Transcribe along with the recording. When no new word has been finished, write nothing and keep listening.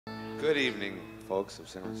Good evening, folks of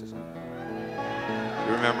San Francisco.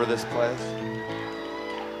 You remember this place?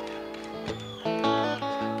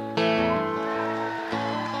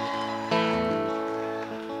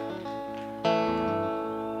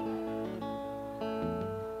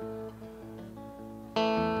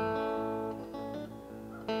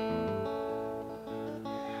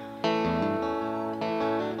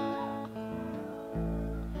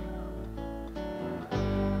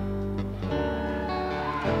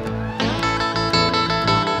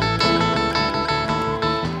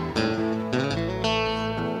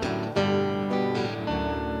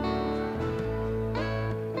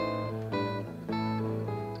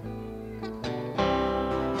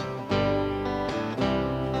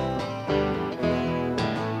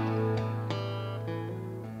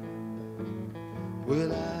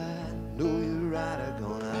 Well, I know you're right, are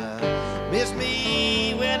gonna miss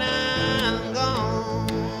me when I'm gone.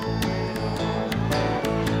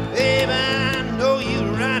 Babe, I know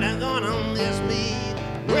you're right, are gonna miss me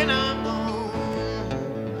when I'm gone.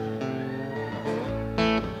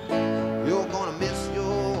 You're gonna miss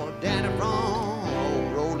your daddy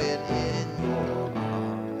from rolling in your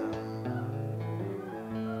arms.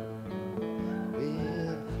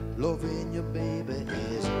 Well, loving your baby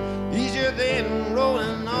is easier than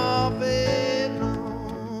rolling off it long.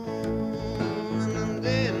 And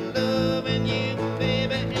then loving you,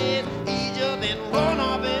 baby, is easier than rolling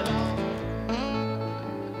off it long.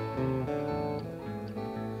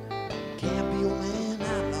 Can't be your man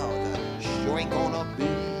outlaw, sure ain't gonna be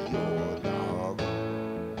your dog.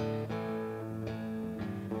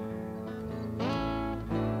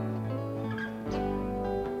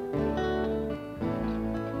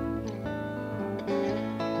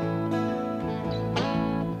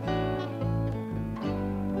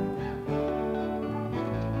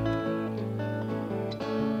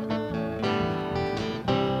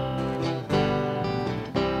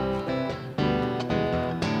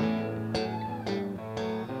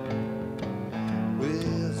 Well,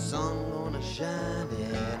 the sun gonna shine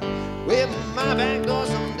in with my back door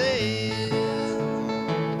someday.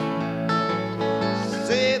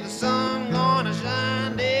 Say the sun gonna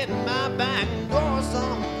shine in my back door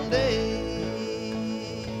someday.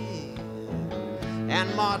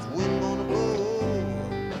 And March wind gonna blow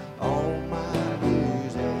all my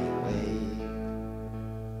blues away.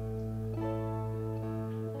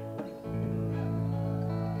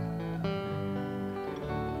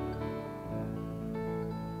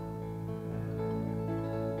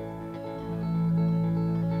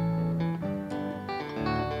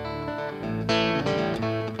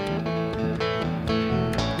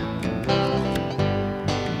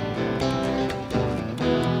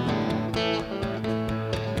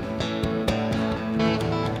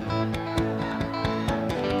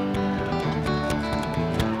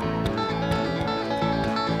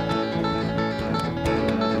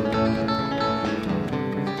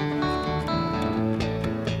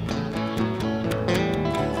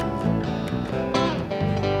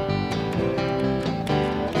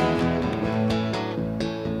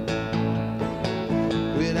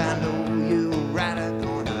 Well, I know you're right, I'm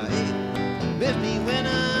gonna miss me when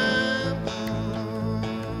I'm gone.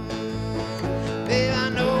 Babe, I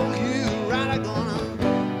know you're right, I'm gonna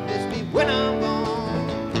miss me when I'm gone.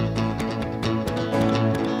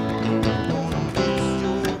 Gonna miss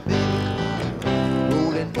your baby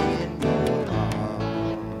rolling in your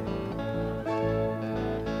arms.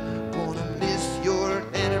 Gonna miss your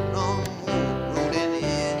daddy from rolling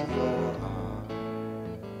in your arms.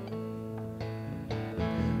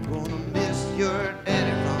 Gonna miss your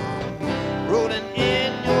daddy from rolling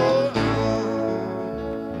in your arms.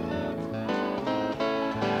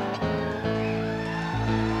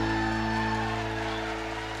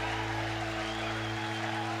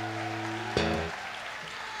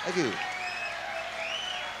 Thank you.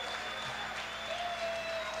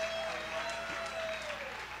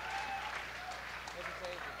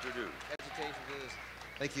 Hesitation to this.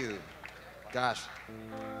 Thank you. Gosh.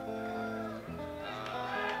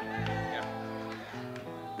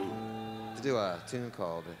 To do a tune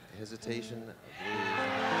called Hesitation Blues.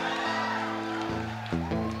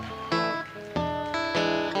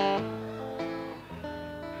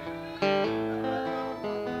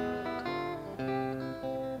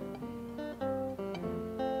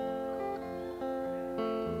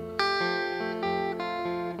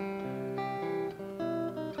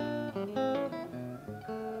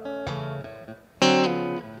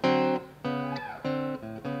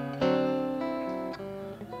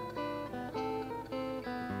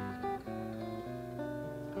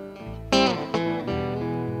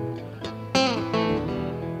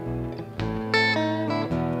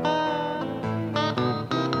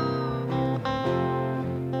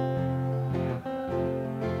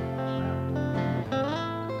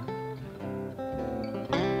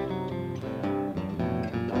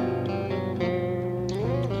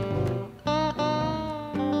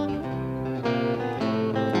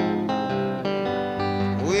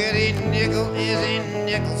 nickel is a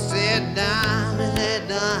nickel, said dime is a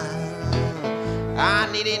dime.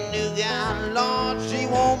 I need a new gal, Lord, she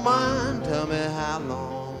won't mind. Tell me how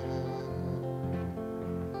long.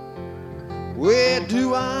 Where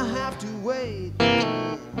do I have to wait?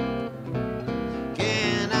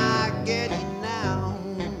 Can I get you now?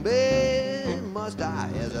 Babe, must I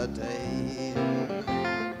hesitate?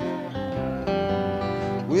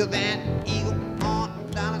 Will that eagle on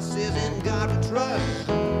dollar says in God we trust?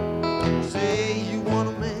 Say you want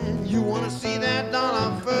a man, you want to see that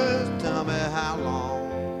dollar first. Tell me how long.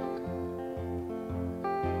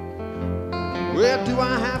 Where do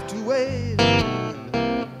I have to wait?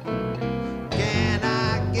 Can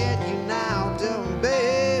I get you now? Tell me,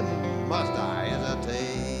 babe, must I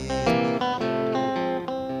hesitate?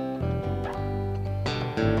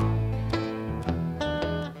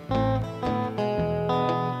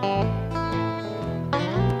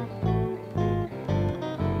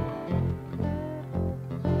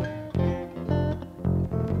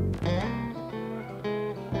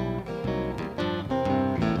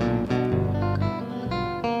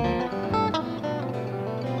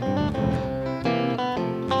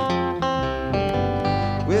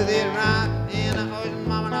 With it right in the ocean,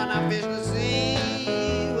 mama, not fish to sea.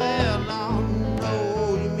 Well, Lord,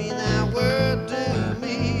 no, you mean that word to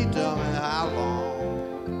me. Tell me how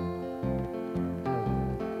long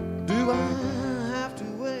do I have to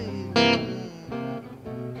wait?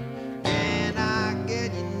 Can I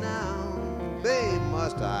get you now? Babe,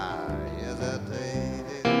 must I hesitate?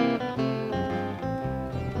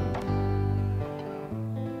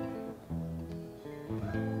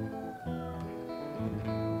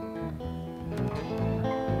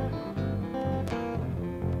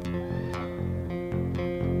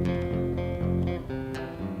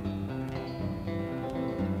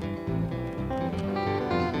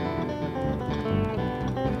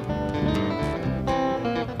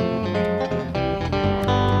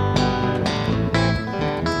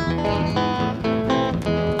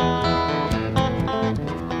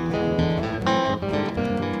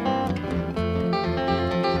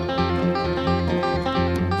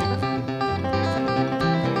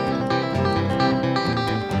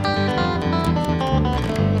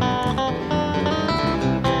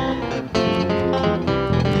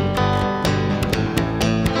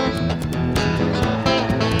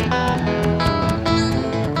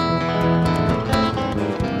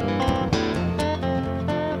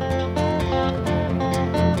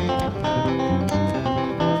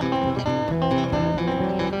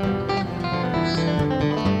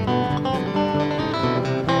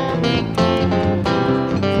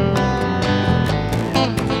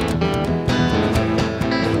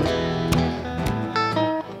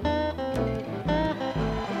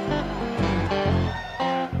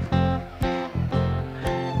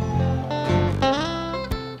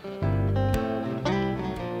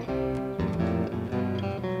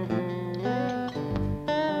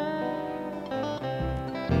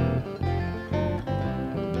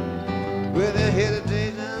 With a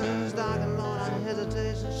hesitation, stocking, Lord, I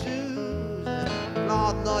hesitation shoes.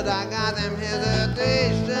 Lord knows I got them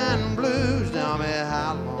hesitation blues. Tell me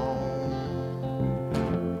how long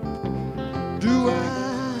do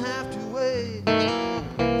I have to wait?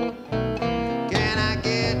 Can I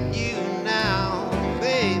get you now?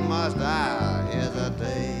 Babe, must I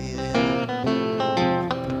hesitate?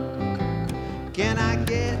 Can I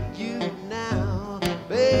get you now?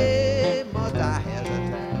 Babe, must I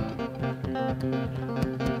hesitate?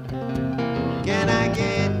 Can I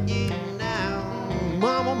get you now?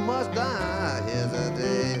 Mama, must I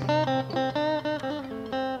hesitate?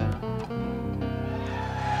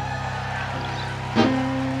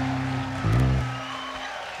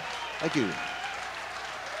 Thank you.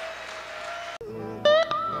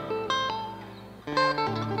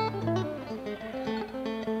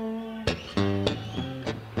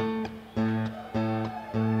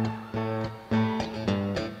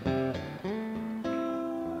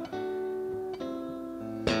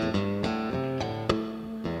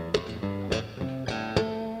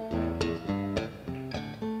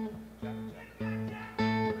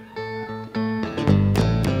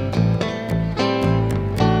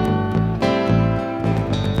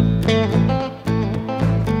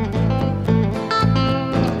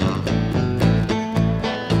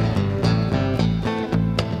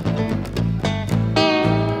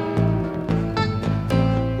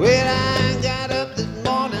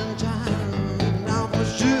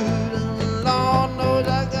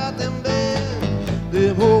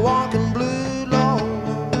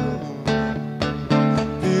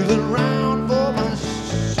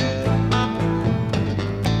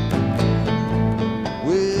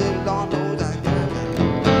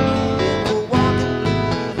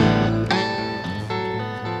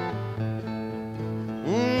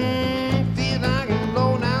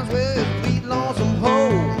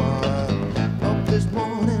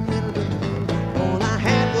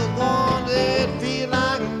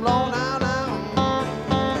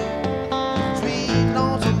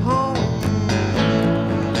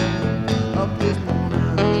 up this morning.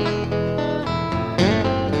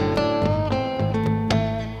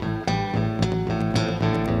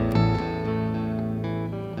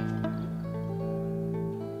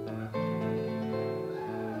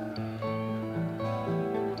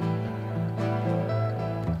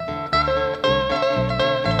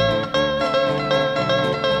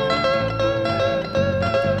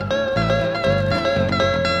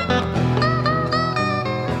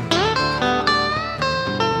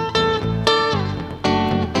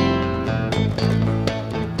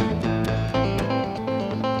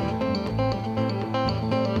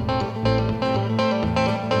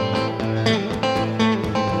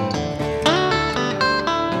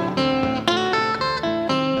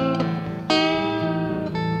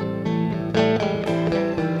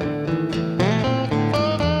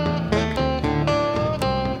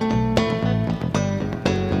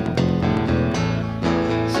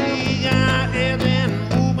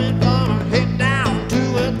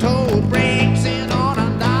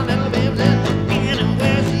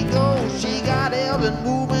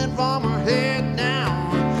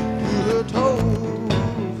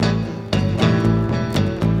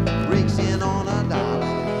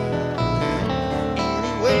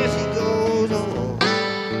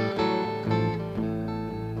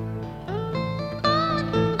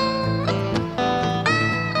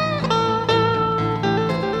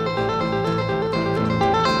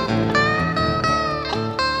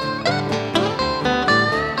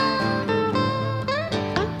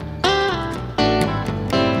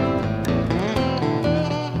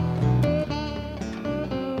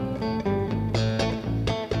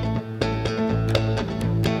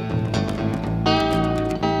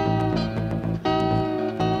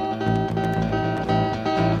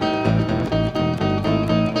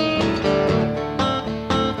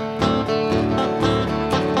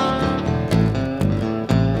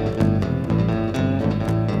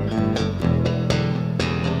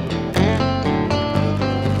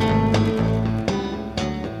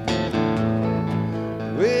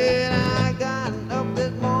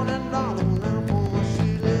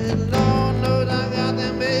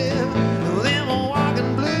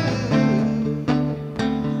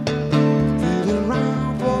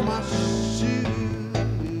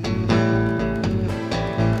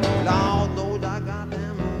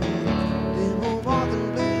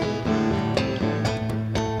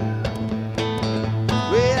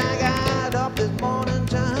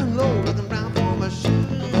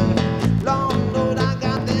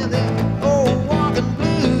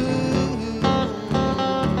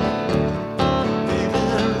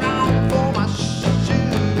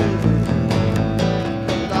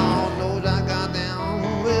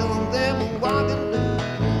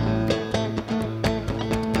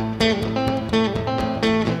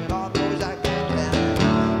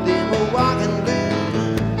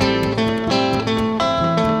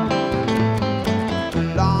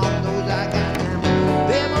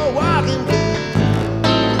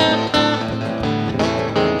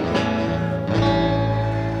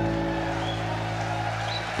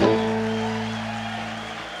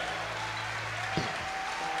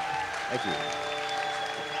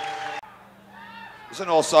 It's an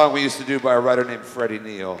old song we used to do by a writer named Freddie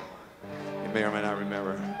Neal. You may or may not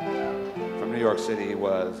remember. From New York City he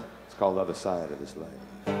was. It's called Other Side of This Life.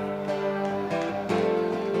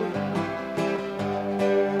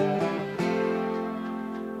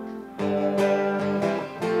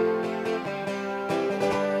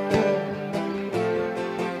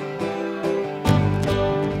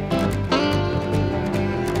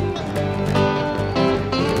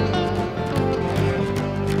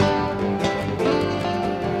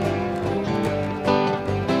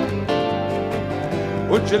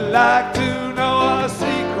 Would you like to know a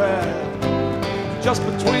secret just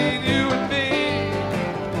between you and me?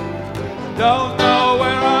 Don't know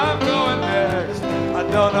where I'm going next. I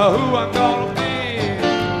don't know who I'm gonna be.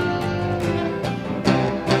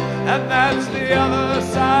 And that's the other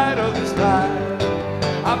side of this life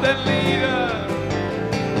I've been leading.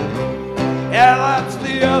 Yeah, that's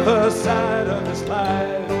the other side of this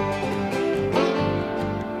life.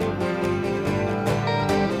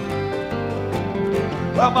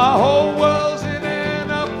 Well, my whole world's in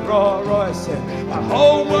an uproar, Roy said. My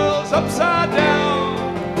whole world's upside down.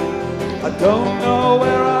 I don't know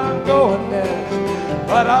where I'm going next,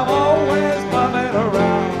 but I'm always bumming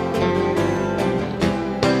around.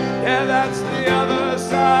 Yeah, that's the other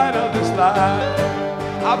side of this life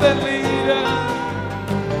I've been leading.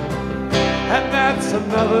 And that's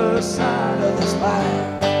another side of this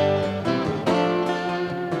life.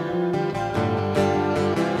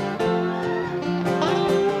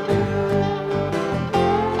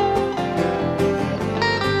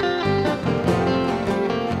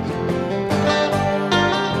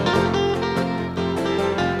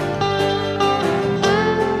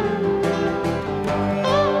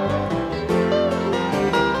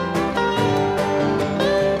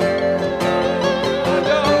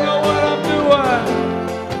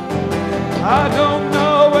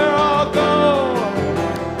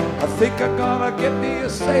 I'm gonna get me a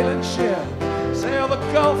sailing ship, sail the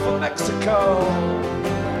Gulf of Mexico.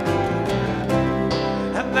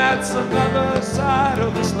 And that's another side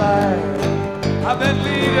of this life I've been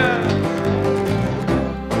leading.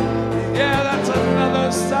 Yeah, that's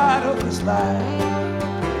another side of this life.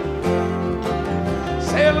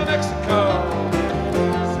 Sail to Mexico,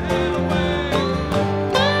 sail away.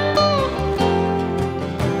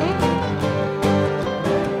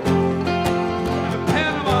 To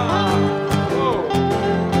Panama, oh,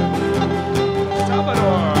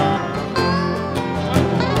 Salvador,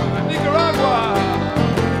 Nicaragua.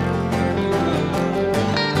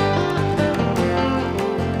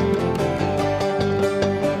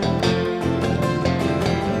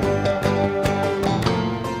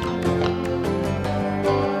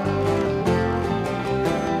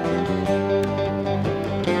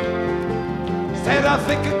 I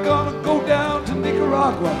think I'm gonna go down to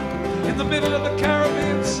Nicaragua in the middle of the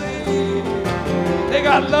Caribbean Sea. They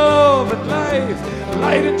got love and life,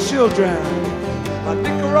 light and children.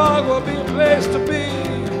 Nicaragua will be a place to be.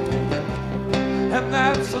 And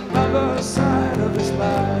that's another side of this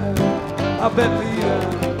life I've been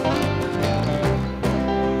leading.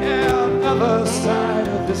 Yeah, another side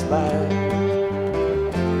of this life.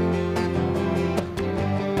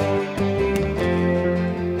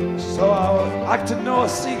 So I would like to know a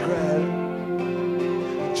secret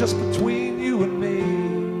just between you and me.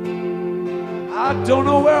 I don't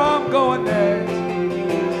know where I'm going next,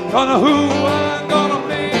 don't know who I'm gonna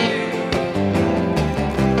be.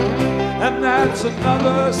 And that's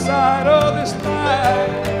another side of this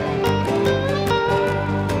life.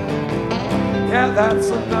 Yeah, that's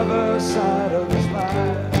another side of this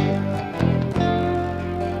life.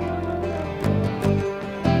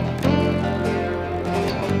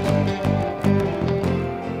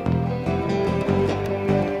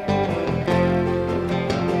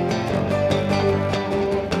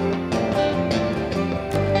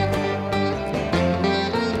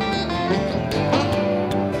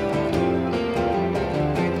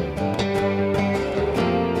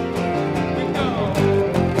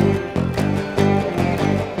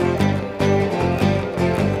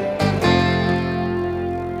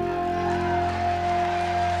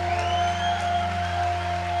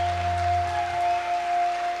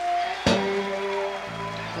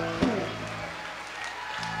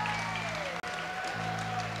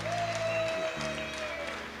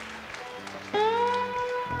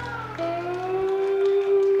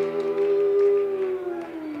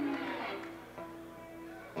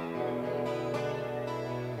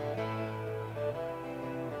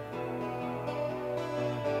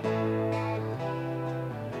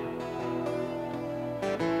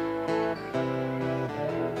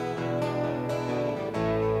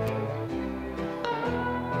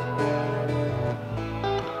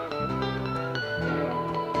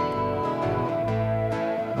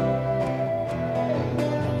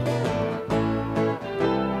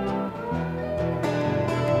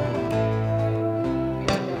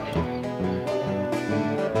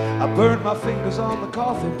 I burn my fingers on the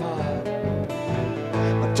coffee pot.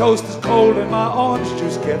 My toast is cold and my orange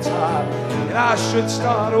juice gets hot. And I should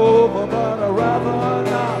start over, but I'd rather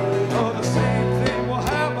not. Oh, the same thing will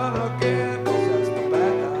happen again, 'cause that's the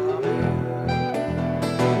back I'm in.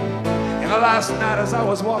 And last night as I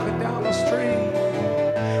was walking down the street,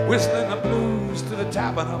 whistling the blues to the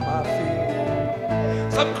tapping of my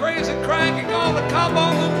feet, some crazy cranking on the cop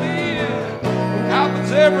on the beat. It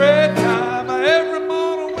happens every time, every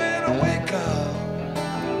morning when I wake up.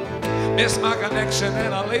 Miss my connection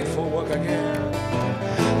and I'm late for work again.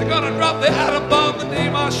 They're gonna drop the atom bomb the day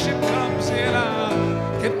my ship comes in. I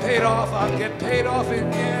get paid off, I get paid off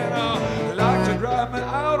again. They like to drive me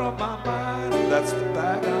out of my mind. That's the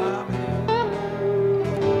bag I'm in.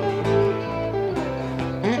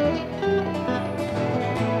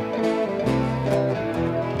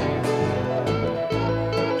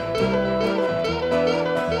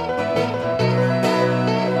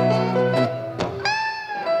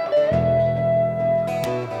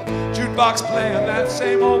 Box playing that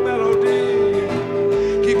same old melody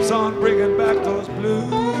keeps on bringing back those blue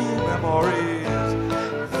memories.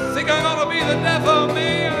 Think I'm gonna be the death of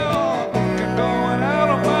me? I'm going out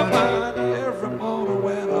of my mind every morning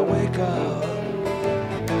when I wake up.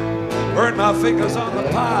 Burn my fingers on the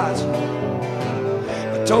pot.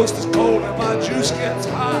 The toast is cold and my juice gets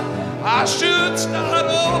hot. I should start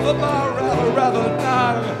over, but rather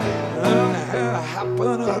not.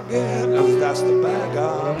 Happen again, if that's the bag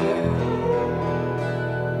I'm in.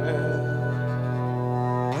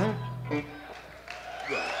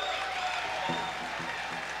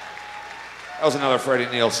 That was another Freddie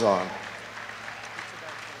Neal song.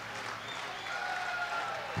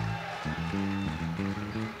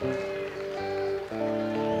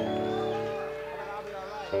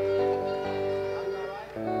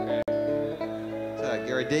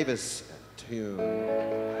 Gary Davis tune.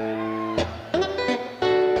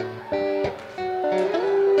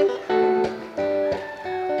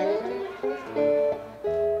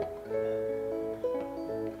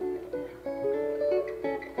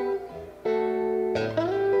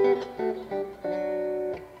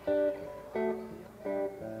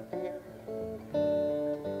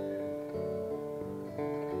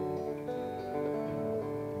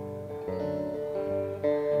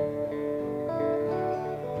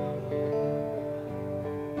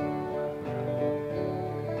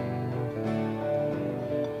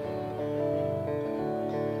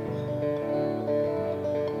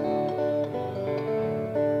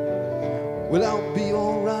 Well, I'll be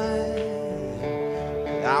alright.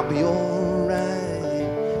 I'll be alright.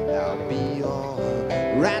 I'll be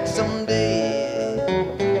alright someday.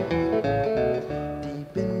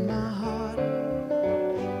 Deep in my heart,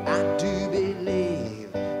 I do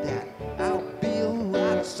believe that I'll be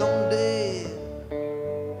alright someday.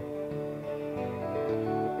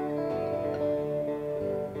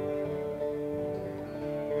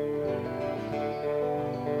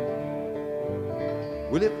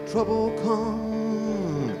 Well, if trouble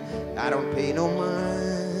comes, I don't pay no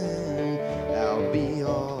mind. I'll be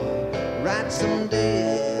alright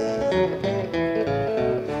someday. Deep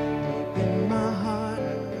in my heart,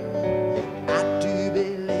 I do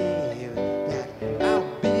believe that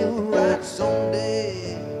I'll be alright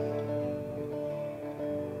someday.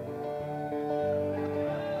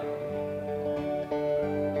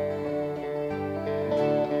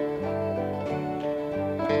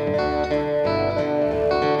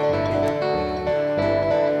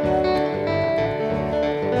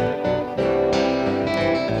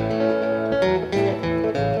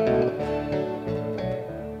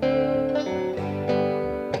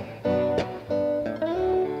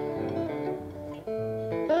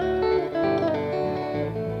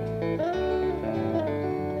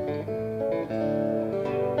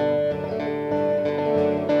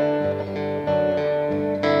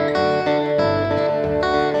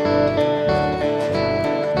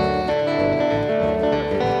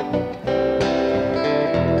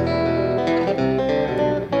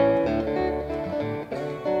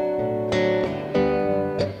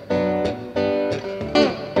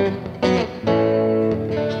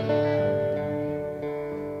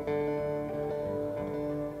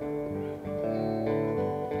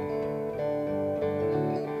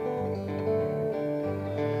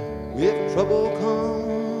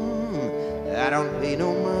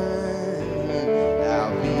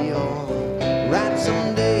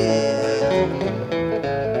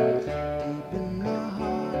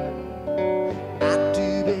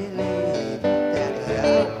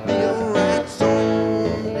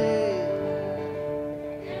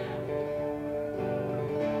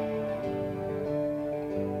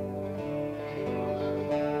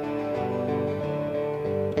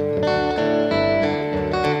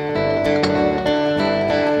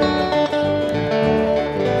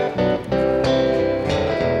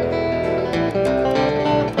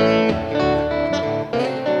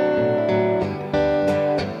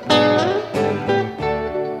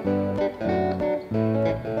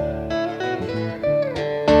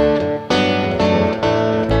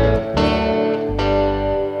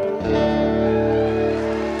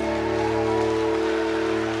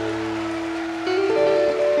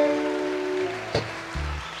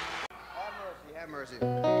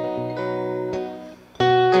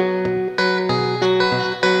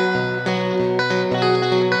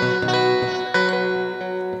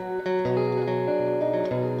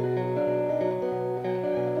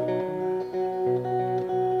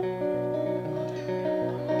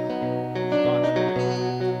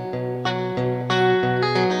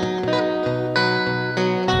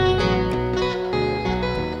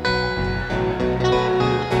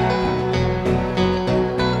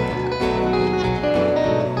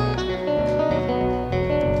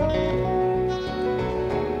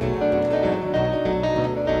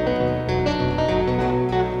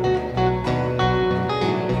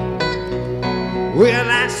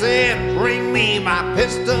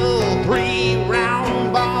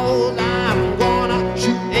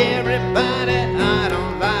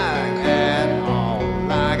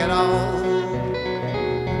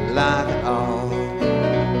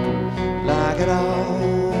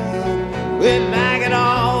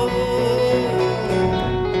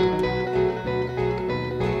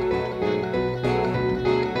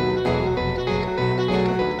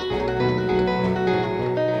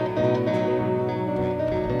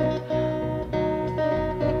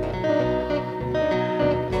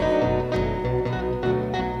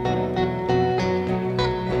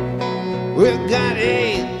 We've got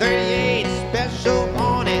a 38 special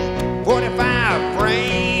on it, 45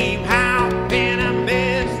 frame. How can I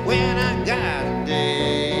miss when I got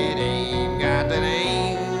that aim? Got that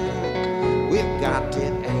aim. We've got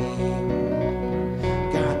that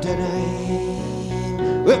aim. Got that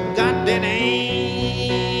aim. We've got that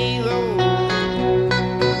aim. Oh.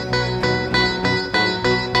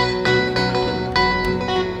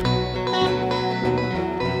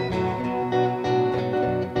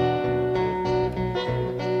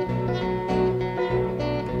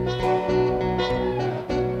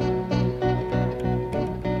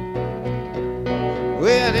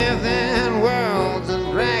 Well, if that world's a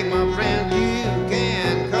drag, my friend, you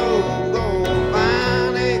can go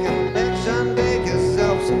find a connection, make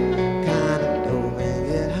yourself some kind of dough and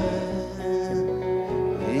get high.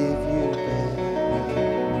 If you can,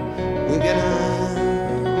 we'll get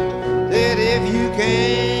high. That if you can.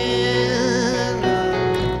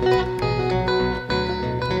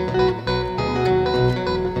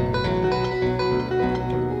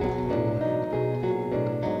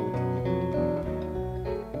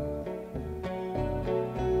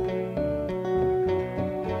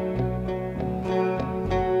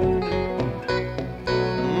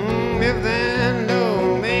 If that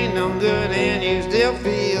don't mean no good and you still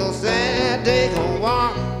feel sad, take a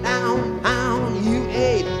walk down, you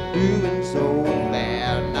ain't doing so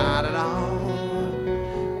bad. Not at all.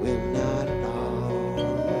 Well, not at all.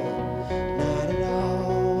 Not at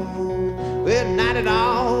all. Well, not at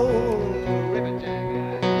all.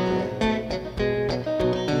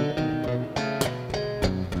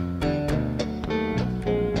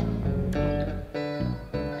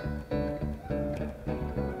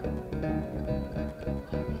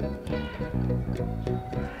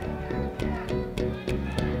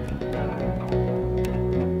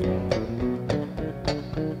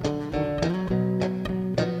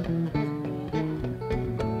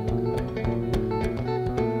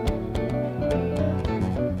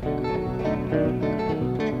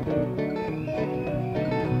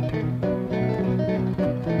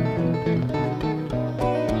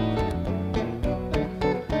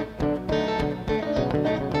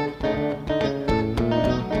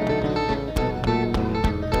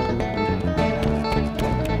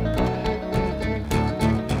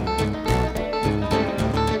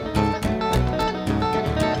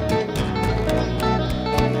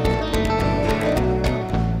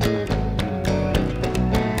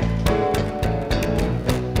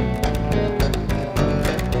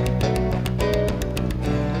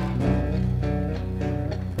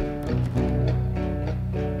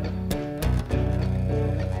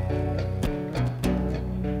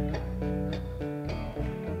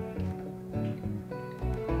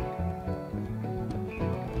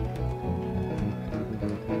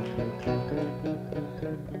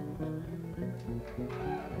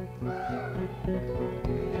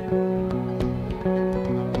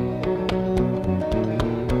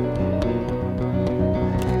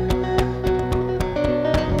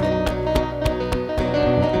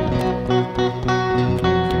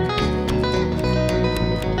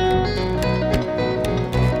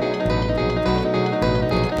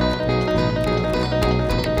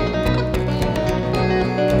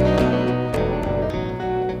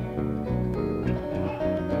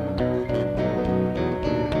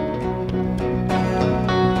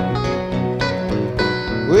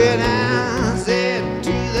 When I said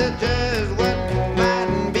to the judge what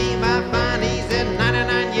might be my fine, he said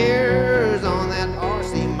 99 years on that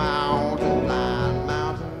RC mountain line,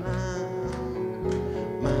 mountain line,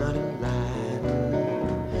 mountain line,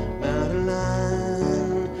 mountain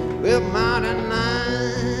line. Well, mountain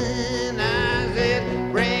line, I said,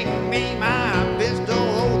 bring me my pistol,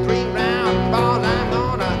 oh, 3-round balls. I'm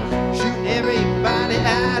gonna shoot everybody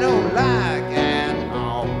I don't like and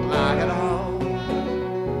all, like it all.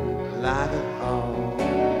 Like it all,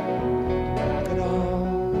 like it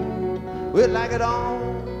all, we'd like it all.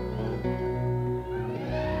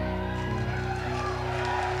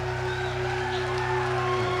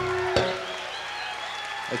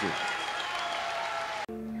 Thank you.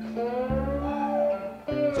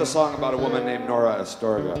 It's a song about a woman named Nora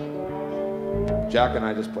Astorga. Jack and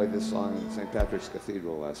I just played this song in St. Patrick's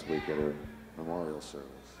Cathedral last week at her memorial service.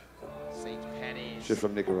 St. Patty's. She's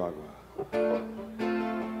from Nicaragua.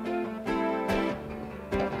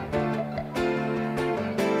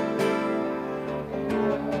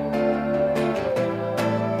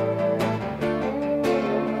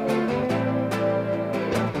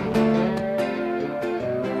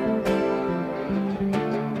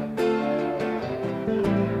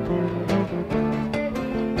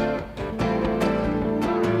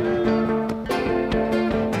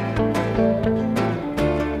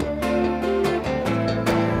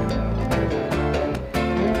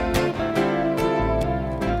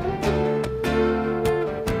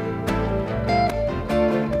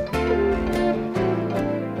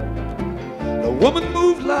 woman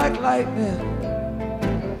moved like lightning.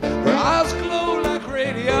 Her eyes glow like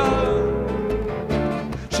radium.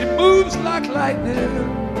 She moves like lightning.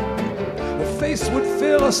 Her face would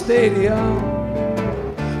fill a stadium.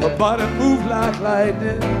 Her body moved like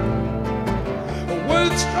lightning. Her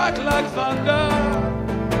words strike like thunder.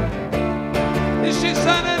 Is she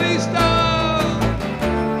sun and star?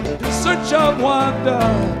 In search of wonder,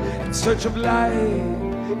 in search of light,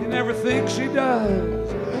 in everything she does.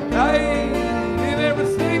 Light, in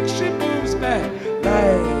everything she moves back.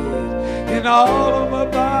 Light, in all of her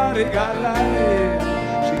body got light.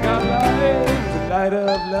 She got light, the light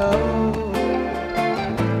of love.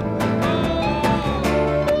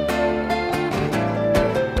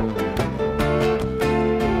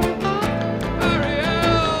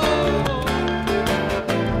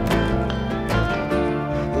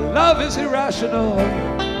 Love is irrational.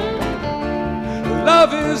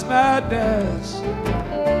 Love is madness.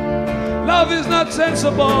 Love is not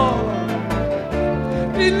sensible.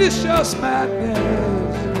 Delicious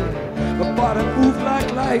madness. The body moves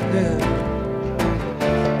like lightning.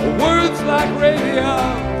 The words like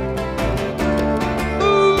radium.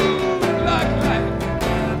 Move like lightning.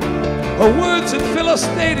 Her words that fill a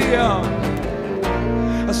stadium.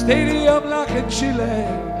 A stadium like in Chile.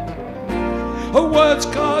 Her words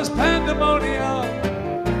cause pandemonium.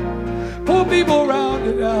 Poor people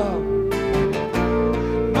rounded up.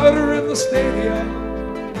 Murder in the stadium.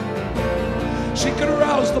 She could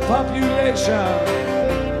arouse the population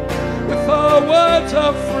with her words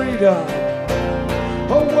of freedom.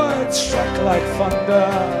 Her words strike like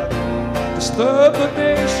thunder, disturb the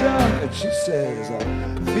nation. And she says,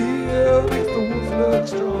 fear makes the wolf look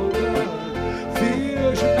stronger.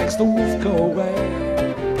 Fear, she makes the wolf go away.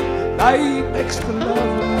 Light makes the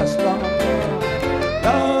love last longer.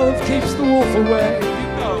 Love keeps the wolf away. You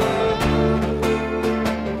know.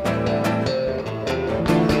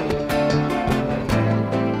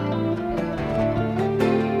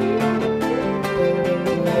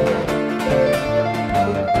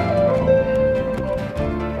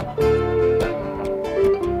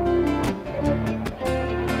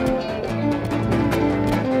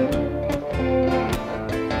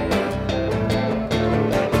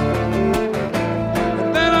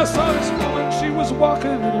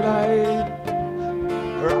 Walking in light,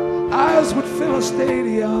 her eyes would fill a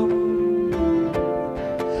stadium,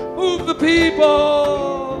 move the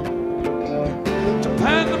people to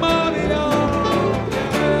pandemonium.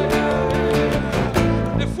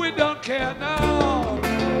 And if we don't care now,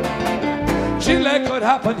 Chile could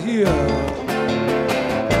happen here.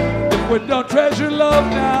 If we don't treasure love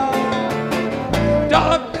now,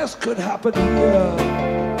 darkness could happen here.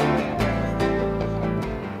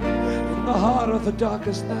 The heart of the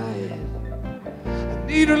darkest night, I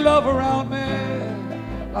need her love around me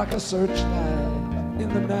like a searchlight in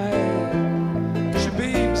the night. She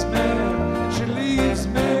beams me and she leaves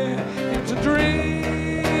me into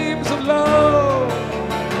dreams of love,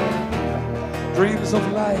 dreams of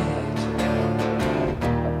light,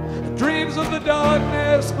 dreams of the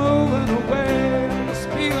darkness moving away at the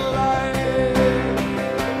speed of light.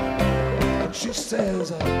 And she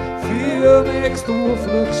says, fear makes the wolf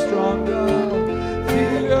look stronger.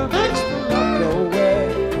 Fear makes the love go away.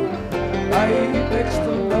 Light makes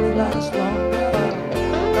the love last longer.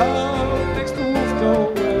 Love makes the wolf go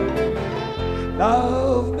away.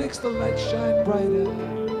 Love makes the light shine brighter.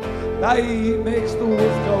 Light makes the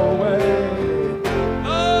wolf go away.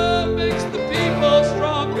 Love makes the people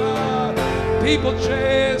stronger. People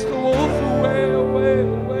chase the wolf away, away,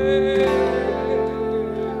 away.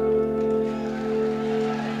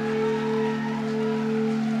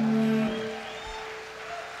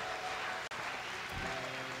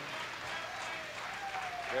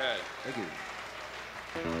 Thank you.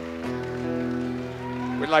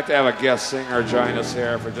 We'd like to have a guest singer join us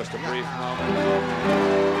here for just a brief moment.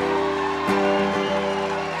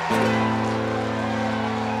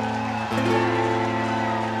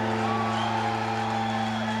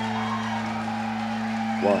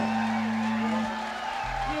 What?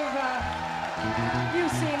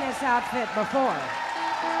 You've seen this outfit before.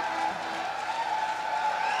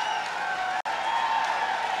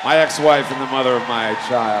 My ex-wife and the mother of my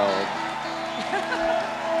child.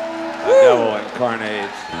 The devil incarnate.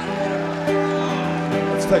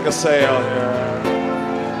 Let's take a sail here.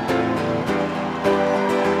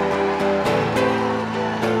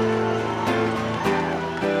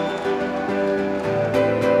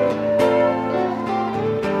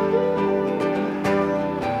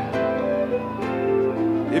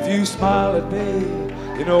 If you smile at me,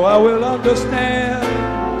 you know I will understand.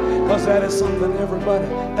 Cause that is something everybody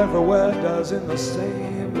everywhere does in the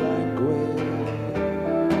same language.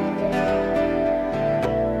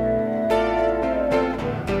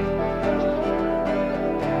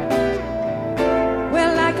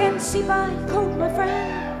 my coat, my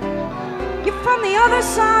friend. You're from the other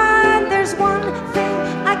side. There's one thing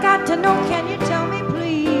I got to know. Can you tell me,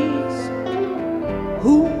 please,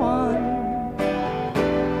 who won?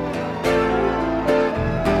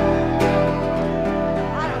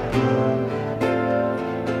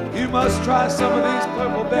 You must try some of these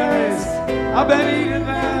purple berries. I've been eating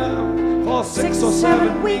them for 6 or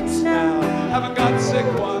 7 weeks now. Haven't got sick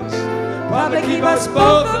once. Probably keep us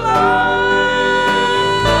both alive.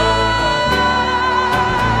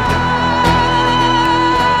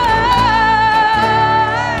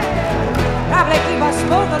 Probably keep us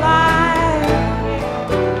both alive.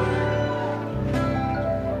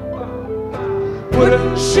 Putting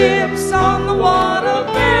ships on the water,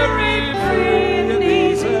 very free and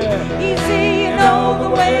easy. Easy, you know the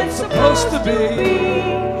way it's supposed to be.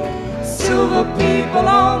 Silver people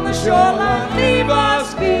on the shoreline, leave us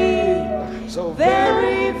be. So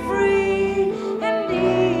very free and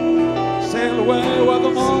easy. sail away where the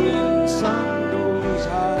morning sun goes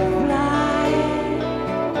high. Fly,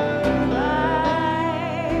 fly.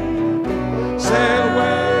 Sail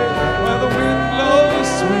away where the wind blows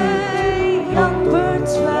sweet. Young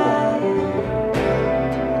birds fly.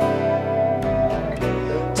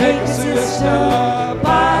 Take a sister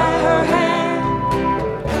by her hand,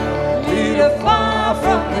 lead her far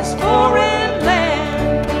from this foreign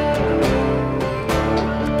land.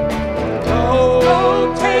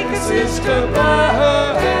 Oh, take a sister by her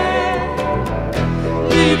hand,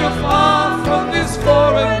 lead her far from this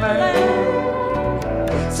foreign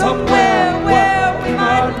land. Somewhere where we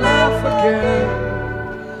might laugh again.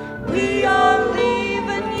 We are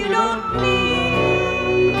leaving, you don't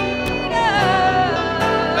need us.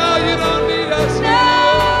 No, you don't need us No,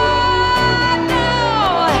 here. no.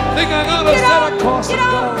 Think I'm gonna set a course and go.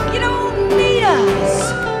 You don't need us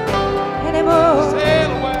anymore.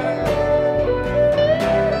 Sail away.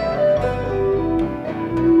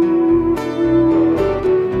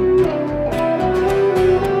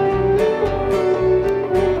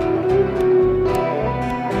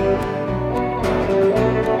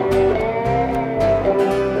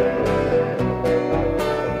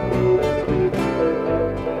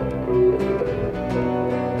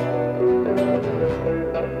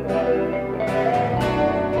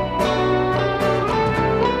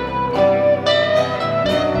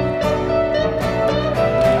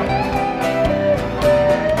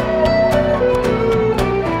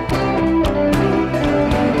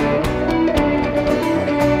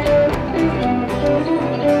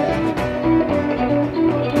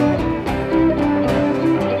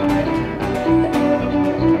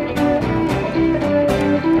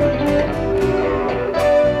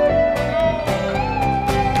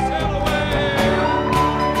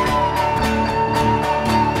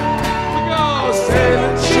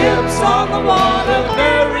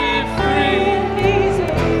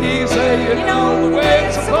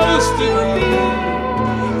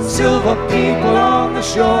 Silver people on the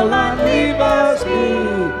shoreline, leave us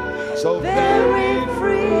be. So very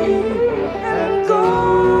free and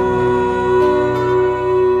gold.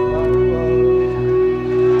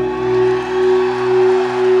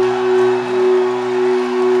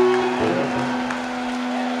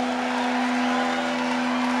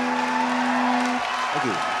 Thank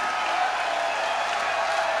you.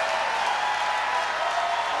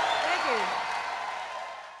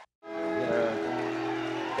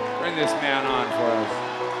 Bring this man on for us.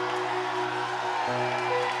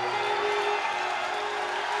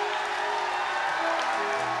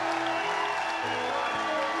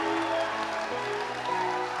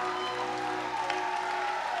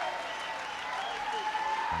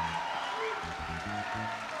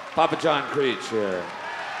 Papa John Creech here.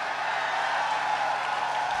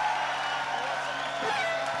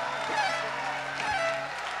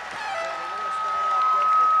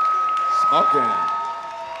 Smoking.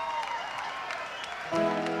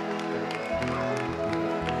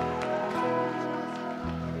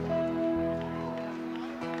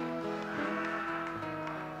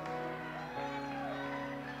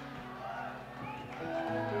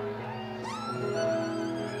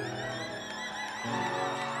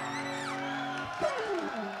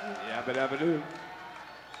 Yabba-dabba-doo.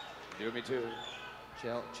 Do me too.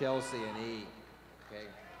 Chelsea and E. Okay.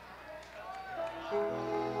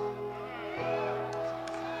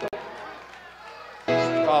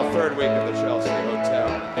 Call third week at the Chelsea Hotel,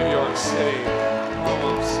 New York City,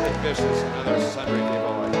 home of Sid Vicious and other sundry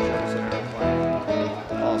people like Jefferson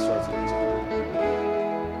Airplane, all sorts of things.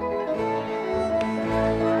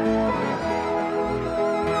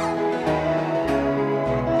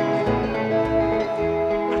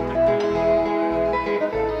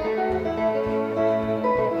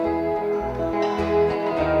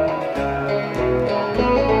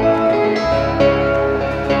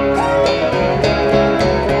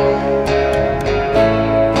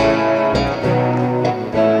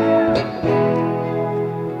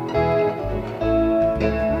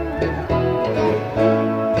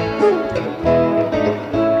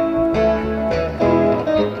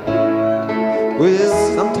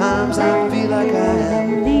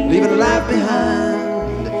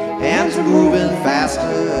 hands are moving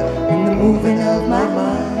faster than the moving of my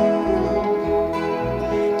mind.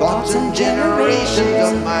 Thoughts and generations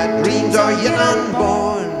of my dreams are yet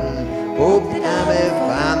unborn. Hope that I may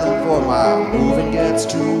find them before my moving gets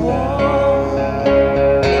too warm.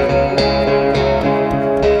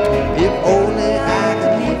 If only I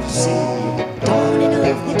could live to see the dawning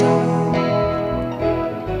of the dawn.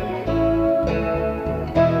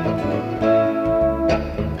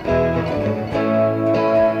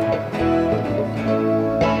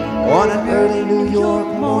 On an early New York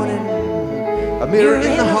morning, a mirror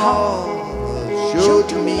in the hall showed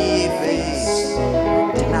to me a face I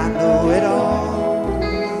did not know at all.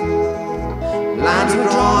 Lines were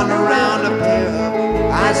drawn around a pair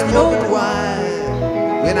of eyes that opened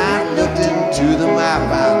wide. When I looked into them, I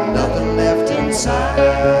found nothing left inside.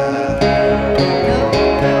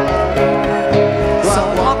 So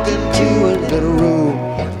I walked into a little room,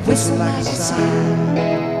 whistled like a sigh.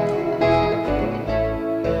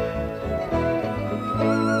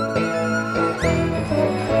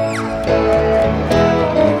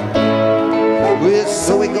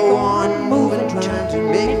 So we go on moving, trying to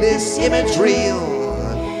make this image real,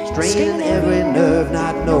 straining every nerve,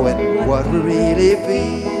 not knowing what we really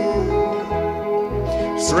feel.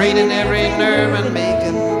 Straining every nerve and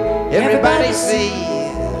making everybody see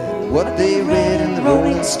what they read in the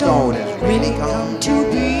Rolling Stone has really come to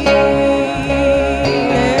be.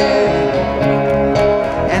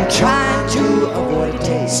 And trying to avoid a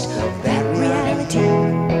taste of that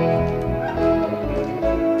reality.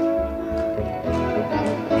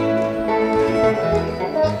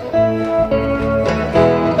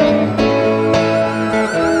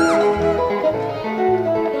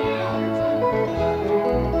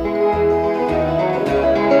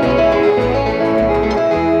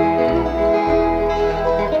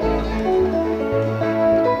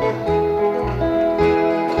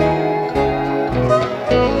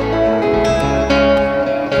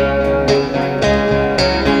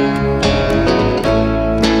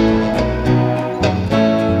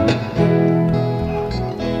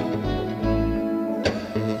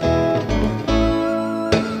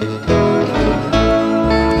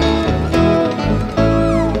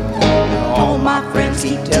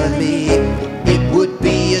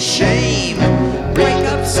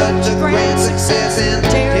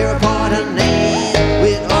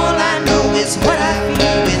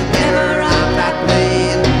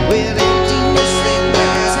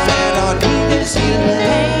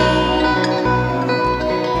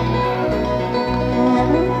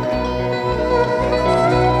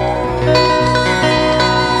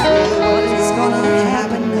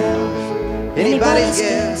 Anybody's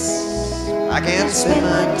guess. I can't spend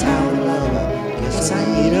my time alone. Guess I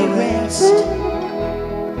need a rest.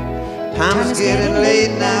 Time is getting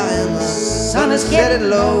late now and the sun is getting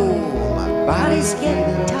low. My body's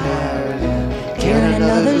getting tired, carrying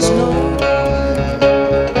another's load.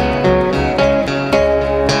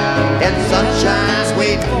 And sunshine's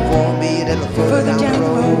waiting for me a little further down the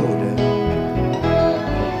road.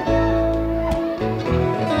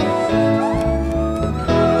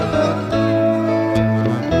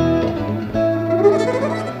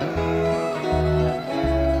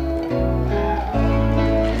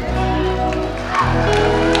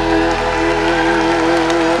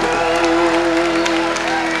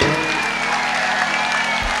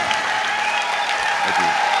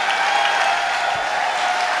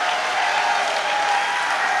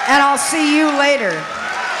 And I'll see you later.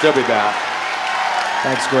 She'll be back.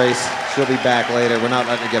 Thanks, Grace. She'll be back later. We're not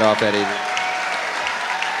letting her get off that evening.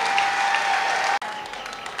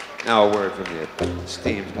 Now a word from the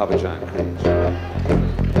esteemed Papa John Cage.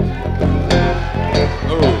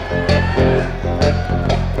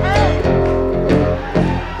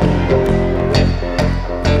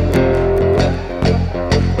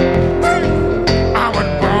 I was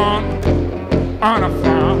born on a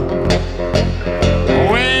farm,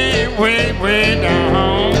 way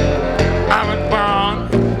down. I was born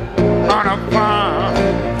on a farm,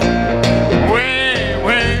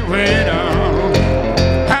 way down.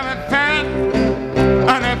 I was fat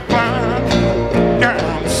on a farm,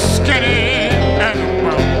 down skinny as a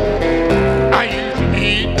bone. I used to eat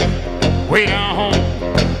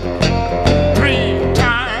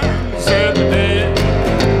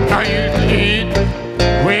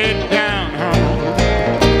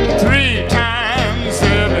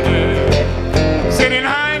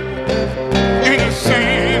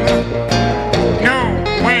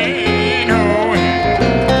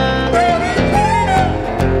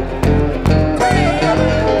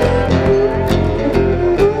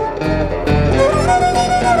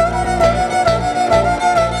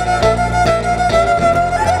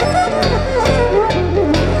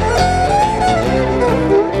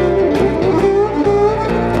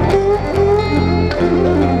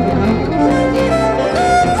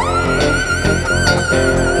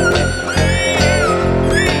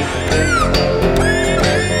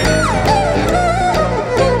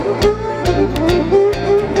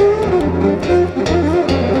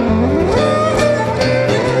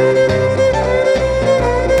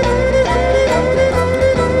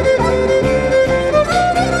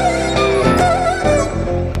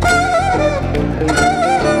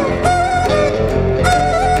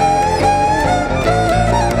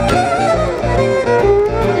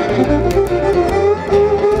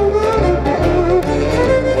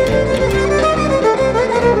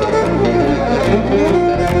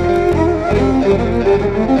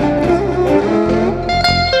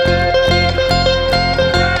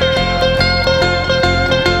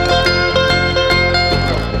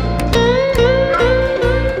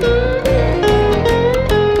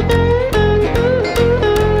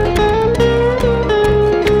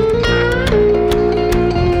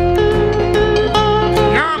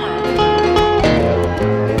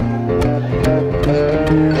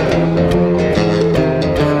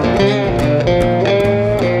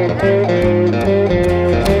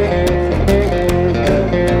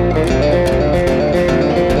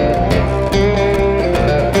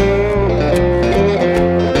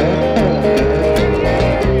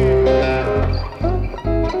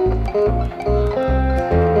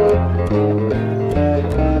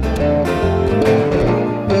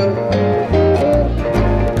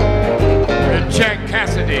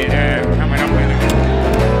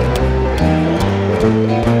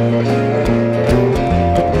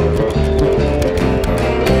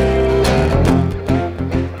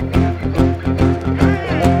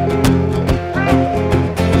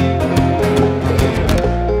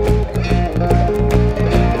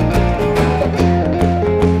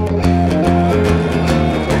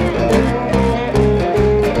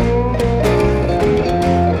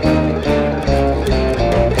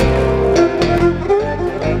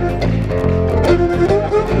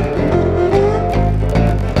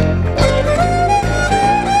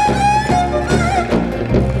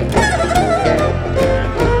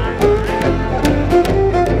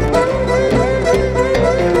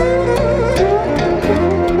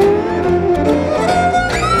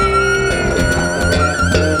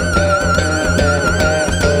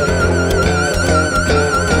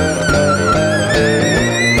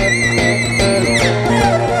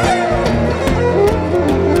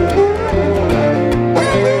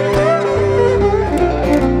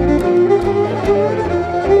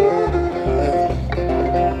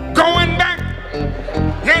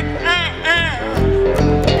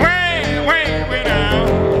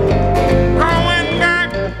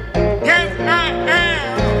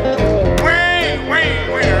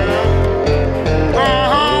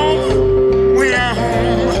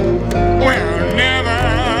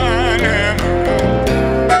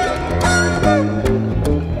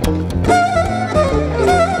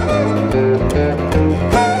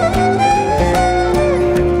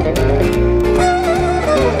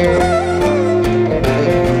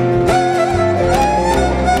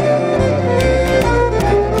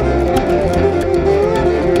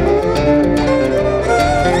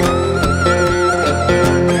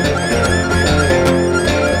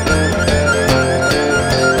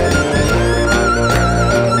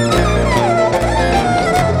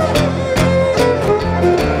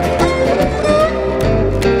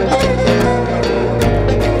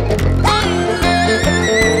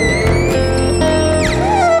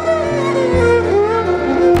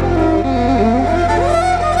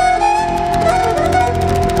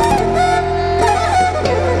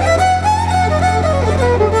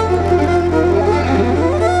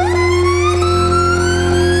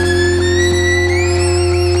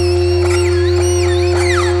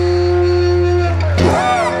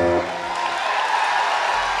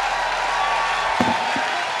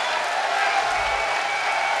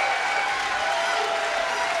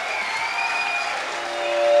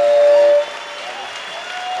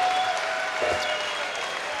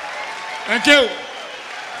Thank you.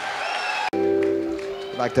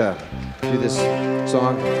 I'd like to do this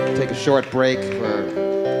song, take a short break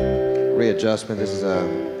for readjustment. This is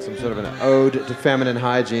some sort of an ode to feminine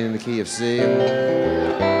hygiene in the key of C.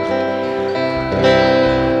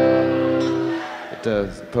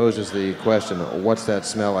 It poses the question, what's that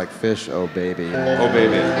smell like fish, oh baby? Oh,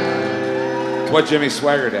 baby. It's what Jimmy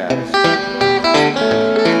Swaggart has.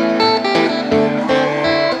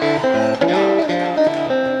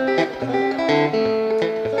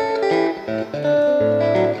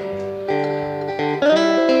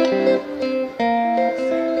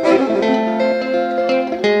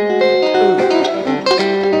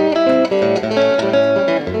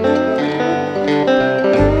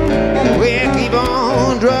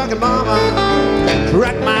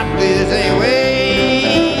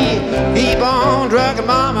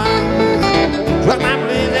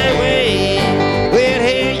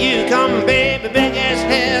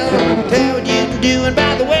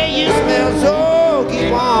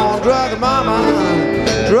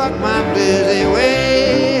 Truck my blues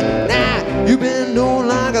away. Now you been doing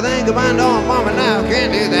like I think about no mama. Now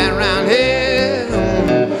can't do that around here.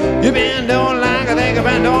 You been doing like I think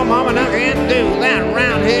about no mama. Now can't do that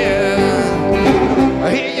around here.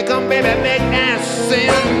 Here you come, baby, make that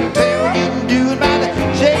sin. Tell you can do it by the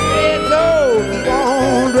shake it low. Keep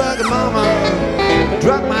on drugging mama.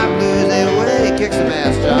 Truck my blues away. Kick some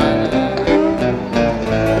ass, John.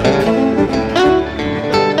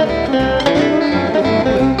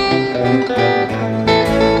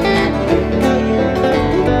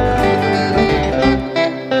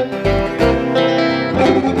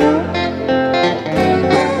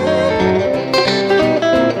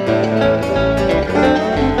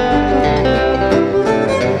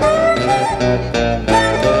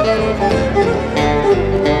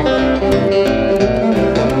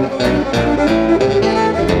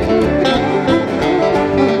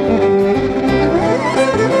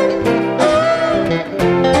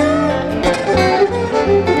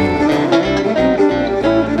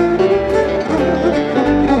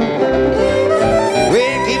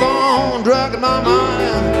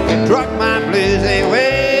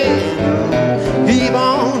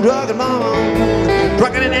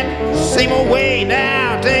 Same old way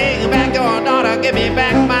now, take back your daughter, give me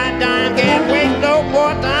back my dime. Can't wait no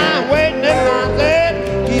more time, waiting if I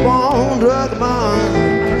said, keep on drugging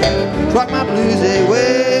mine, truck my blues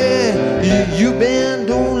away. You been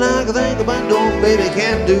doing like I think about doing, baby,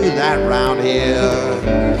 can't do that round here.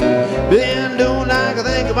 Been doing like I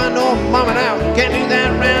think about no mama now, can't do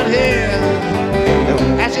that round here.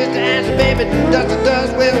 Ashes to ashes, baby, dust to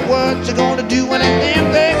dust, well, what you gonna do when that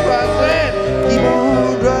damn thing rusts? Keep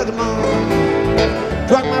on drugging mine,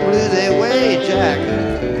 truck my blues away, Jack.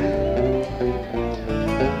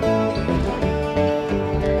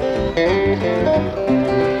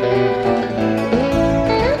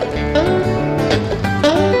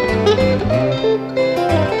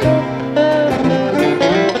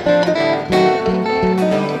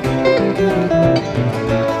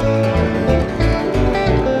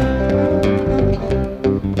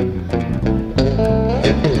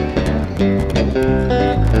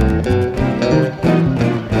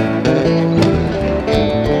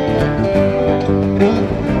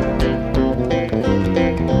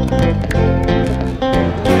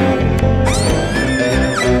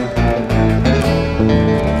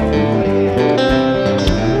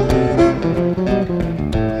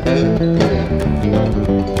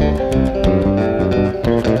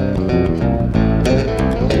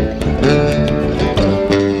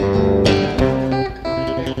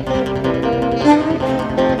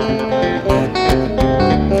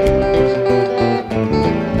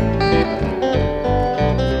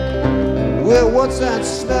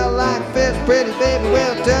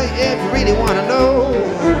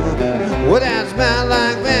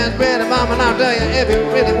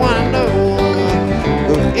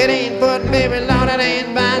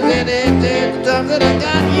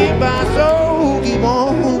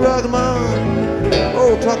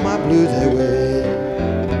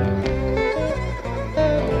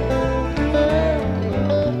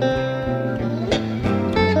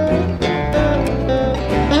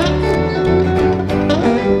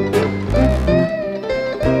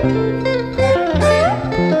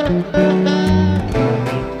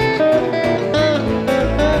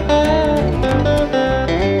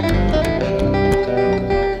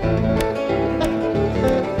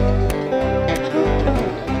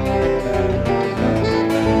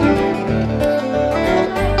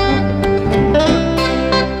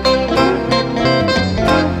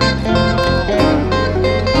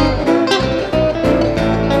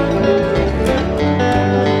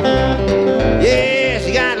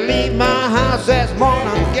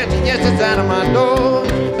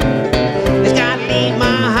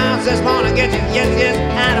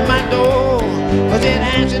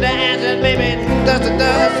 answer the answer, baby, dust to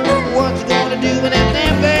dust. What you gonna do when that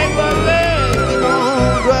damn thing was there? Keep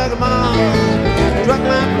on drugging mom, drug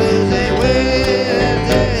my blues away.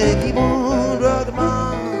 Yeah, keep on drugging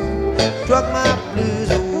mom, drug my blues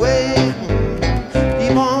away.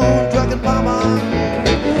 Keep on drugging mama,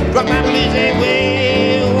 drug my blues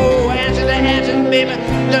away. Oh, answer the answer, baby,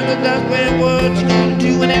 dust to dust. Well, what you gonna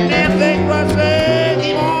do when that damn thing was there?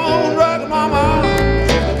 Keep on drugging mama,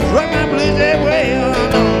 drug my blues away.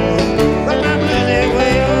 Rock my blues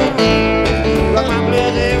away, rock my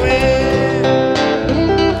blues away.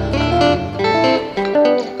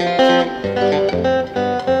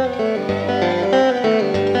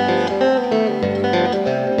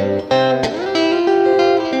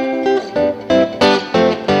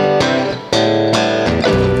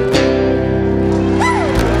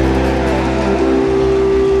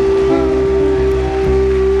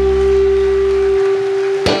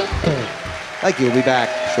 Thank you. We'll be back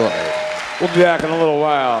shortly. We'll be back in a little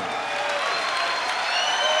while.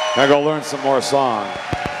 Gotta go learn some more songs.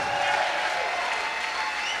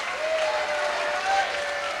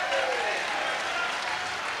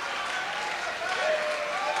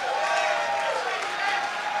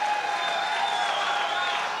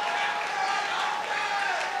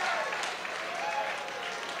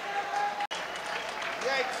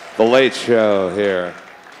 The Late Show here.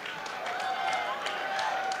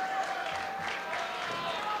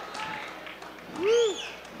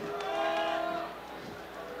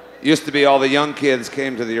 Used to be all the young kids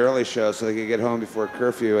came to the early show so they could get home before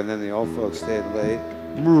curfew, and then the old folks stayed late.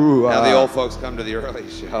 Now the old folks come to the early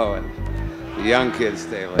show, and the young kids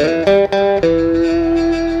stay late.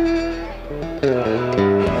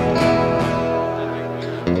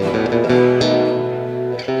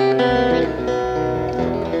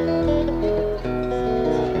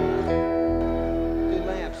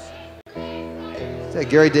 It's a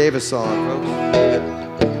Gary Davis song, folks.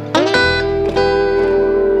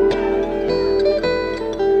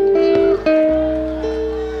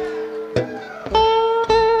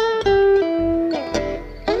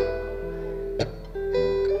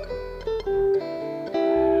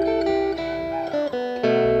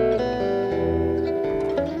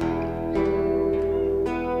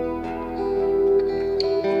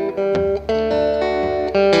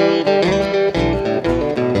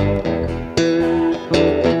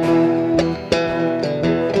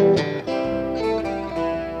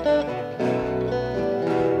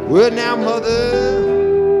 Well, now, mother,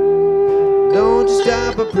 don't you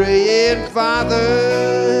stop a praying,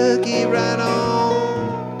 Father, keep right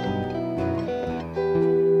on.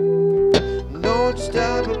 Don't you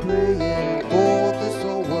stop a praying, for this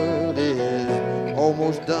whole world is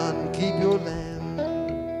almost done. Keep your lamp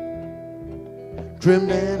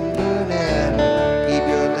trimmed and burning. Keep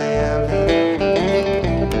your lamp,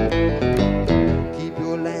 keep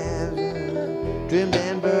your lamp trimmed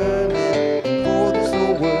and burning.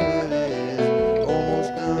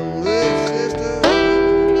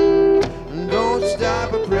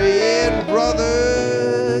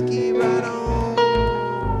 Brother, keep right on.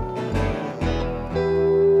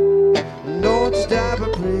 Don't stop a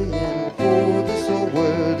praying, for this whole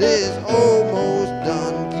world is almost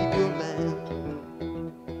done. Keep your lamp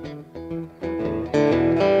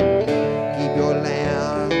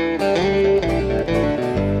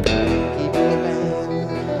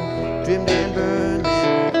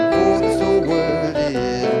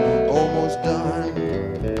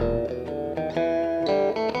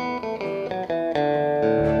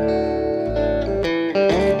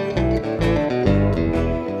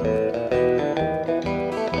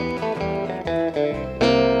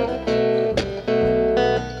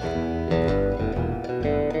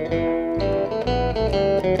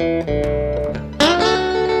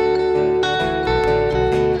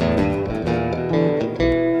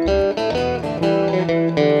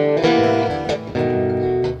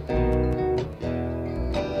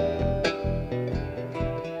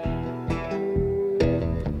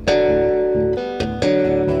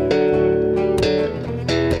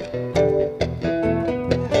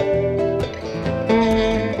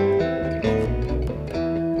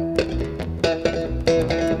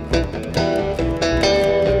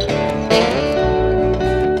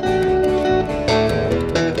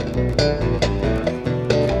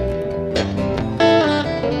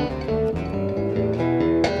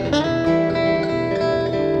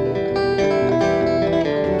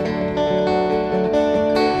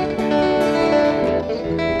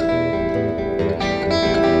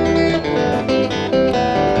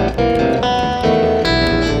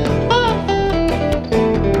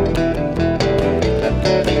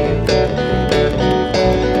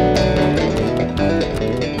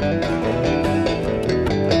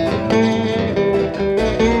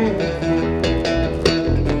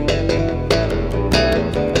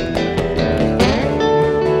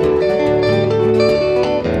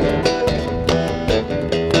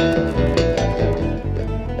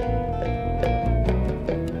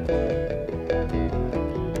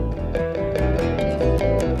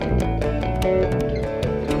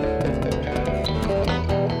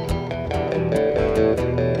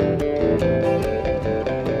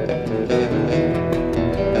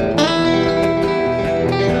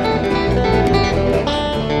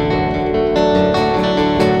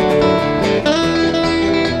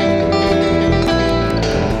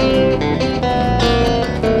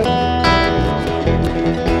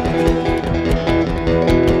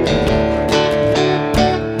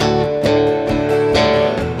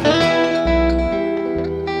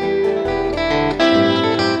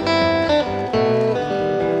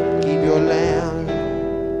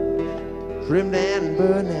trimmed and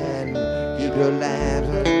burning. Keep your lamps,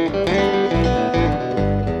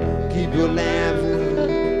 keep your lamps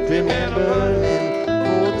trimmed and burning.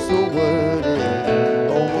 For the soul world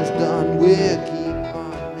is almost done. We'll keep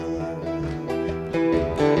our lamps,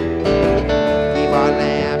 keep our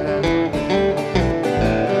lamps,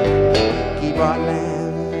 keep our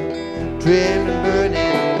lamps trimmed and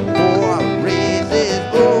burning. For our race is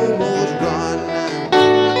almost run.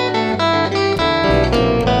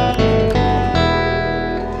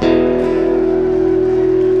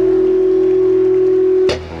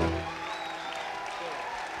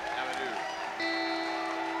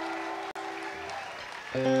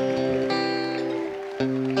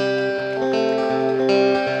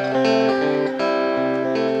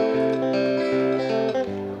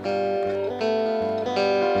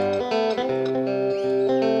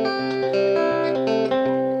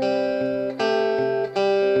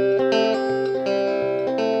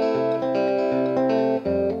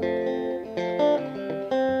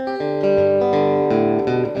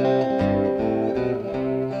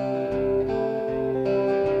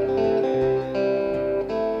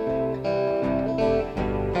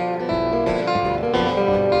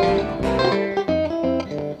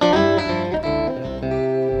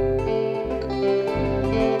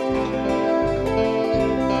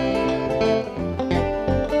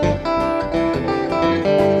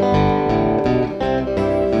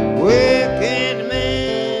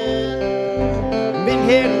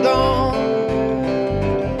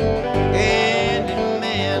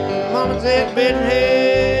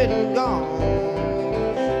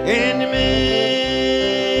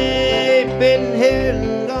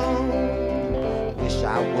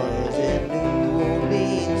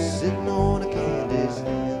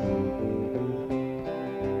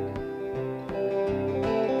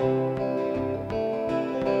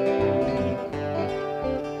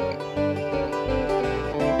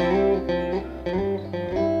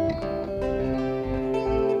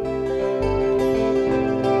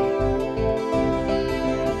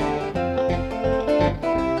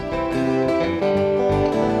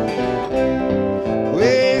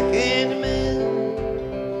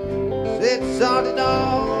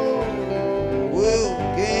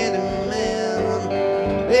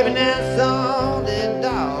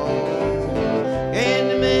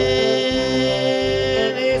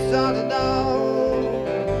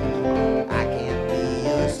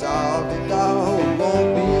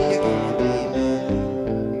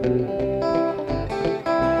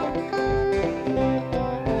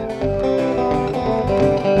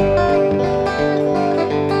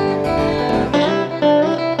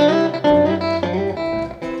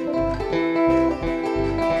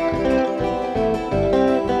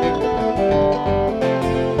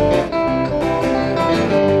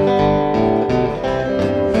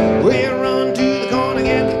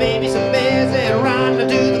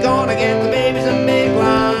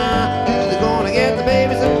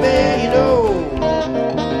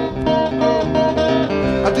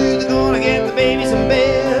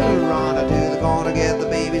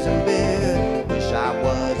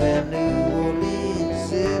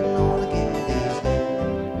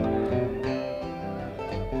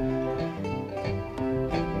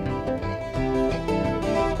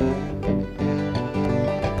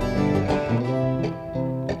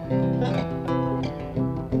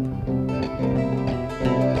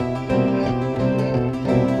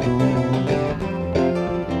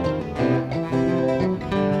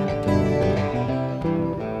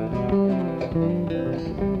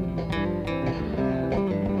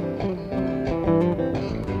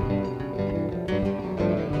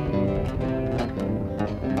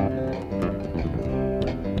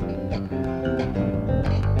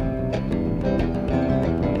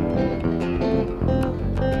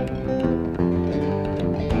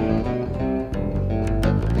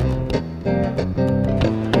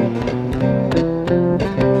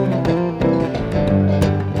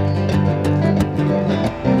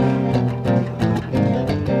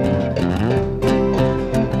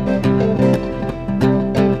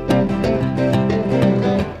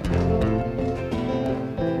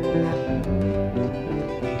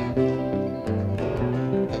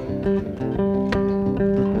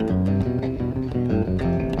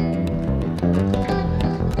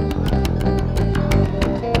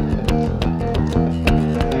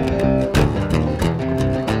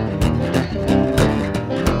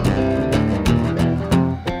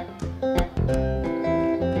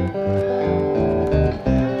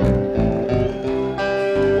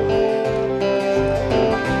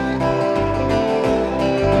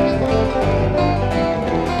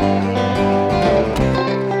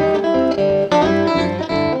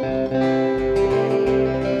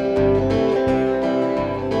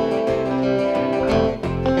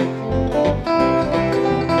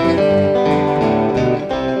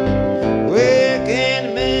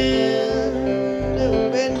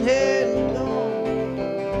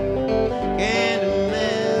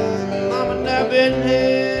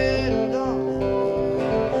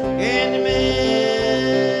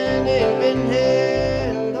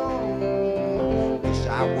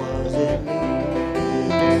 said, no.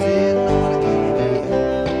 I said, no, I can't be.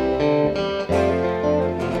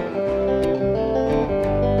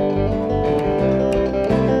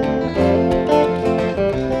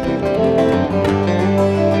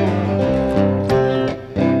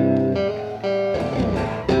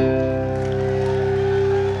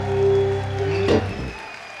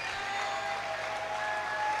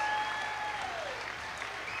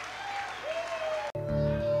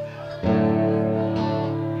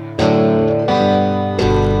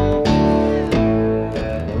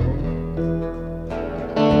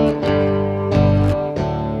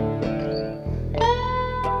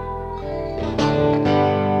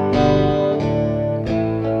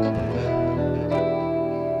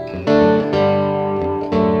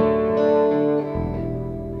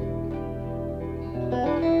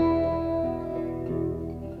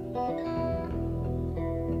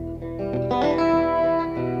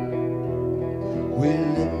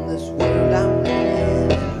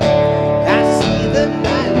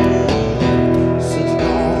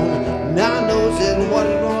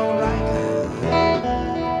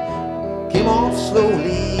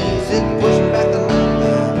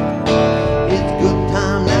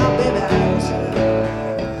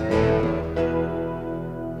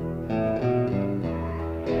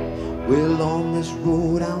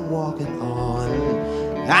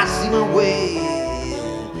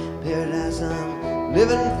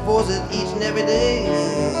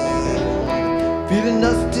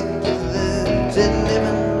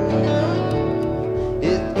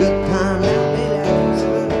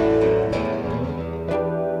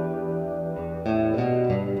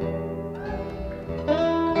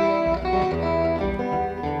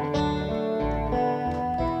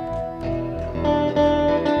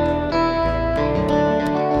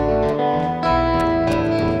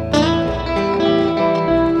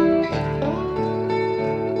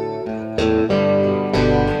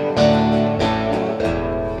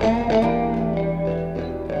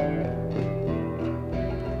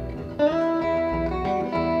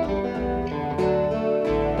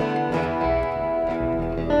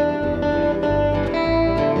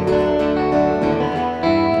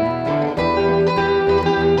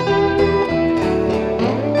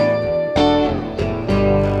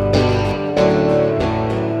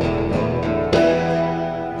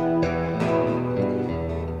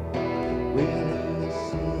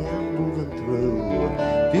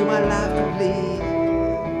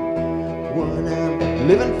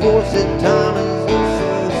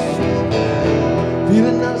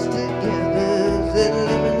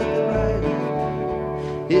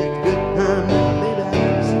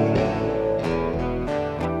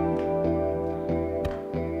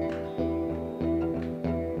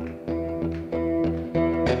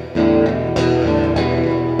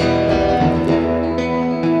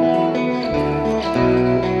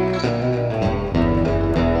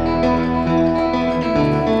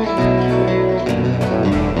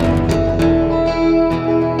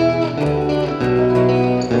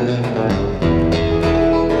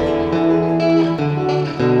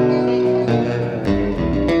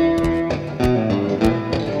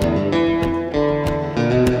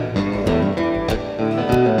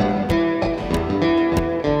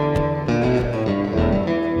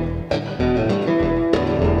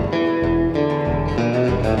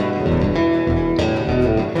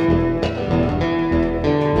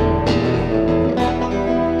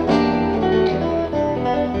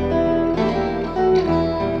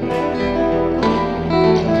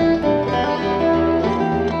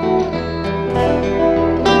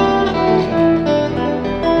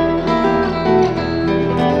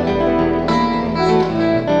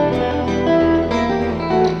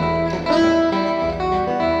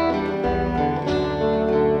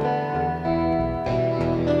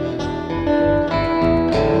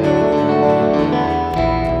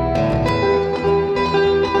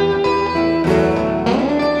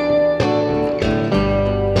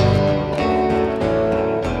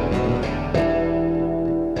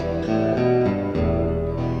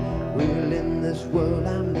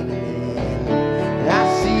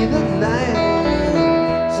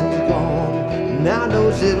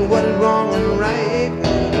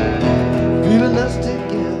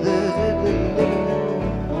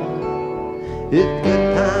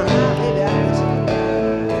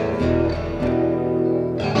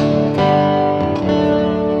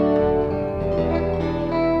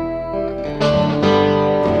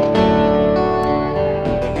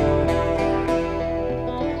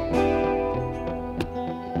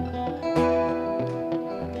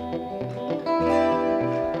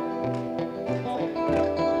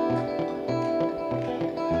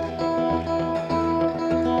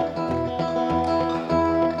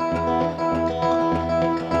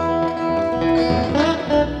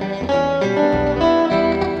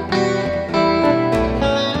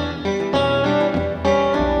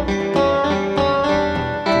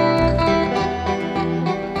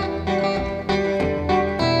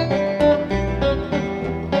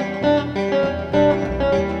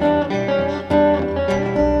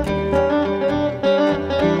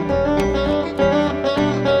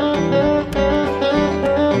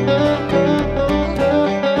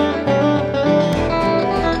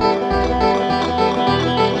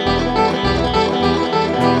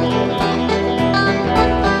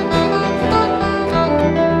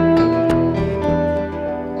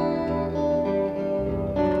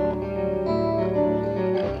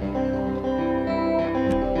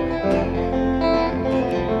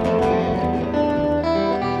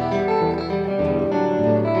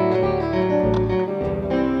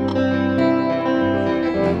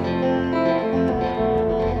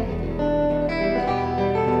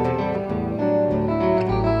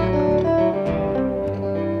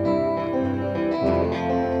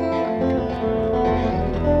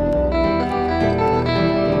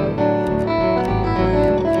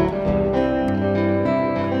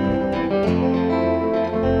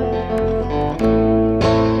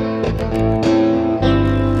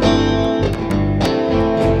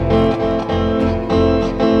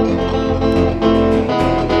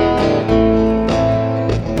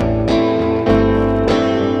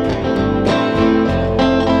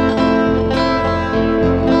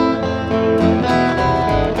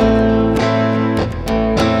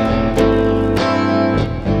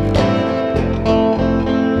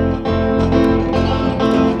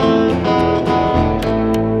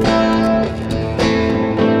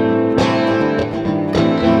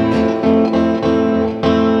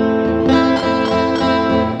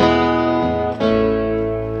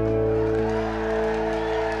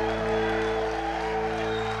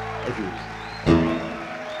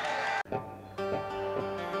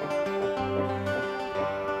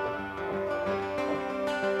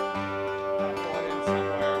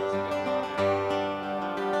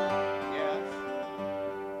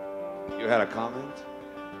 You had a comment?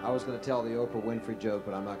 I was going to tell the Oprah Winfrey joke,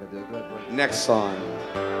 but I'm not going to do it. Go ahead. Next song.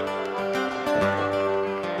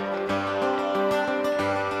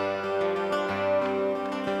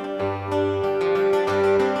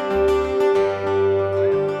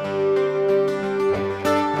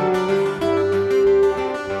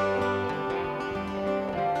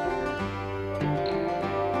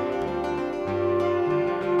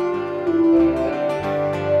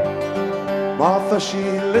 Martha, she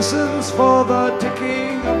listens for the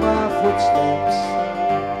ticking of my footsteps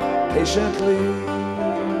patiently.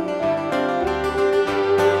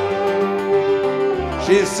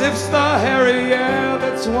 She sifts the hairy air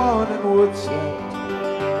that's worn and wood swept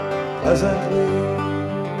pleasantly.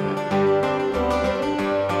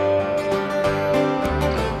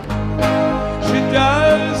 She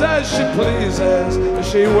does as she pleases, and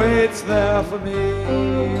she waits there for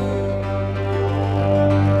me.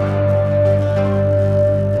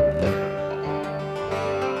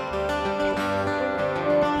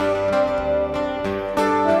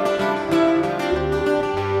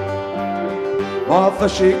 Martha,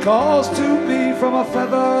 she calls to me from a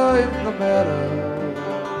feather in the meadow.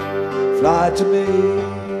 Fly to me.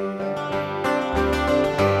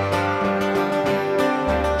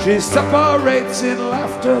 She separates in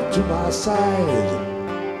laughter to my side,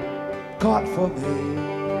 caught for me.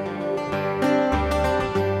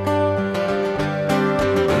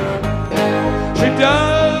 She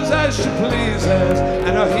does as she pleases,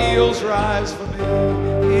 and her heels rise for me.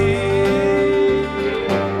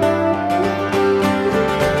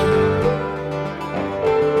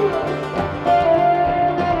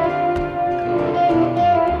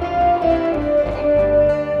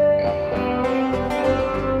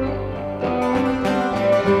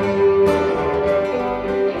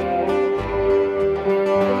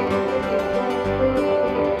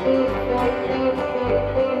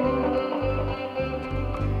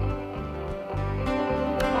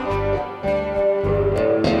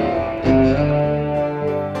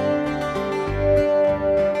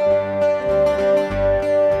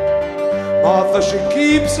 Martha, she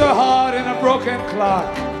keeps her heart in a broken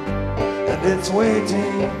clock, and it's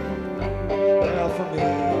waiting there for me.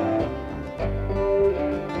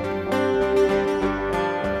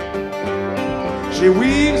 She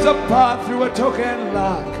weaves a path through a token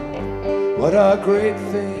lock. What a great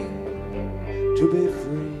thing to be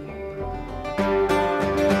free.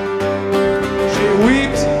 She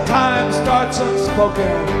weeps, time starts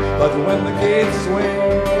unspoken, but when the gates swing,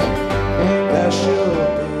 there she'll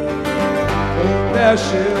be. There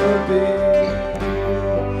she'll be,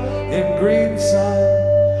 in green sun,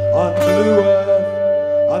 on blue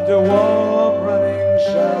earth, under warm running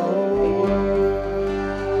showers.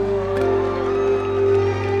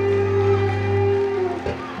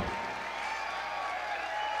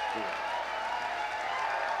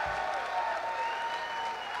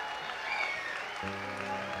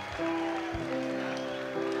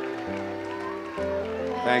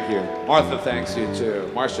 Thank you. Martha thanks you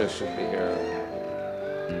too. Marcia should be here.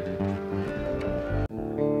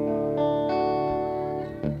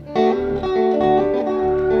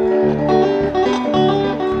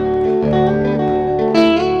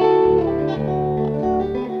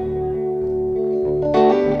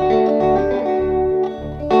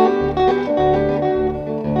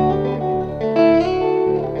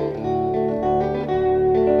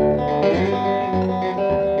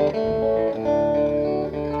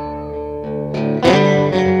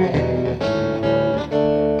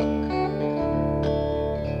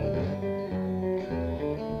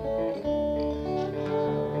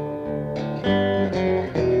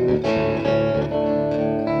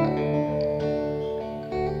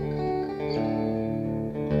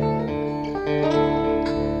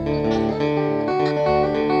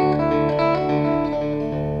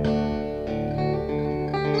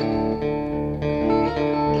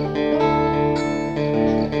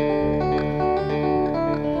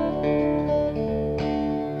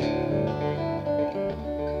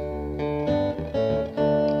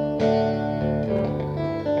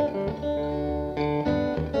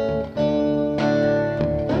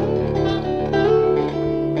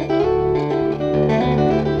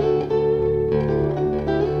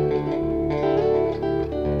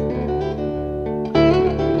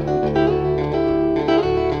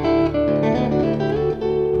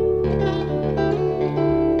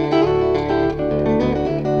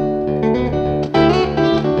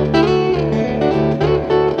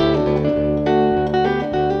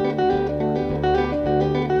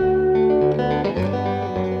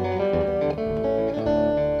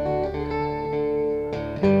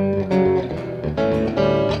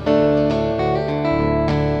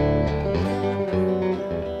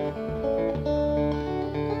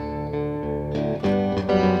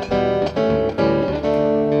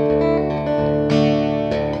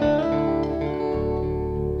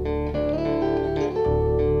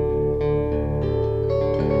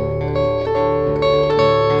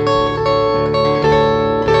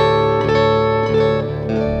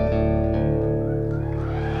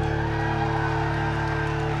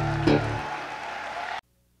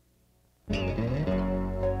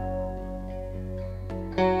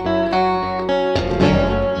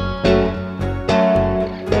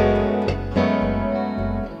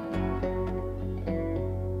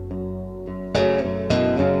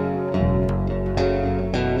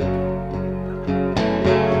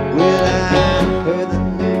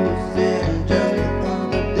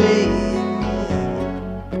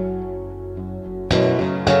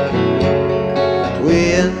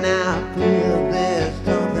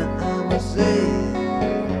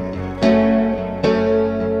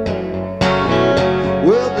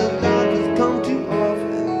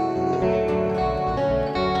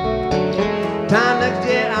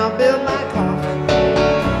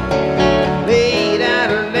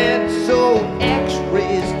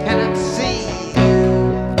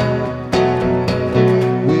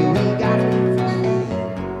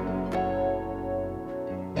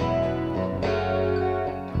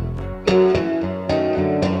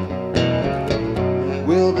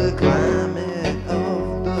 Well, the climate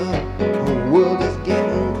of the world is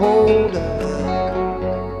getting colder,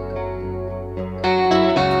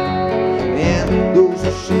 and those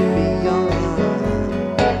who should be young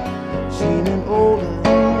seeming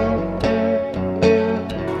older.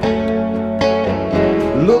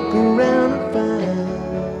 Look around and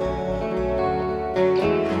find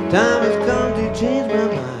time has come to change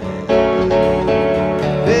my mind.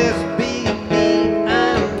 Best be me,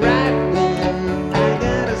 I'm right when I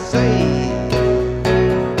gotta say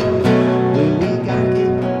that we gotta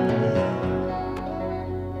get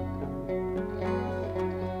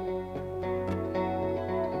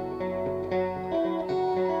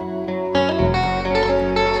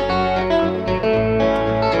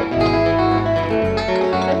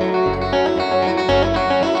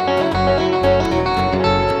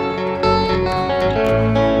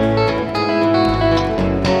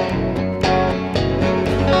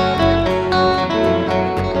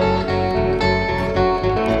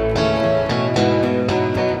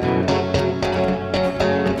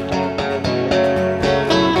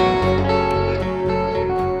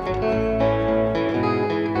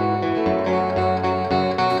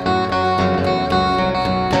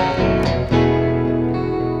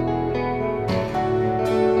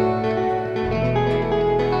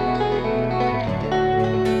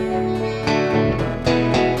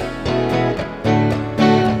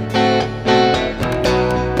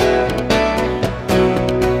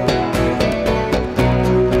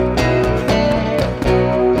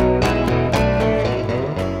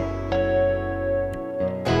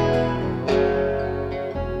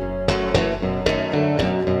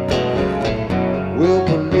Well,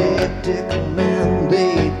 political men,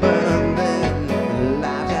 they burn their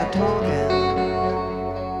lives out talking.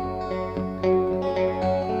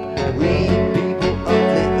 We people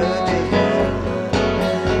of the earth just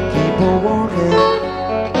keep on walking.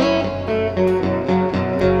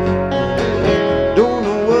 Don't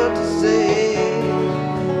know what to say.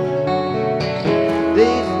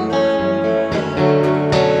 Days and nights.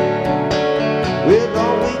 Well,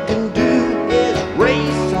 all we can do is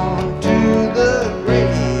race on to the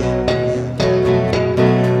grave.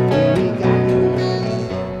 We got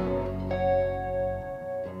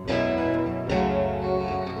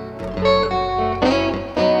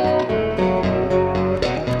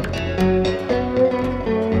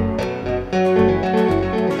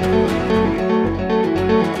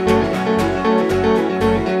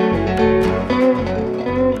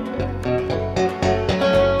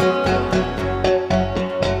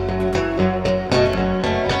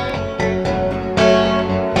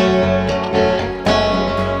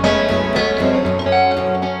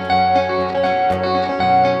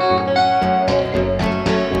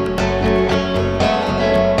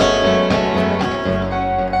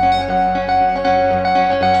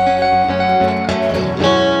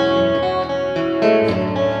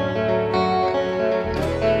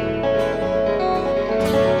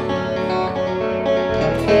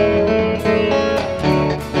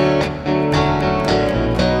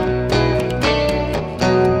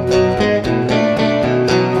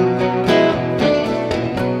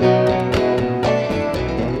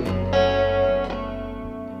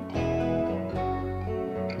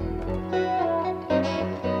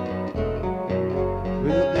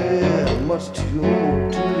well, there's much too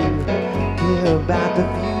to care about the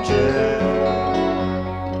future.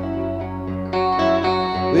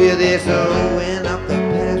 Well, there's a wind up the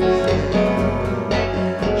past with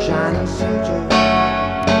shining suture.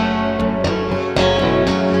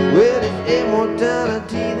 Well, it's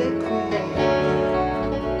immortality they crave.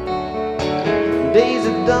 Days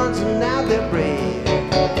are done, so now they're brave.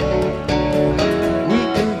 We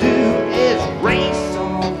can do is race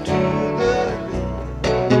on to the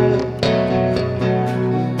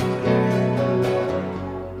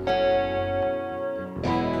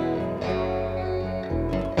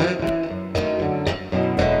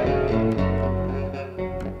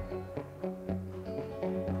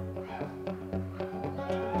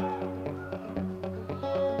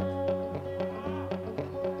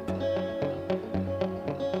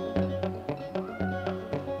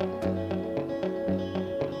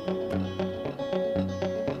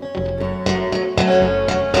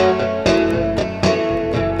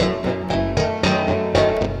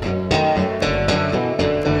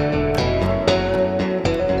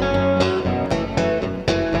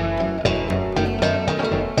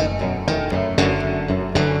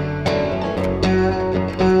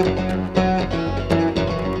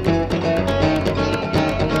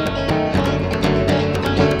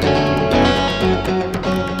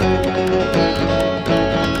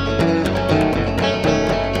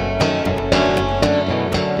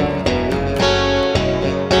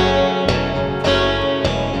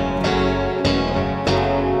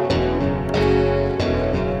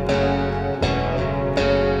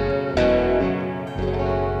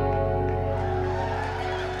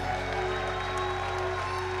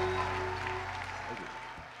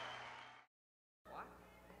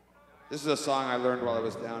This is a song I learned while I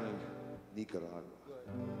was down in Nicaragua.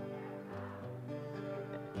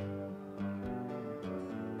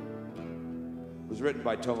 It was written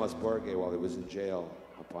by Tomas Borge while he was in jail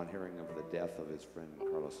upon hearing of the death of his friend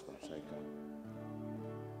Carlos Fonseca.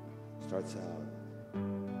 Starts out.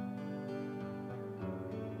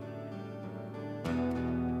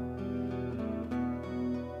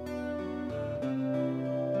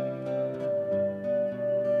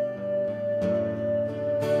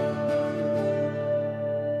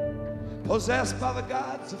 Possessed by the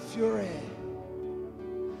gods of fury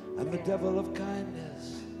and the devil of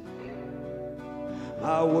kindness,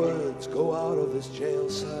 my words go out of this jail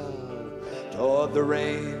cell toward the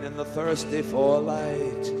rain and the thirsty for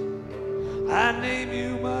light. I name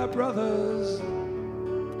you my brothers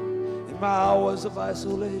in my hours of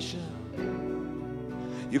isolation.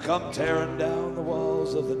 You come tearing down the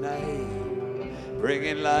walls of the night,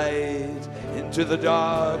 bringing light into the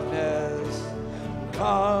darkness.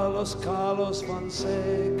 Carlos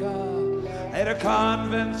Fonseca era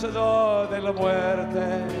convencedor de la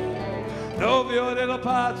muerte, novio de la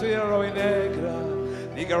patria roja y negra,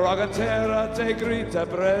 Nicaragua entera te grita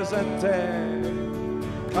presente.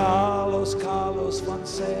 Carlos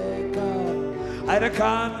Fonseca era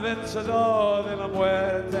convencedor de la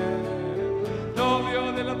muerte,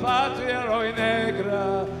 novio de la patria roja y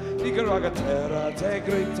negra, Nicaragua entera te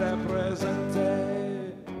grita presente.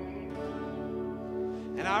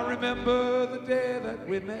 And I remember the day that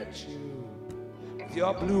we met you, with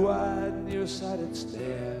your blue-eyed, nearsighted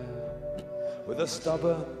stare, with a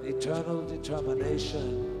stubborn, eternal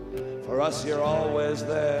determination. For us, you're always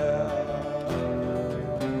there.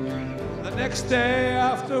 The next day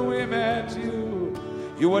after we met you,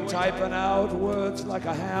 you were typing out words like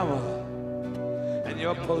a hammer, and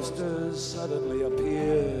your posters suddenly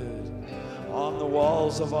appeared on the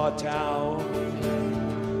walls of our town.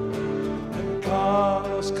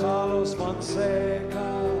 Carlos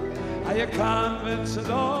Fonseca, hay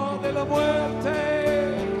convencedor de la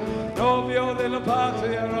muerte, novio de la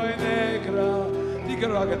patria roja y negra,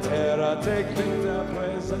 Nicaragua entera te grita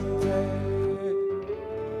presente.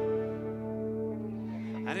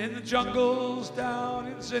 And in the jungles down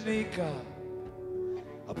in Zenica,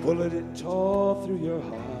 a bullet it tore through your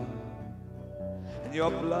heart, and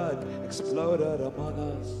your blood exploded among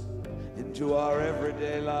us into our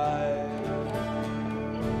everyday life.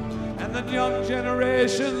 And the young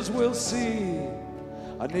generations will see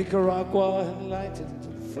a Nicaragua enlightened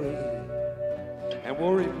and free. And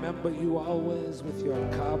we'll remember you always with your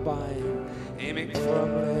carbine aiming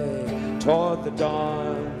firmly toward the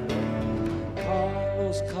dawn.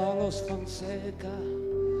 Carlos Fonseca,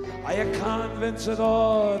 hay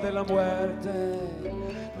convencedor de la muerte,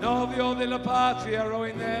 novio de la patria roja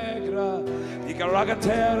y negra, Nicaragua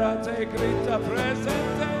entera te grita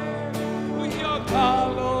presente. Yo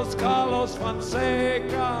Carlos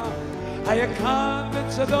Fonseca, hay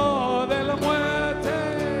convencedor de la muerte,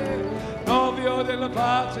 novio de la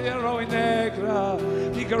patria roja y negra,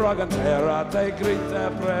 Nicaragua entera te grita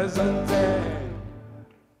presente.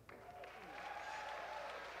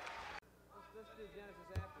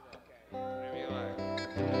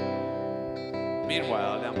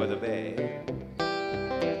 Meanwhile, down by the bay.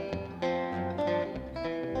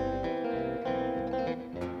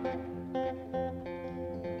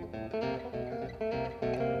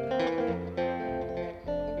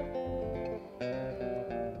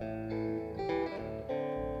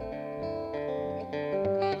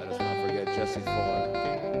 Let us not forget Jesse Fuller.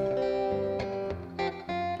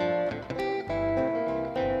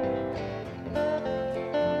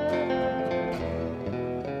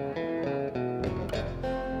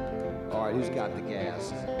 Who's got the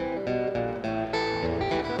gas?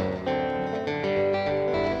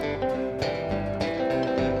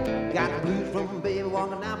 Got the blues from baby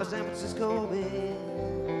walking down by San Francisco Bay,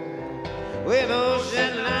 with the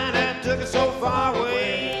ocean line that took us so far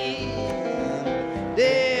away.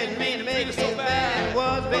 Didn't mean to make it so bad.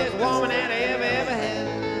 Was the best woman that I ever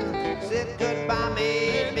had. Said goodbye,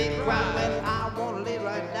 made me cry, but I wanna lay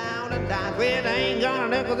right down and die. Well, I ain't gonna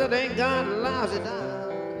nickel, it ain't gonna lousy die.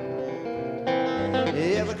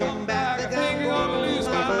 Ever come back, I think I'm gonna lose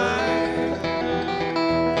my mind.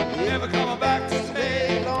 Ever coming back to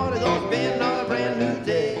stay, Lord, it's gonna be another brand new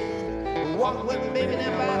day. Walking with me, baby,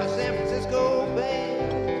 down by the San Francisco Bay.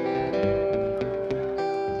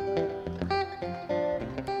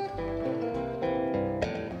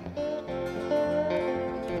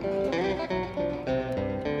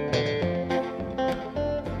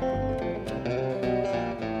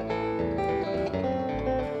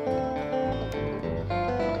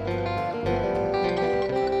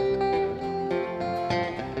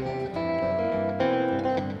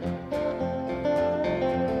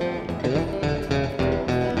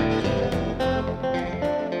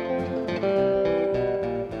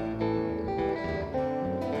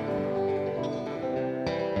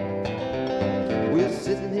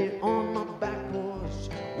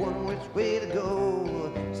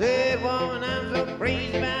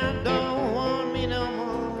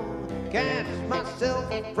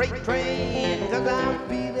 a freight train, 'cause I'm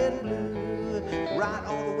feeling blue. Right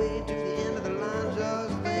all the way to the end of the line,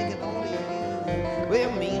 just thinking only you.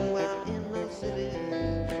 Well, meanwhile in the city,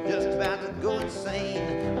 just about to go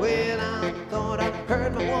insane. Well, I thought I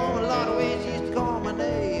heard my woman, Lord, the way she used to call my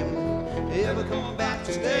name. Ever coming back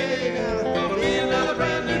to stay, now it's gonna be another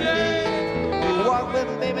brand new day. You walk with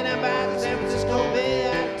me, baby, down by the San Francisco Bay,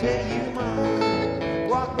 I tell you mine.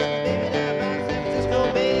 Walk with me, baby, down by the San Francisco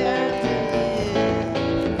Bay, I tell you.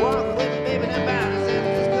 Walk with me, baby, down by the San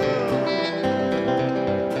Francisco.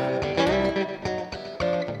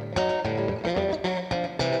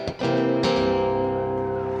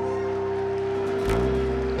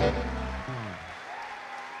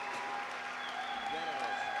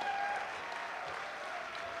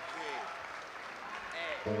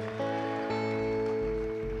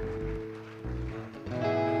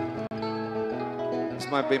 This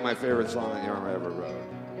might be my favorite song that Jorma ever wrote.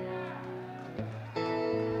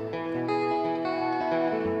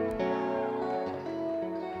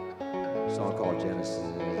 A song called Genesis.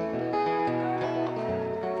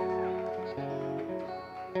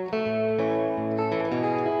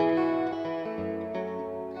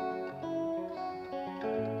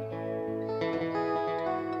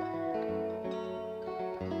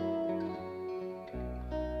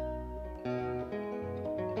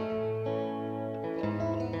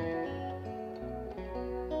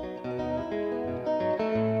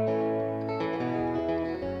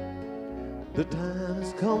 The time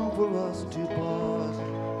has come for us to pause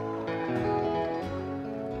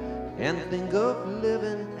and think of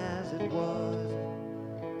living as it was.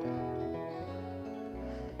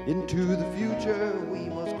 Into the future we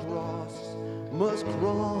must cross,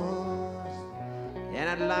 and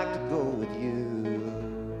I'd like to go with you.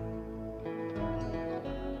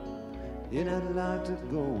 And I'd like to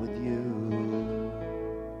go with you.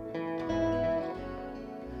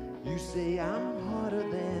 You say I'm harder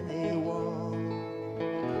than a wall,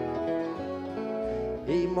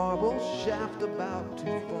 a marble shaft about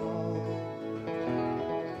to fall.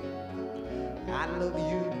 I love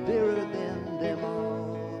you dearer than them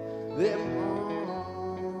all,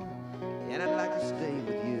 and I'd like to stay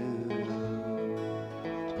with you.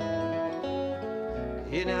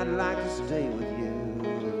 And I'd like to stay with you.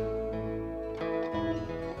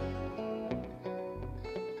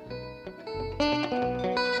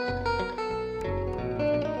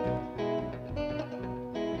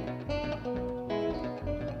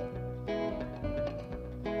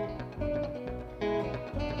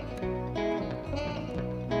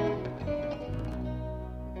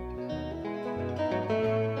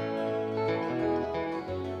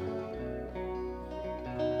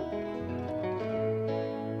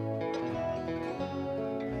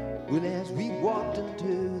 Well, as we walked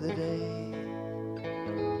into the day,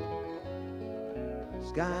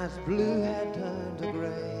 sky's blue had turned to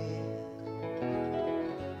gray.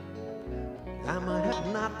 I might have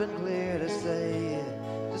not been clear to say,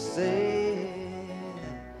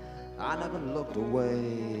 I never looked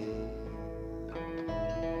away.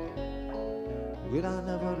 Well, I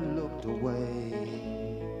never looked away.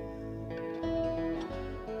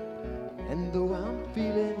 And though I'm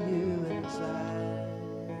feeling you inside,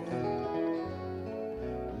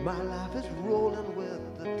 my life is rolling with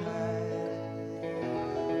the tide.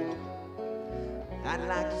 I'd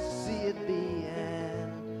like to see it be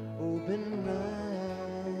an open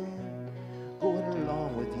ride, going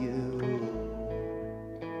along with you.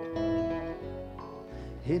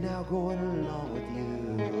 Hey, now going along with you.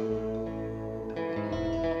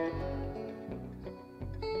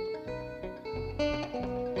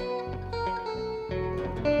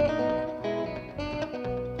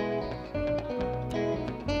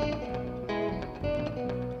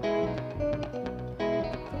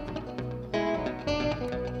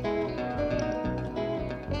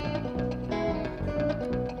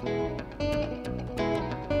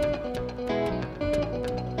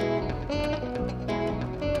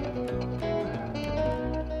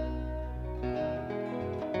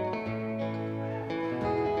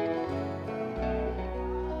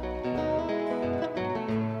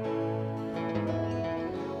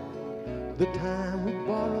 The time we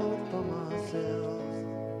borrowed from ourselves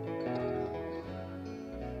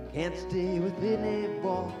can't stay within a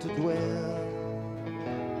vault to dwell.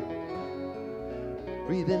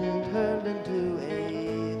 Breathing turned into a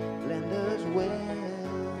blender's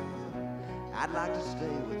well. I'd like to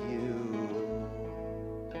stay with you.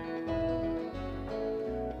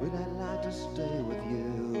 Well, I'd like to stay with you.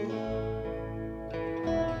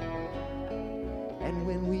 And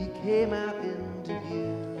when we came out into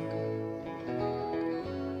view,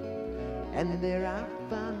 and there I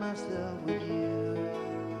found myself with you.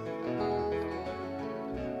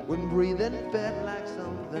 When breathing felt like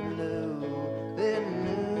something new, then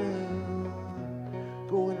new,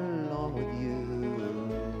 going along with you.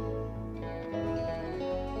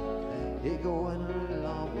 Hey, going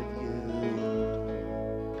along with you.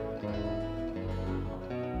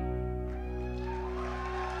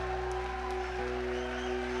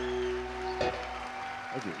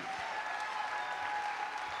 Thank you.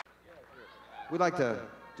 We'd like to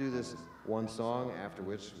do this one song, after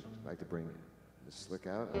which we'd like to bring the slick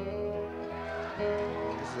out. This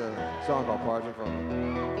is a song called Parchman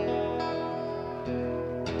Farm.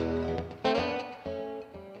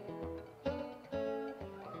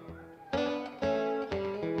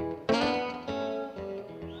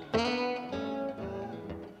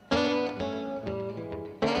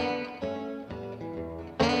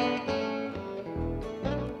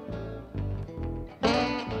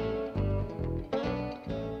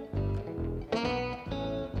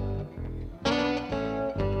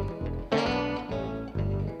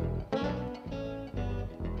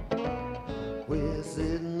 We're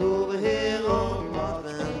sitting over here on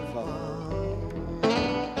Parchman Farm.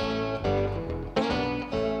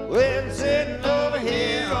 We're sitting over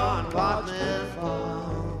here on Parchman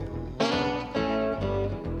Farm.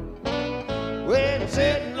 We're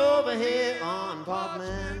sitting over here on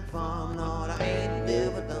Parchman Farm. Lord, I ain't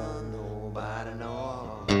never done nobody no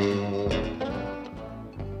harm.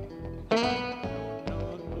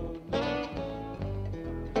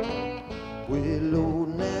 We're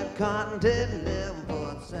loading that cotton to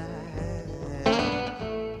 11-foot sack.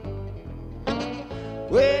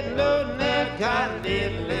 We're loading that cotton to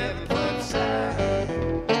 11-foot sack.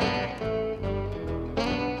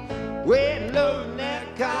 We're loading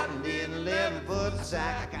that cotton to 11-foot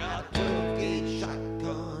sack. I got a 12-gauge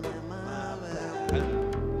shotgun in my lap.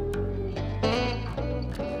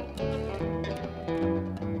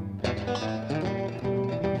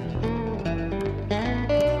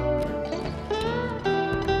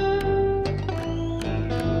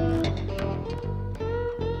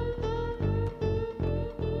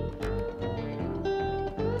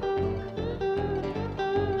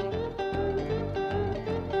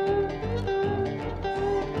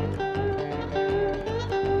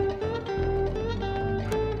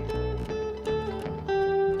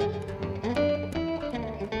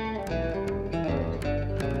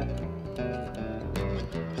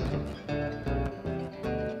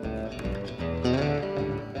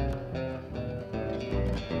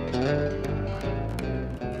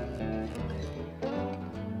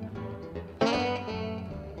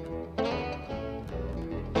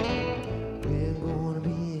 We're gonna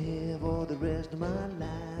be here for the rest of my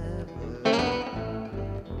life.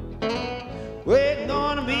 We're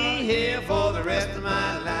gonna be here for the rest of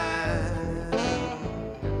my life.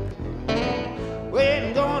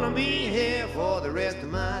 We're gonna be here for the rest of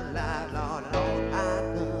my life. Lord, and all I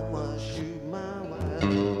done was shoot my wife.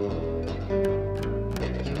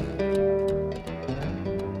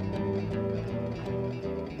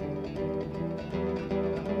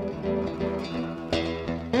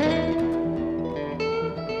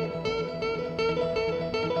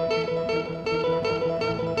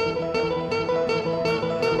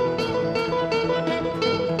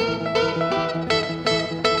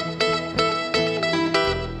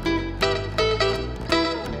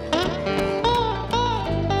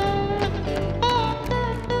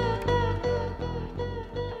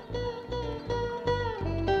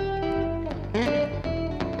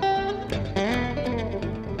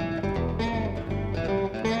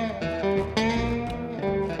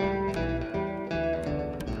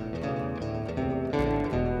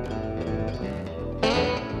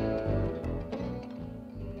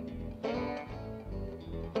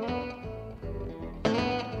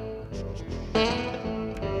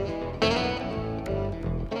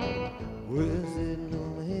 We're sitting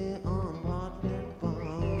over here on Parchman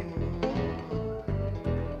Farm.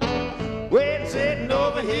 We're sitting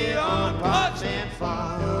over here on Parchman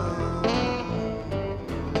Farm.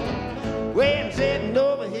 We're sitting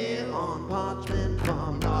over here on Parchman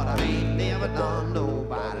Farm. Lord, I ain't never done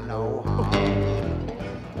nobody no harm.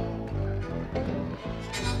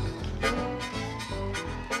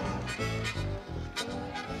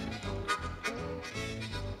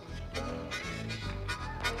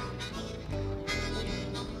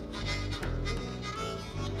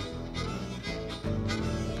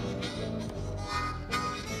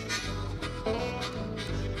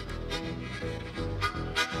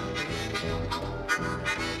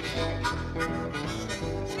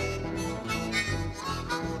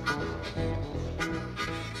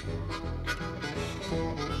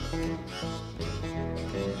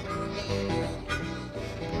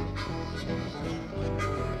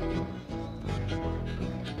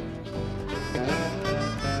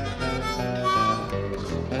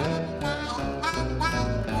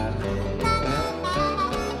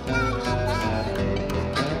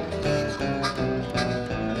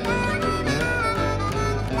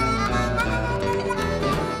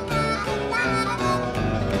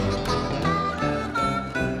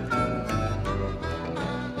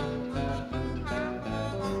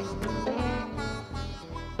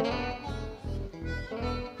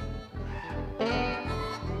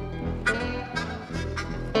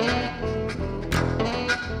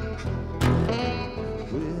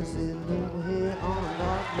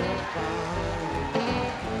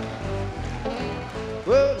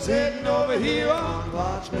 sitting over here on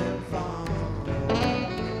Parchman Farm.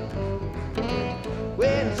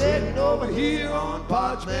 Well, sitting over here on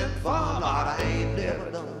Parchman Farm, Lord, I ain't never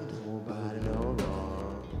done nobody no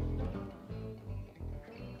wrong.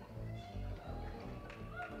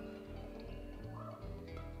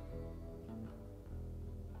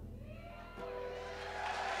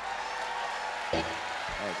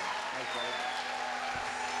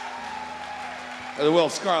 Will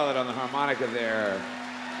Scarlett on the harmonica there.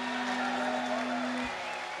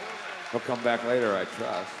 He'll come back later, I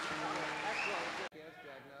trust.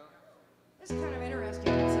 This is kind of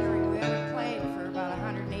interesting considering we haven't played for about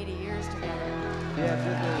 180 years together.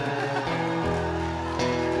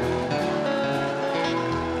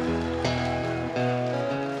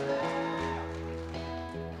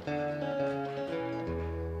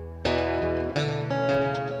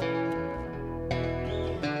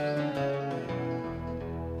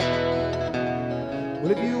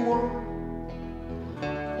 Well, if you want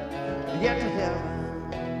to get to heaven,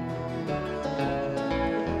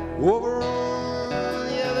 over on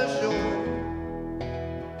the other shore,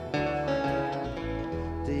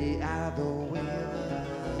 stay out of the way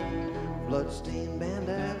of bloodstained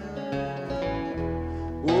bandana.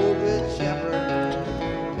 Oh, good shepherd,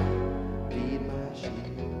 feed my sheep.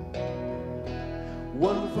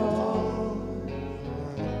 One for,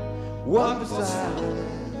 one beside,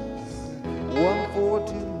 one for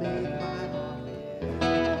to make my heart beat.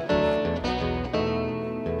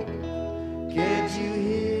 Can't you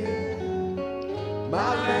hear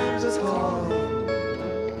my lambs are calling?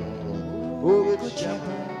 Oh, good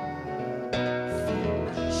shepherd, feed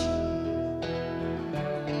my sheep.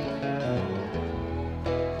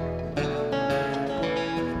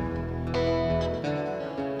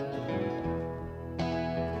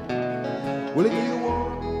 Well, if you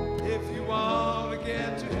want to get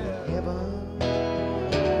to heaven,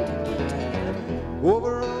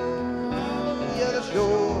 over on the other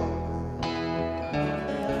shore,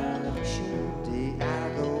 stay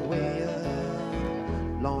out of the way of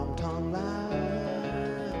long tongue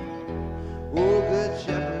line. Oh, good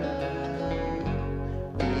shepherd,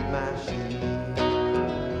 feed my sheep.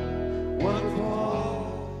 One for,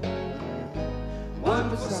 one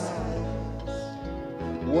beside,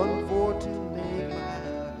 one for to make my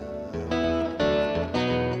heart.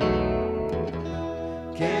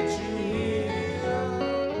 Can't you hear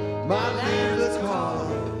my lambs are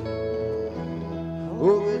calling?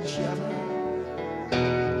 Oh, good shepherd, feed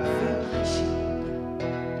my sheep.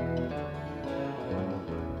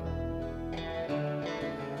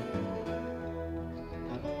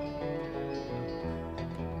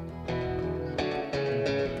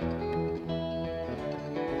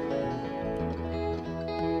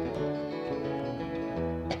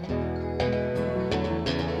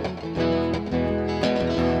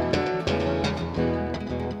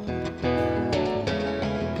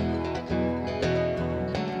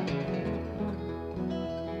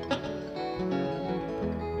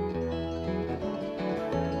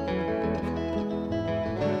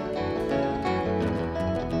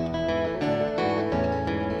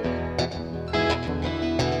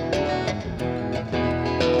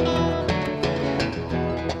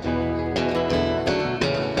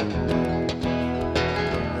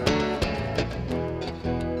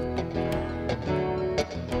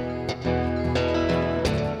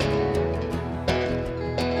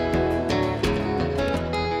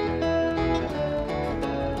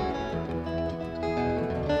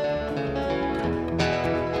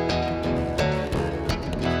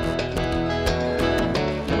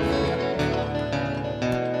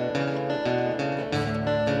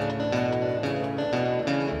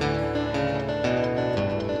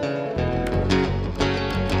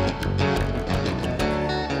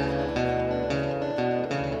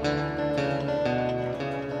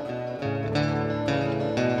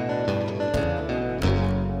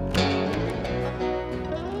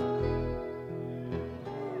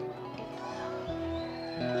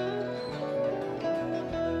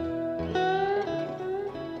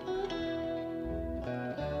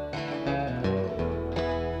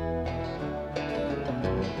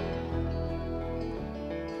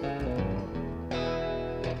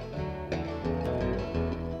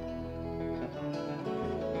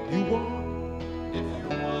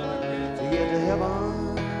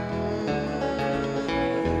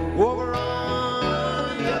 Over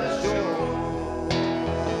on the other shore,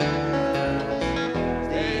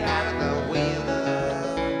 stay out of the way of the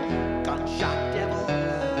gunshot devil.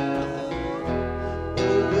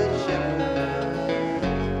 Oh, good shepherd,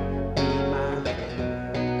 be my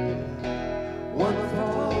friend.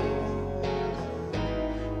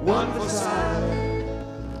 One for side,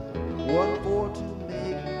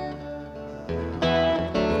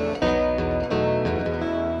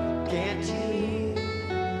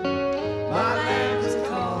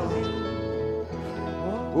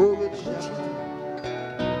 Oh, good shepherd,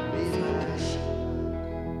 lead my sheep.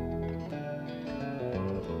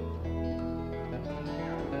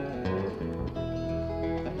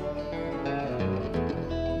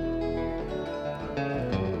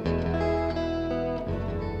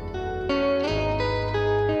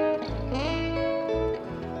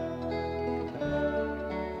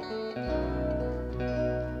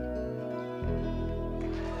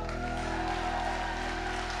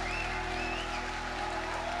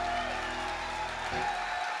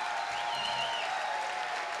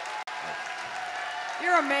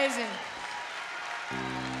 You're amazing.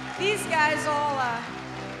 These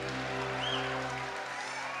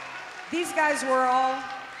guys were all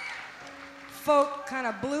folk kind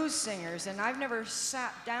of blues singers, and I've never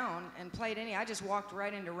sat down and played any. I just walked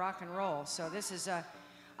right into rock and roll. So this is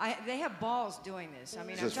they have balls doing this. I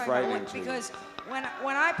mean, This is I'm talking frightening about to me. because when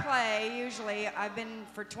I play, usually I've been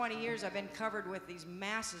for 20 years. I've been covered with these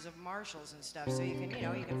masses of Marshalls and stuff, so you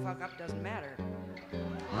can fuck up, doesn't matter.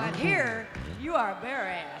 But here, you are bare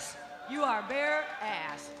ass. You are bare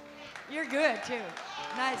ass. You're good too.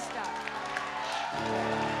 Nice stuff.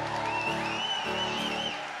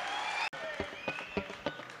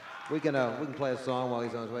 We can play a song while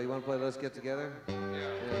he's on his way. You want to play Let's Get Together? Yeah.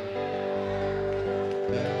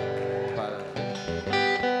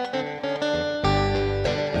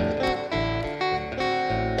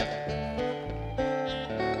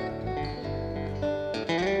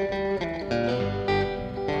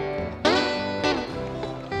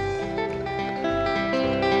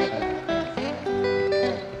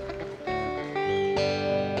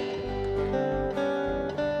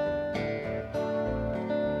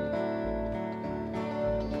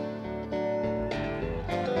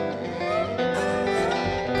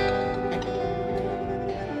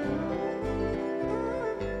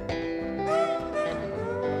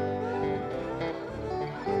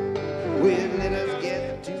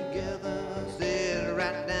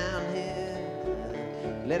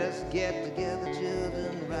 Let us get together,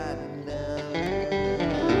 children, right down.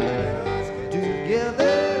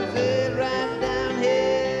 Together, say right down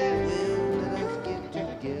here. Well, let us get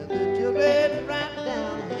together, children, right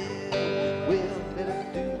down here. Well, let us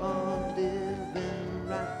do our living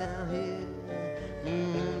right down here.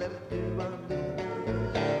 Let us do our living.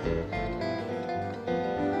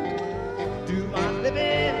 Do our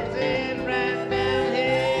living, say right down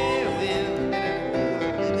here. Well, let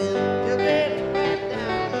us do our living, children.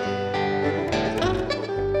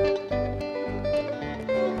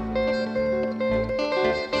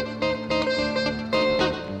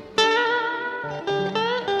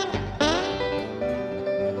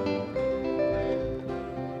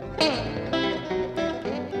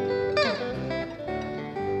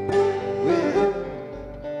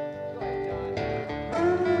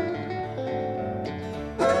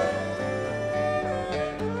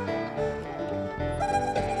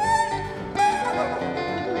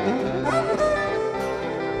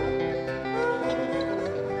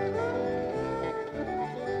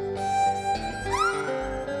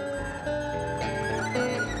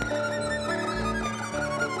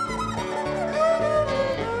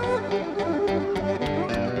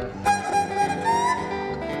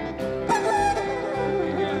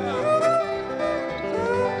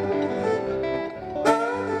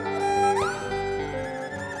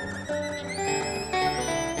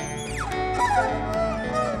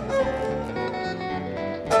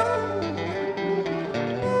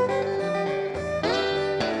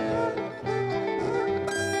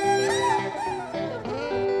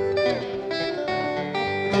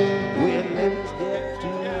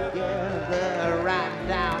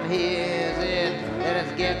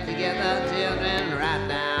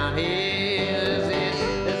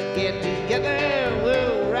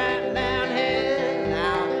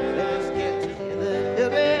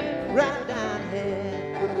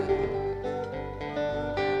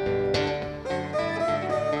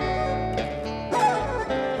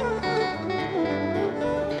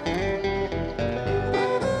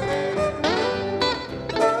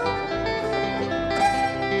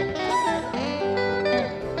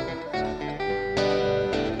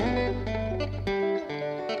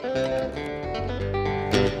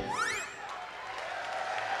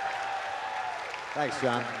 Thanks,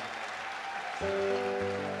 John.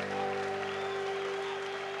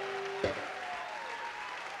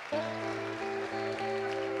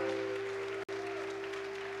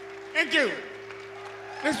 Thank you.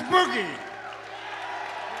 Let's boogie.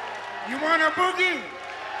 You want a boogie?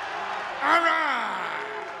 All right.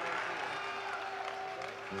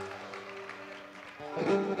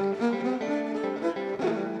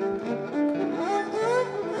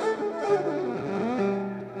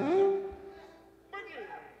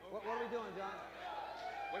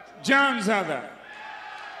 Jones other.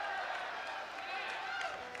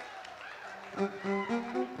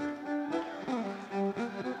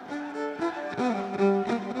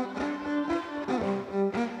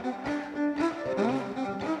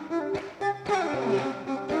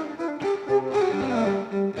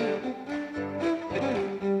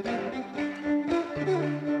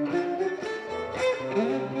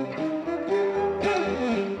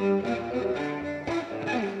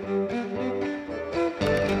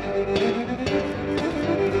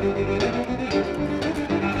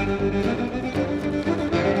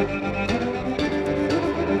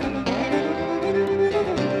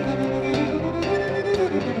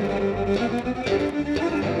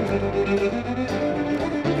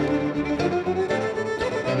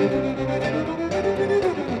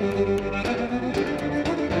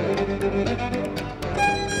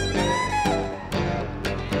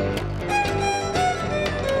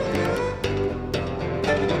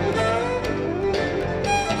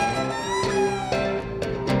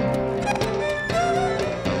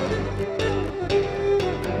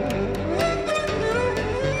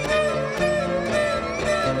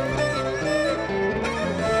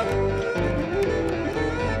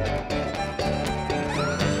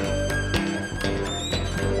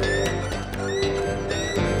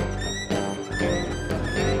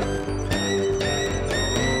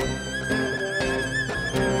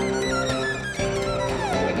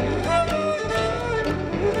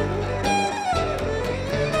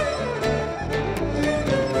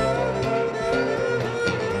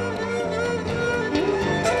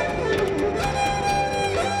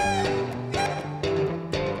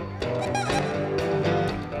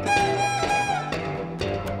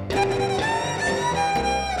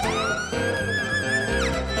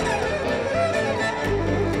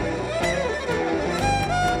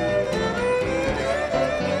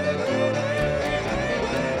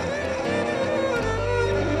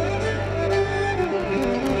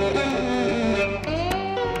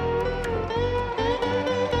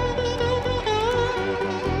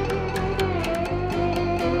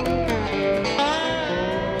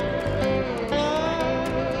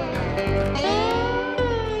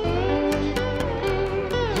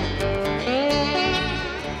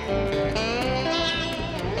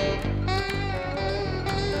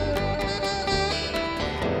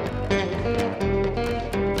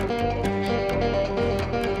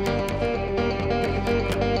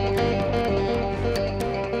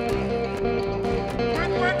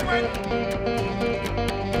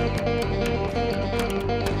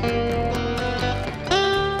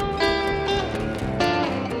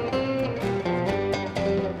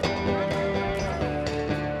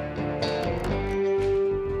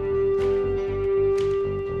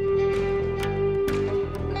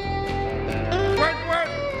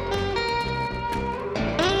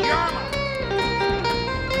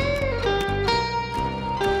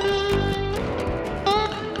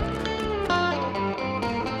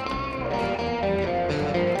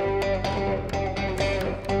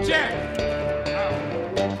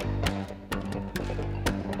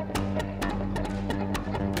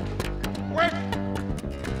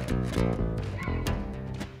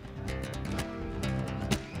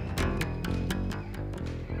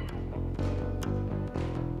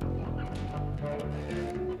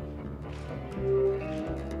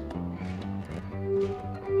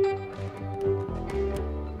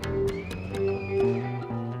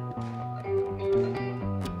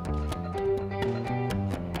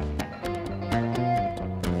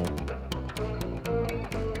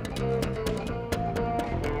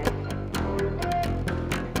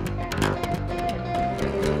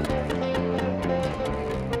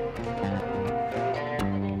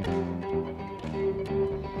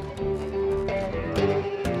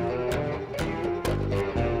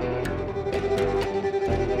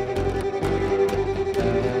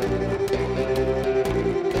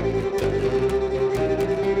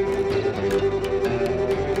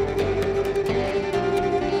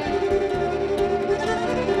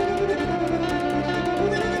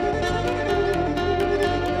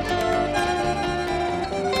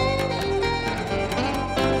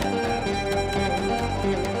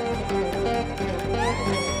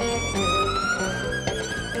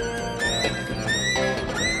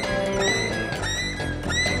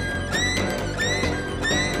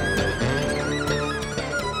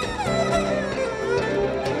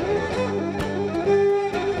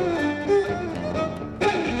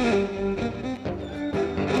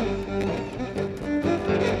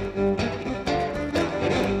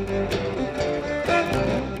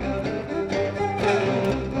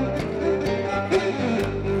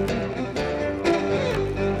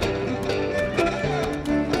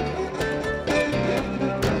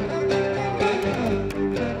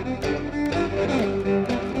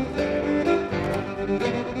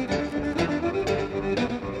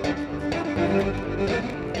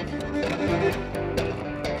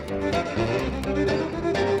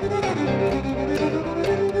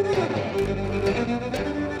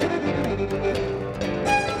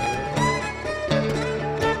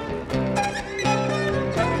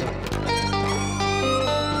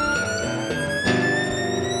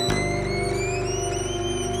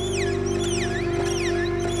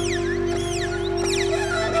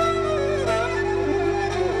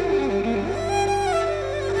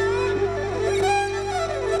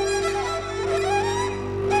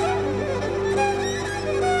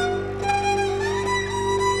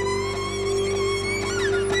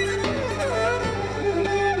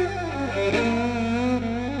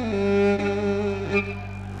 Song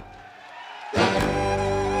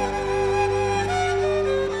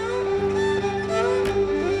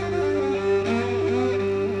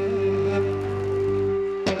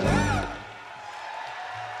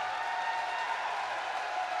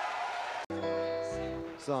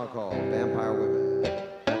called Vampire Women.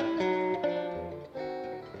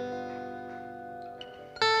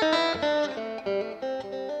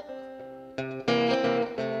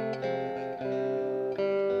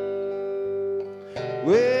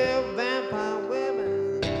 Well, vampire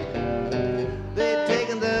women, they're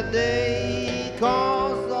taking the day,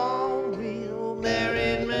 cause all real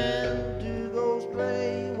married men do go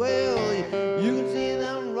stray. Well, you can see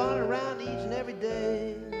them running around each and every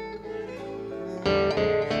day,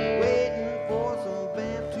 waiting for some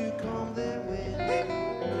vamp to come their way.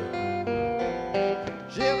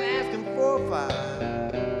 She'll ask him for 5,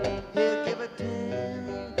 he'll give it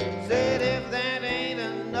 10. Said if that ain't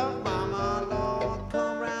enough, mama, Lord,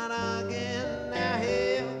 come round again. Now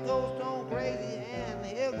he'll go stone crazy and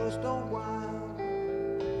he'll go stone wild.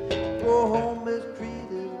 Go home, mistreat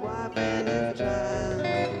his wife and his child.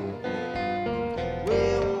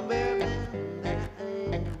 Well, baby, that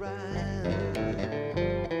ain't right.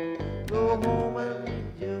 Go home and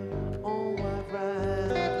meet your own wife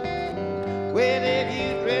right. Well, if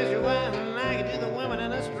you dress your wife like you do the women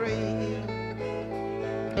in the street,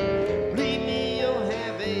 believe me, you'll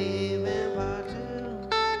have a vampire too.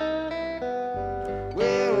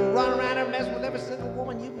 Well, run around and mess with every single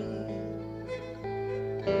woman you meet.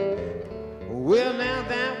 Well, now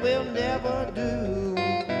that will never do.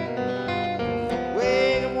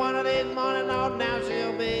 Wake up one of these morning, oh, now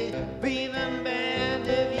she'll be feeling bad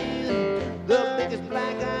if you, the biggest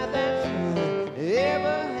black eye that you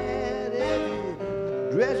ever had. If you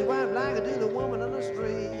dress your wife like I do the woman on the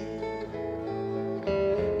street,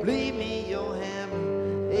 believe me, you'll have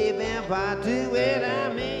a vampire too. Well,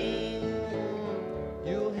 I mean,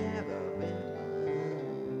 you'll have a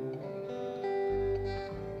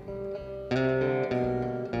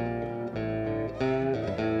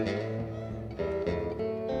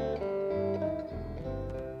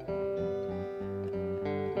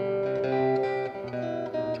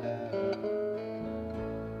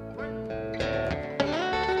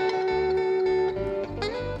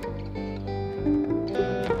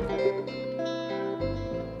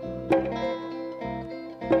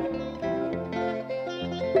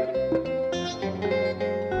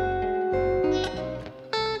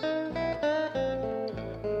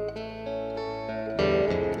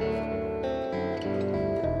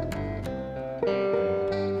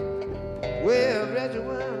well, dress your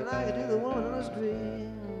wife like I do the woman on the street.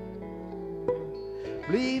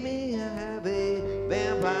 Believe me, I have a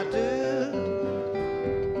vampire too.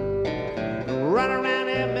 Run around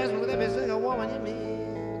there messing with every single woman you meet.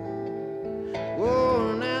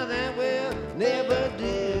 Oh, now that will never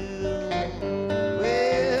do.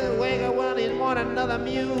 Well, wake up one in morning, another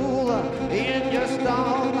mule in your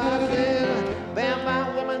stall. I said,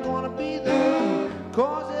 vampire woman gonna be there,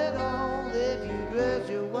 cause it all if you dress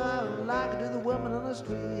your wife like I do the woman on the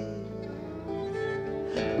street.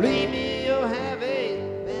 Believe me, you'll have a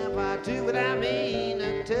vampire too, but I mean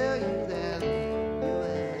to tell you that you'll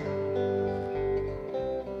have.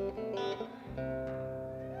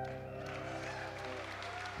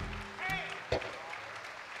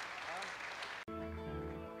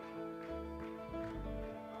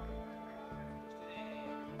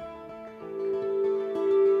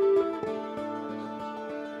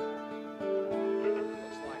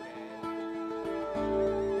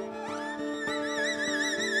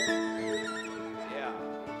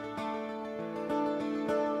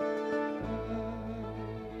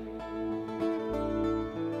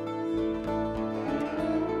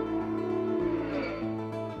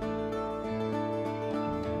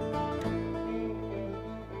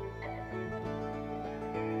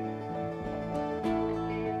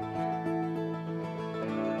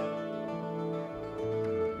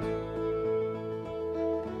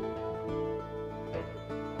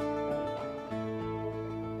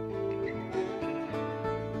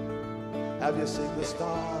 Have you seen the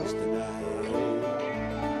stars tonight?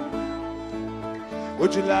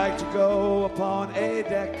 Would you like to go upon a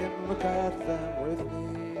deck and look at them with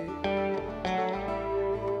me?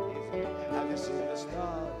 Have you seen the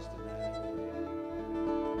stars tonight?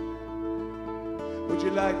 Would you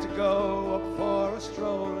like to go up for a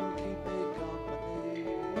stroll and keep me company?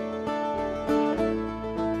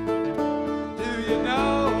 Do you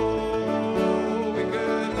know we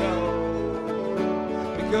could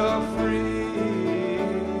go free?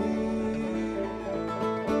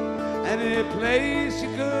 Any place you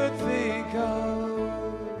could think of,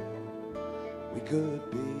 we could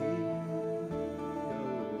be.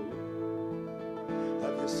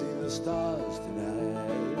 Have you seen the stars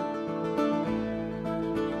tonight?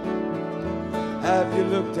 Have you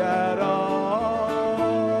looked at all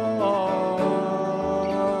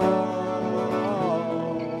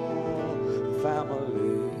the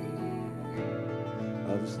family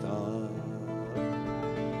of stars?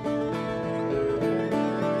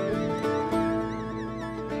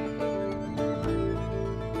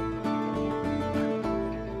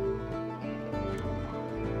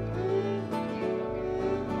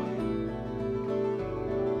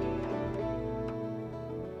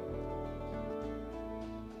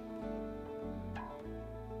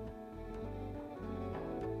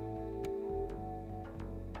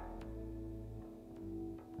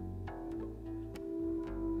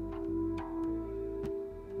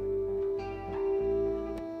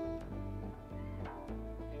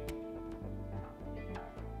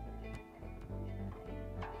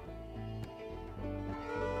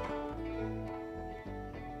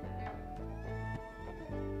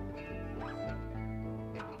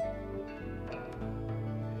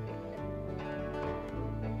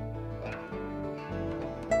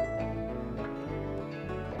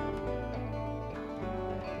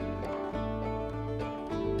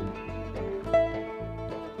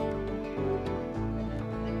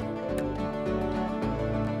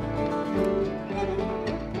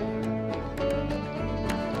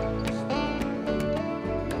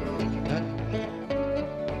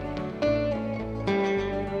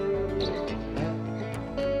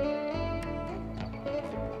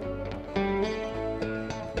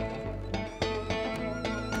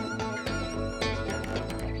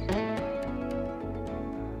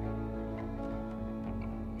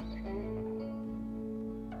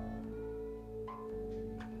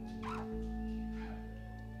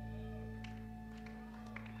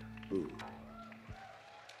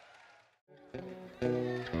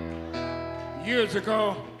 Years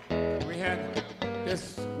ago, we had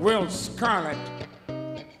this Will Scarlett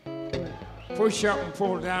push up and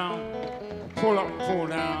pull down, pull up and pull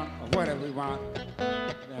down, or whatever we want.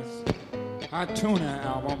 That's our Tuna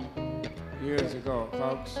album years ago,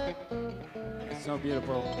 folks. It's so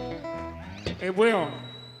beautiful. Hey, Will,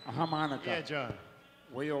 a harmonica. Yeah, John.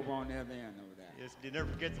 Way over on the other end over there. Yes, you never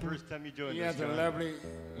forget the first time you joined He us, has a John. lovely,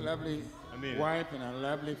 lovely I mean it. wife and a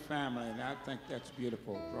lovely family, and I think that's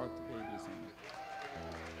beautiful. Brought the babies in.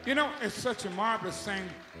 You know, it's such a marvelous thing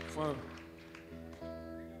for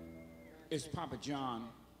it's Papa John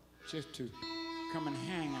just to come and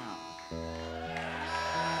hang out.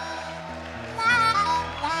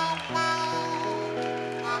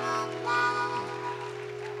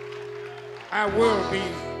 I will be,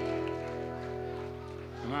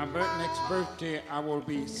 my next birthday, I will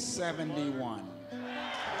be 71.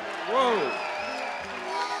 Whoa.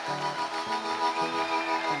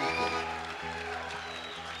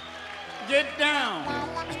 Get down.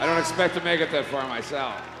 I don't expect to make it that far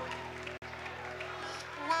myself.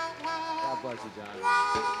 God bless you, John.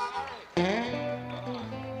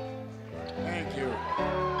 Thank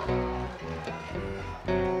you.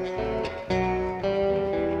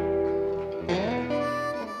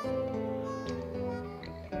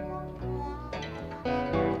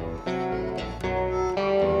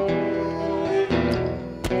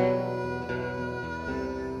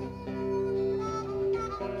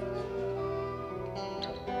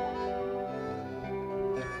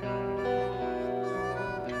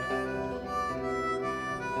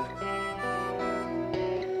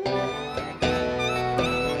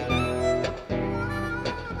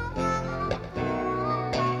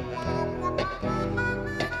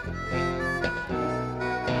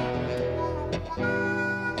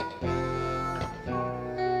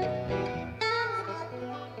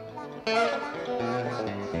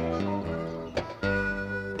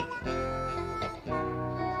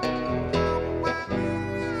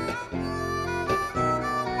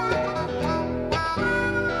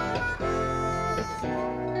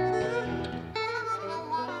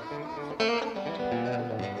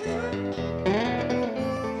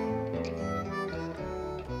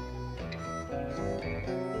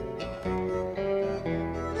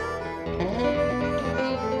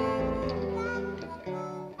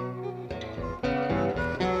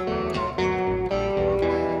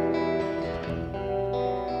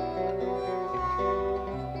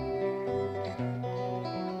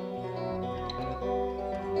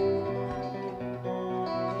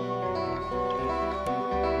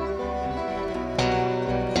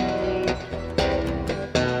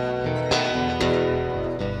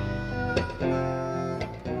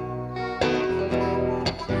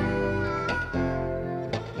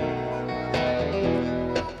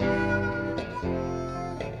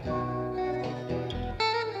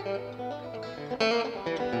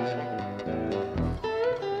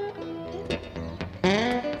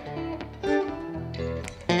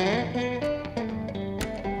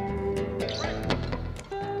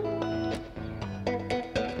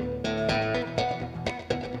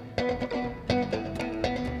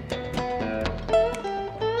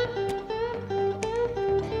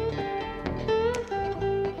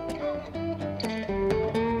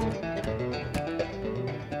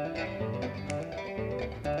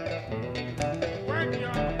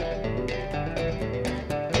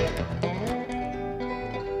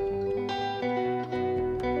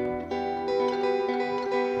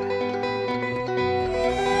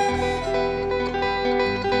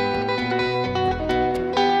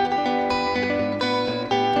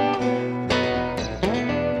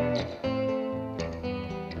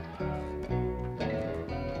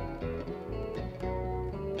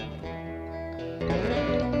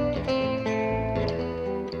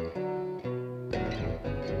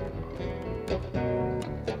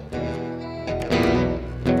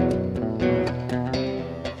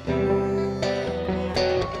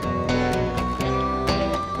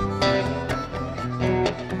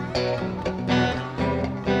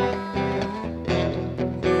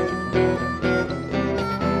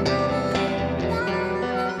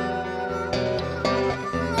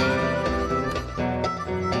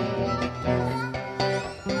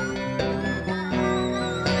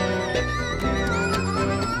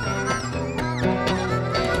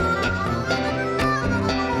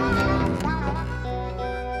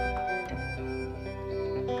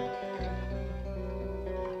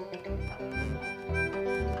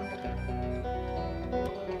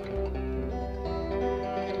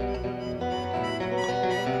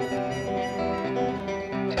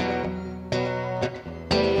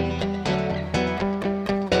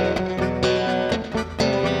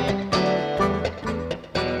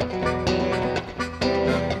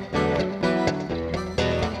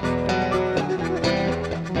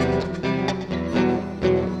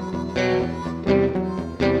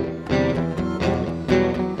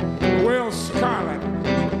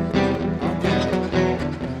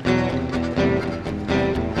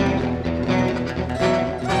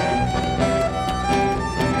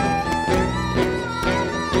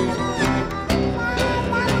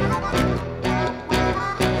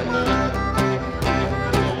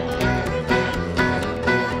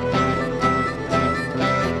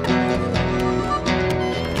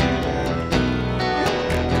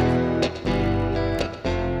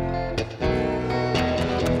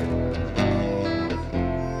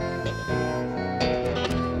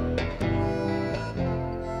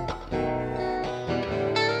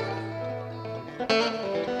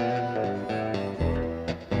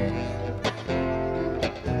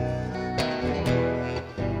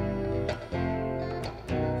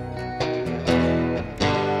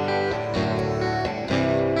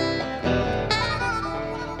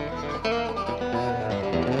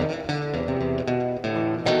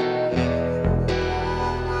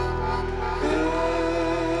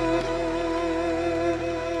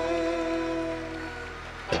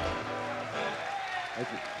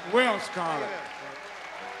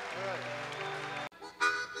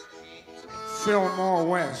 Fillmore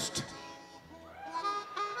West.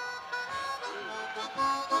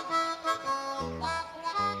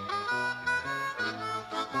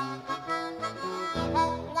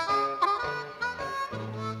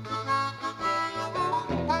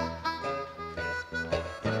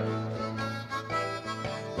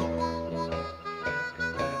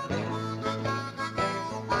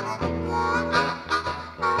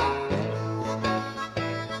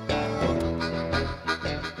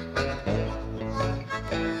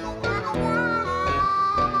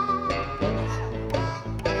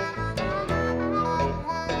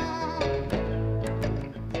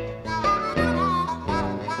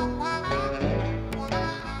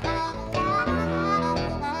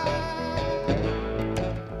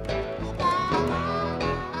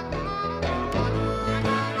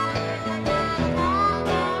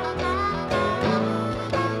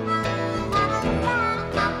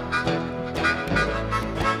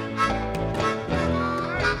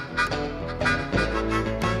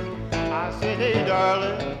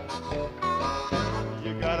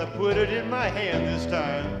 Put it in my hand this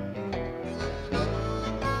time.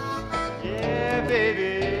 Yeah,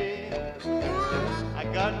 baby, I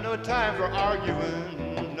got no time for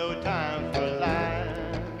arguing, no time for lying.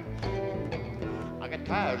 I got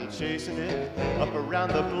tired of chasing it up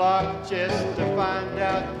around the block just to find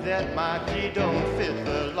out that my key don't fit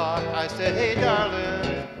the lock. I said, hey,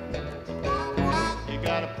 darling, you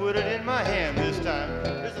gotta put it in my hand this time.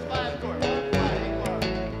 There's a 5-chord.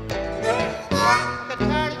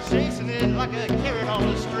 Chasing it like a carrot on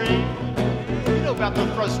a string. You know about the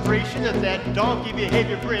frustration that that donkey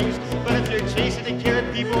behavior brings. But if you're chasing the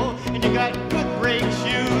carrot people and you got good brake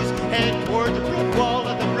shoes, head toward the brick wall,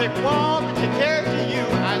 let the brick wall that you carrot to you.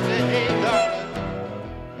 I said, hey,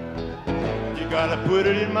 darling, you gotta put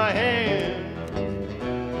it in my hand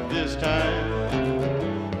this time.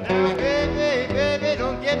 Now, baby,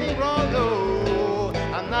 don't get me wrong, though.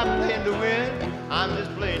 I'm not playing to win, I'm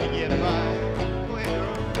just playing to get by.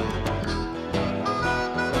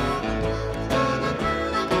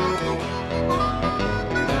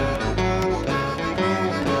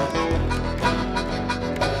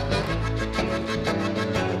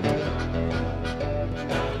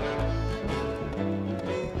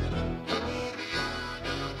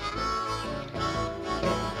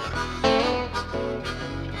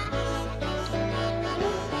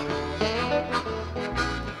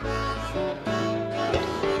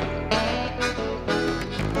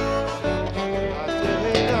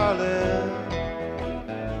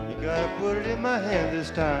 My hand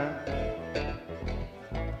this time.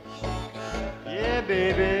 Yeah,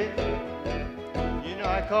 baby, you know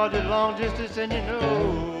I called it long distance and you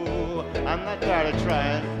know I'm not tired of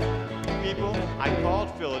trying. People, I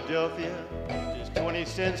called Philadelphia, just 20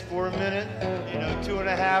 cents for a minute. You know,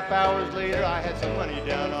 2.5 hours later I had some money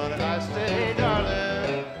down on it. I said, hey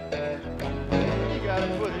darling, you gotta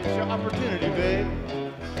put it, it's your opportunity, babe.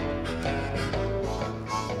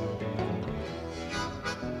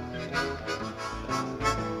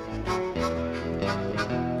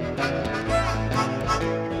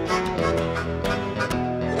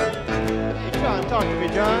 Talk to me,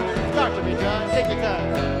 John. Talk to me, John. Take your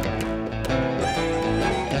time.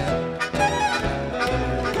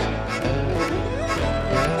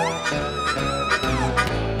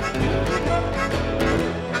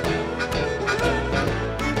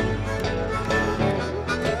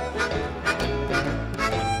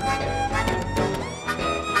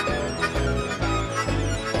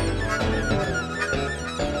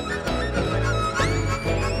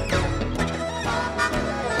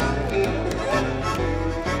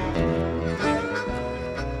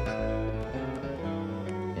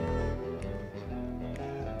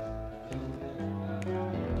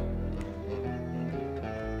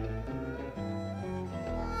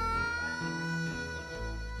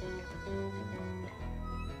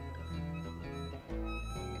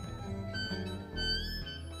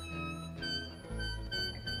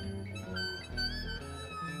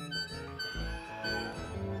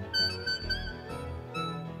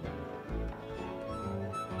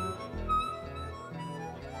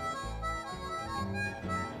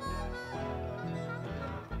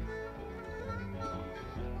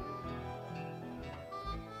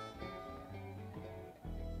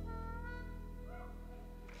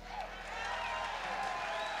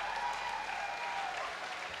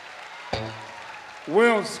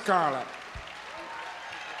 Will Scarlett.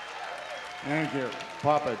 Thank you.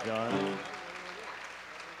 Papa John.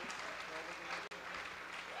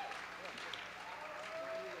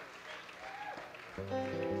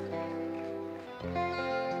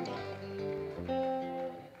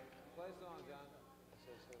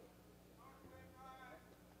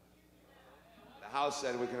 house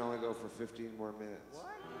said we can only go for 15 more minutes. What?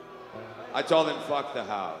 I told him, fuck the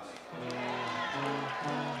house.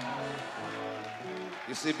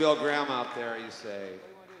 You see Bill Graham out there, you say,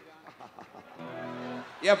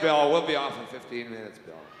 yeah, Bill, we'll be off in 15 minutes,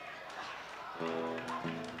 Bill.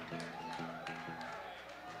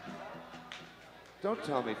 Don't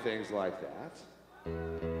tell me things like that.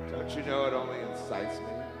 Don't you know it only incites me?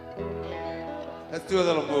 Let's do a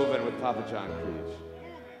little moving with Papa John Creech.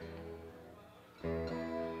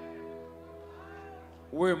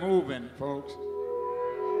 We're moving, folks.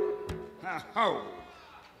 Ho!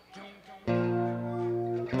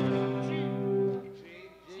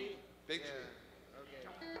 Big G.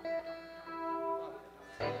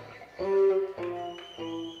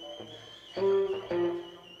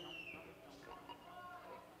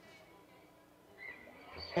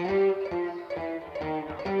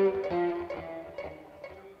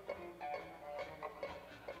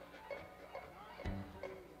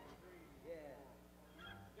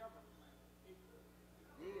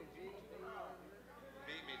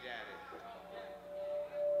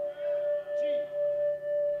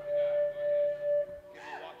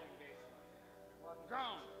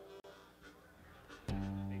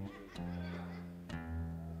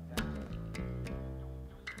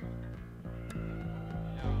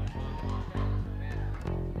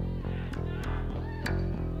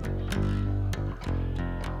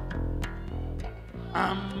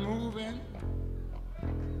 I'm moving,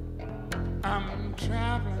 I'm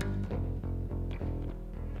traveling,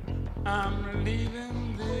 I'm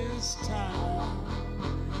leaving this town.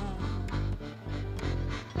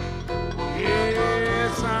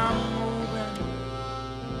 Yes, I'm moving,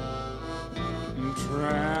 I'm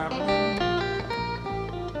traveling,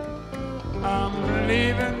 I'm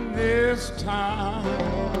leaving this town.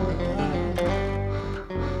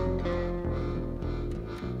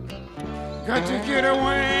 Got to get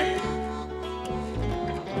away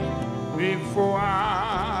before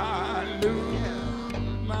I lose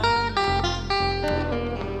my mind.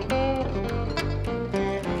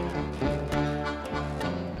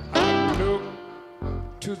 I look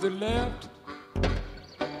to the left,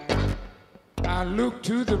 I look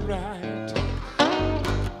to the right.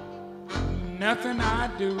 Nothing I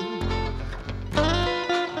do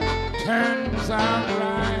turns out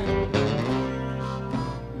right.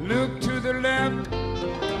 Look to the left,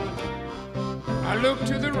 I look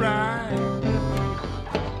to the right.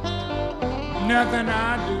 Nothing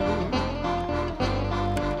I do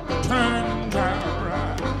turns out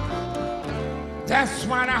right. That's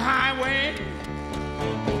why the highway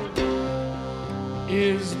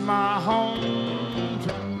is my home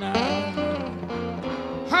tonight.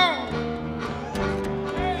 Home!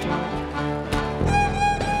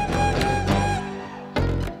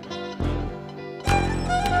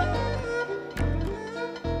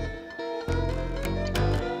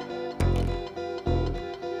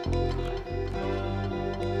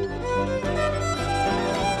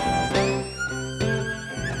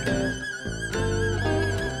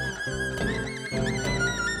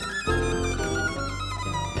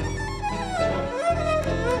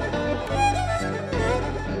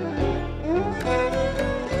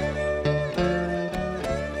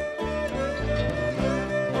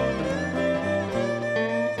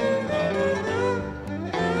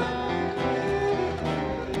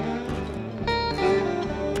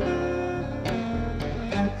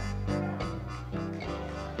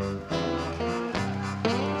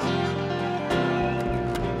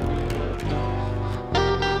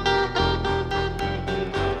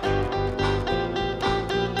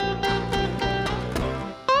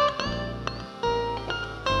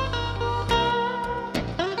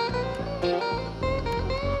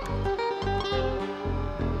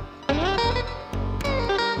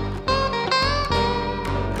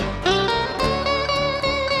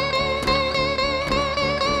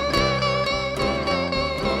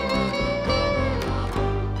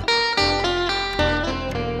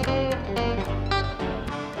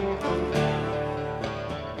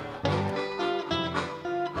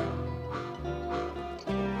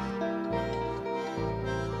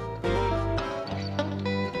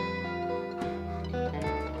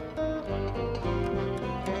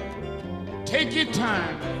 Take your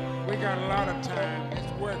time. We got a lot of time.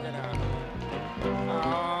 Let's work it out.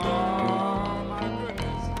 Oh, my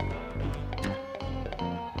goodness.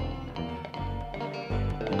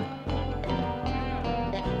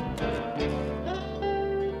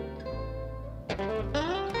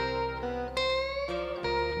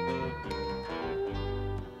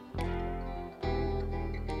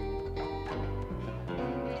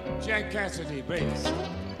 Jack Casady, bass.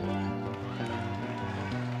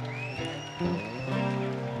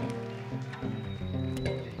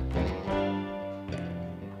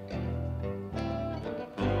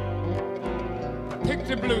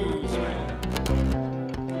 Get the blues, man.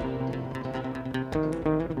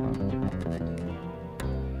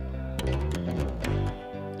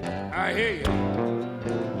 I hear you.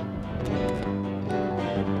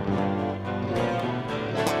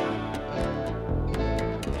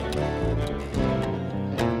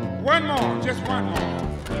 One more, just one more.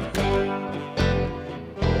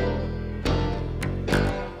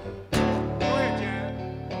 Go ahead, Jan.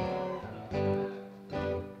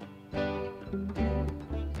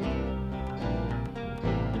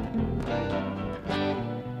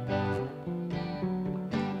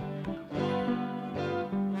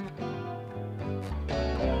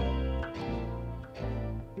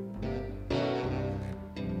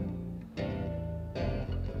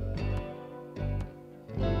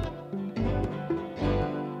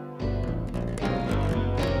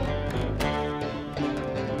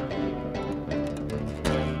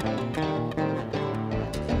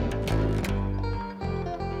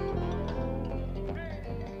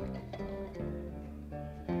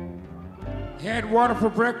 Had water for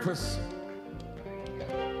breakfast,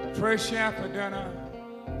 fresh air for dinner.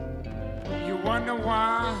 You wonder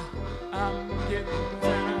why I'm getting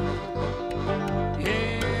thinner.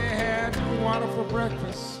 Yeah, had water for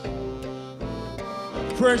breakfast,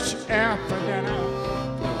 fresh air for dinner.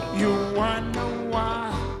 You wonder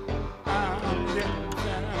why I'm getting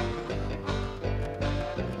thinner.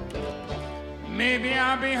 Maybe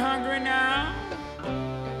I'll be hungry now,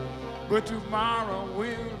 but tomorrow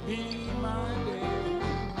will be my day.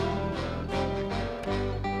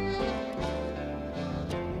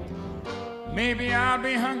 Maybe I'll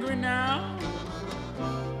be hungry now,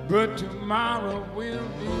 but tomorrow will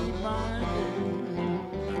be my day.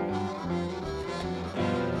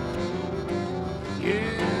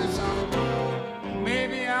 Yes,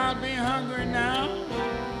 maybe I'll be hungry now,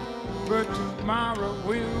 but tomorrow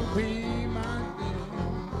will be my day.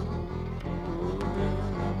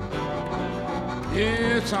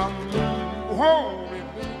 Yes, I'm home.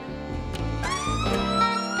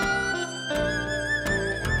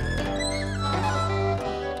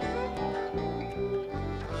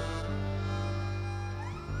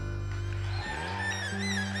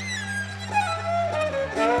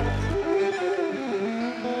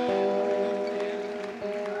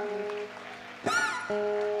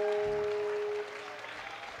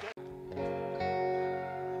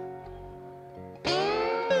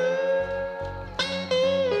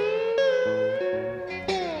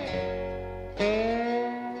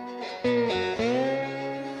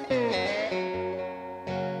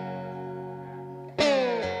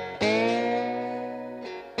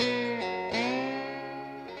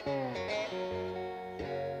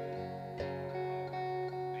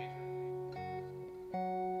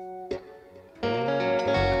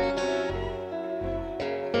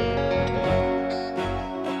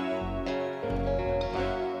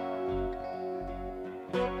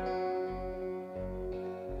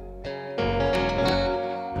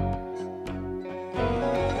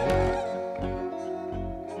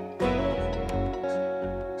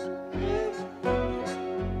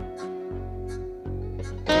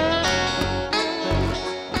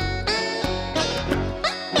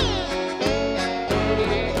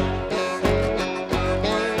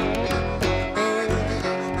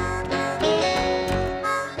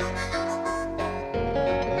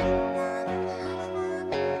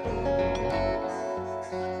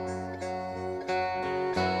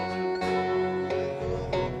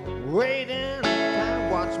 Waiting, I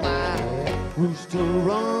watch my rooster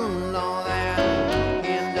run all that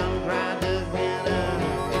and don't cry just when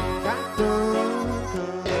got done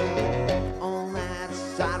on that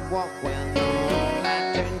sidewalk when the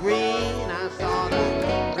light turned green. I saw the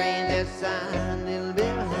rain that sign a little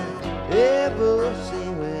bit behind. Ever see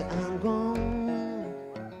where I'm going?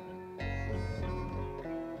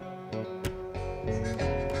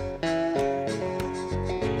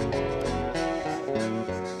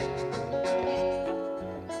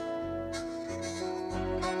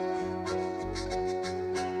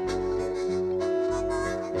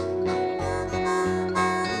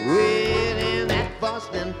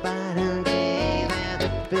 And fighting days and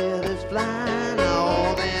feathers flying,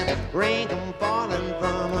 all that rain come falling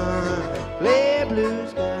from a clear blue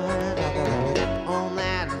sky. On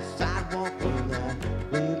that sidewalk with that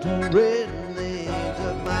winter red, and they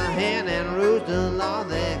took my hand and roosted all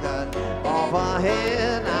they got off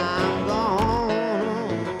ahead. I'm gone.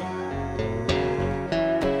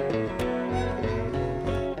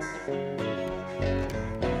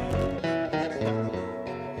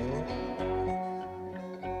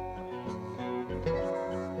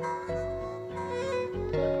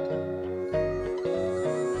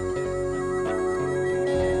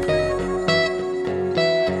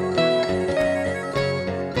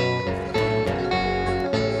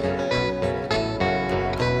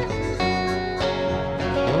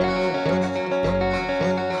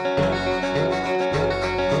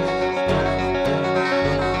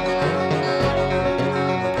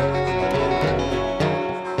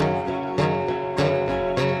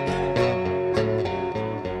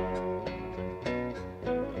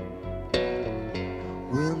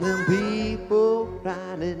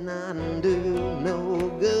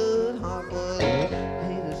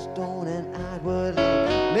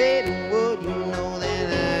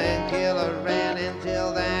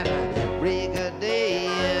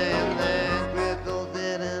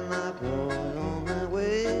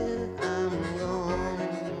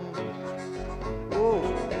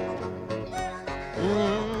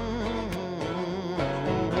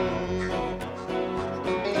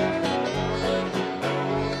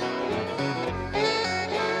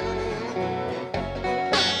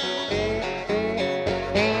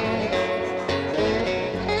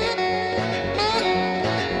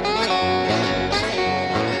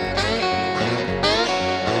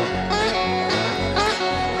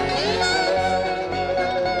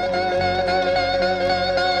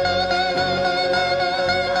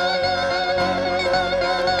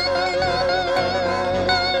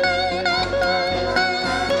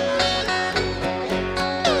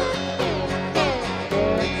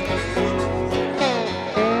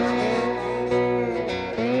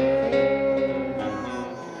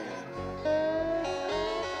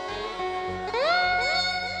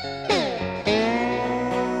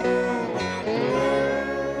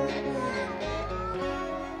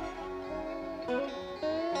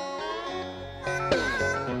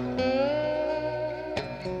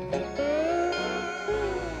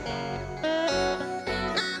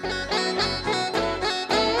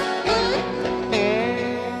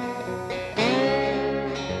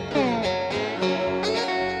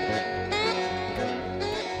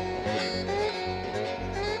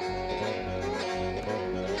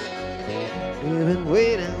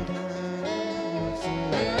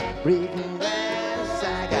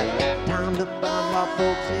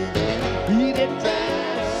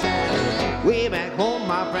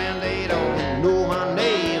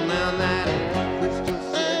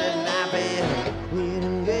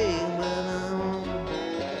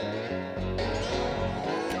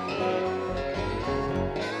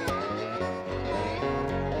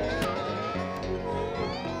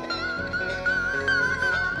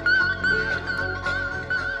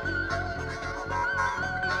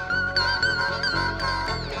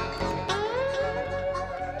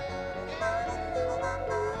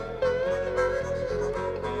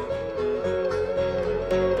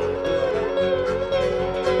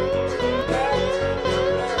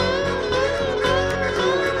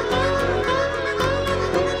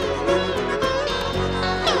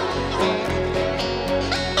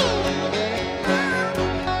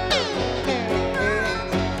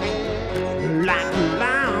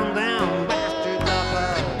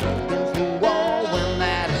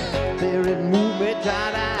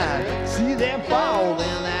 that fall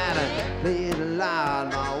in that played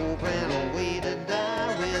loud. My old friend waited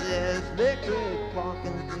down with his electric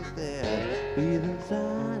walking stick there. Deep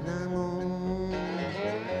inside I know.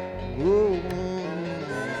 Whoa.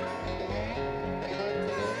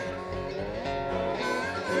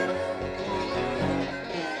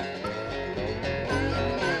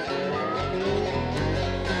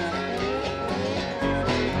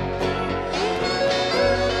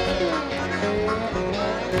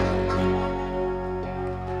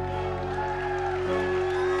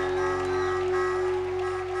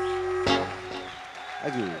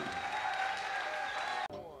 Thank you.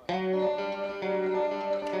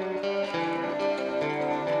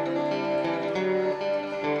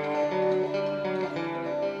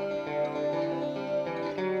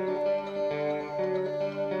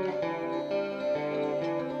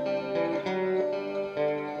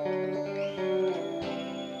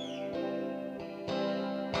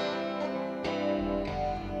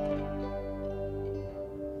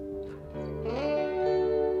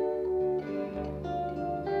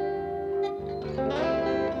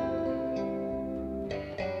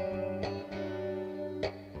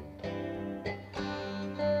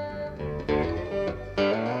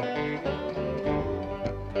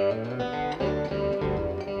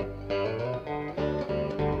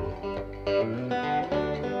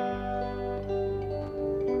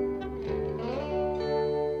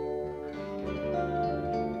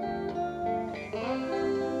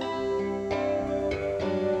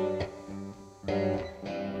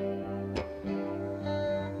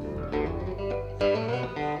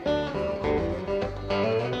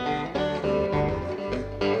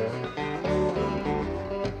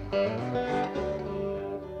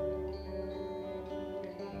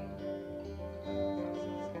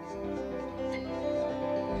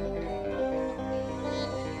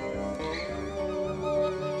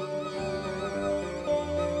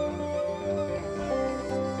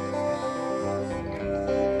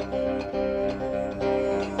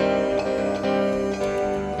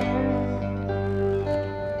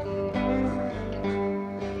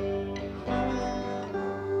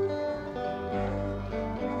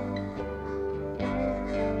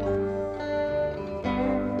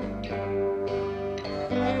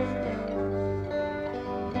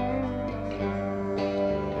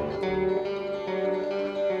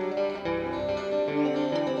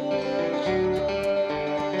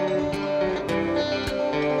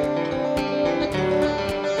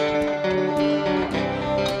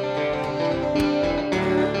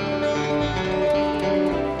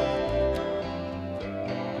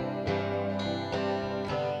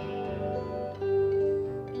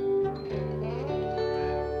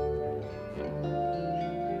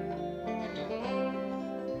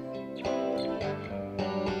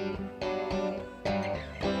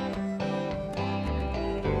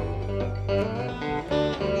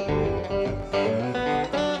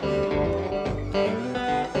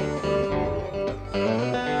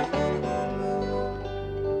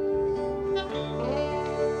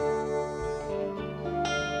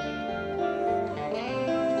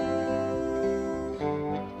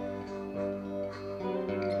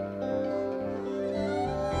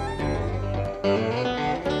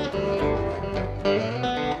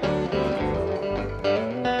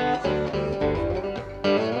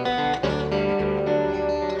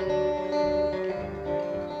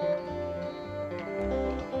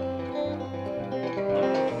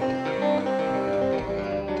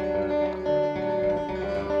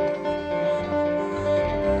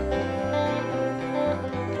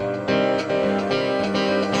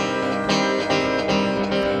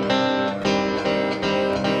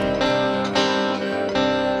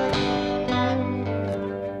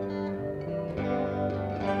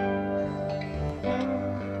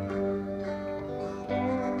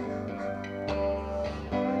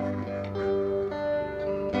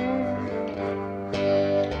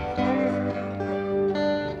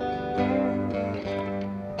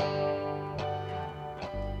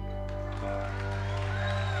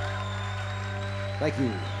 Thank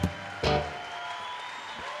you.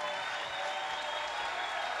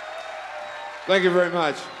 Thank you very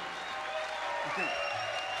much.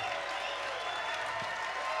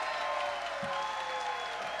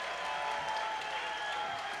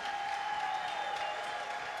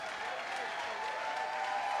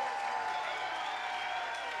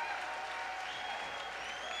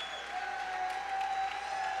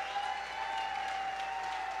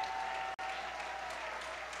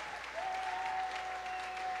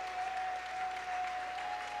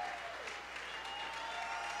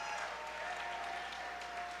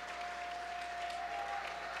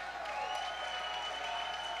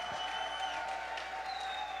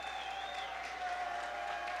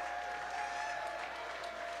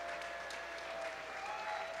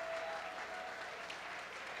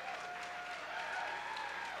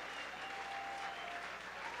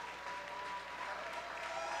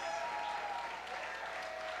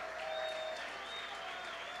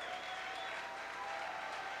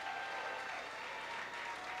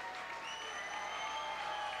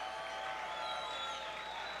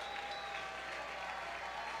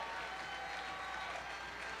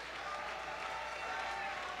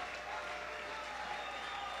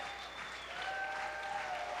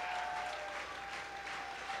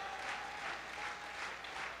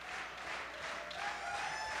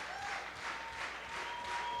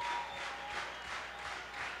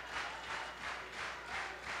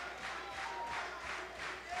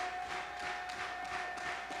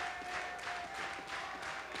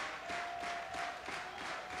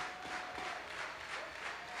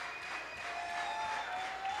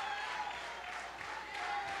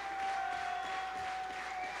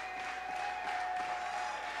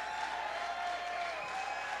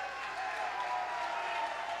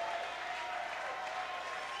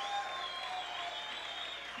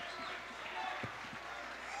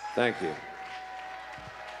 Thank you.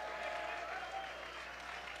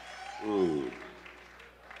 Ooh.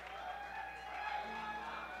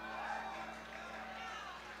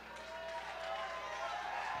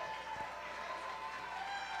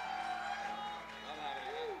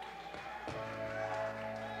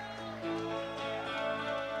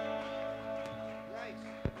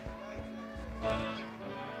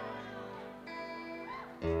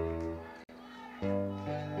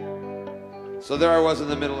 So there I was in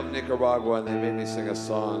the middle of Nicaragua, and they made me sing a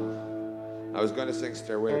song. I was going to sing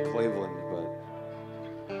Stairway to Cleveland, but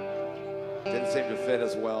it didn't seem to fit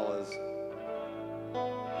as well as...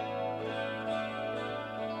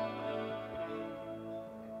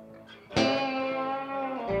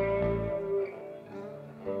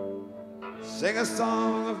 Sing a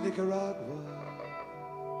song of Nicaragua.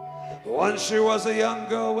 Once she was a young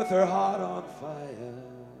girl with her heart on fire,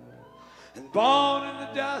 and born in the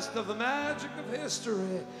dust of the magic of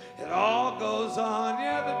history. It all goes on,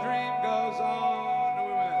 yeah, the dream goes on.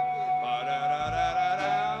 We went,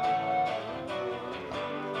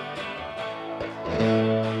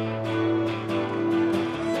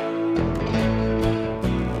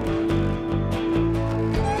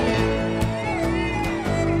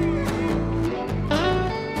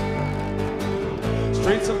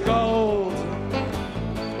 streets of gold,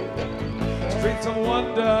 streets of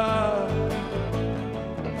wonder,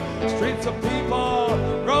 streets of people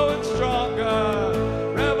growing stronger,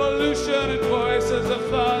 revolution and voices of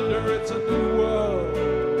thunder. It's a new world,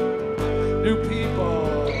 new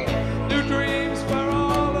people, new dreams for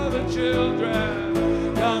all of the children,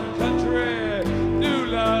 young country, new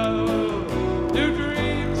love, new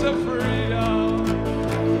dreams of freedom.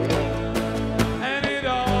 And it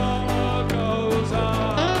all goes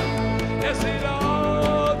on, yes, it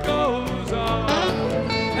all goes on,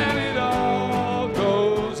 and it all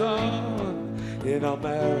goes on in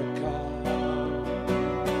America,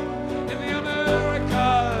 in the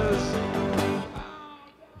Americas.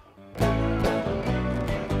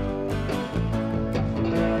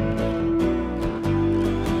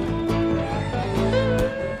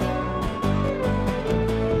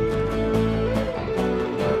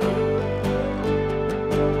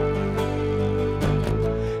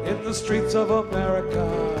 In the streets of America,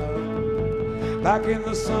 back in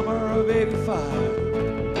the summer of '85,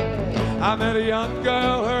 I met a young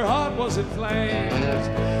girl, her heart was in flames.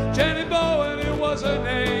 Jenny Bowen, it was her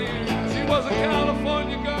name. She was a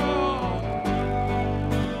California girl.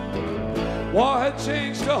 War had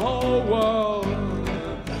changed the whole world.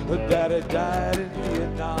 Her daddy died in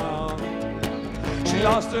Vietnam. She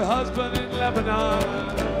lost her husband in Lebanon.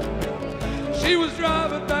 She was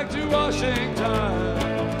driving back to Washington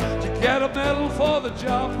to get a medal for the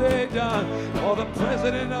job they done for the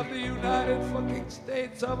President of the United fucking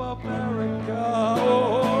States of America.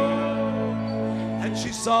 Oh, and she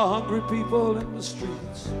saw hungry people in the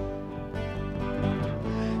streets,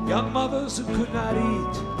 young mothers who could not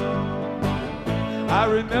eat. I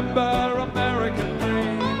remember American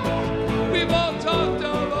dream. We've all talked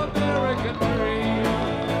of American dream.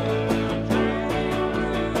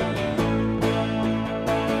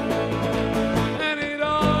 And it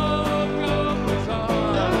all goes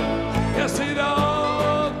on. Yes, it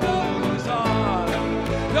all goes on.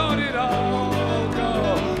 Don't it all go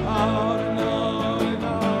on and on and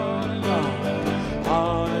on and on,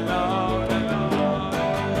 on and on and on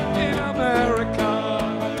in America.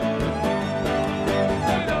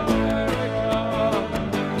 In America.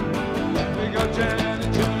 We go Janet,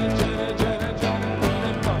 Janet, Janet, Janet, Janet,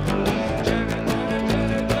 Janet, Janet,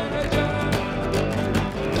 Janet, Janet, Janet.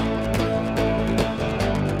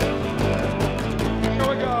 Here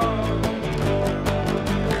we go.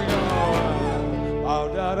 Here we go. Oh,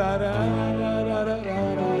 da da da da da da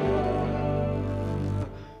da da.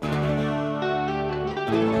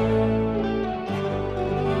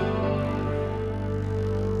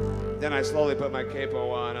 Then I slowly put my capo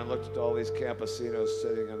on and looked at all these campesinos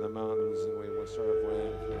sitting in the mountains, and we sort of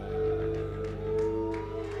went.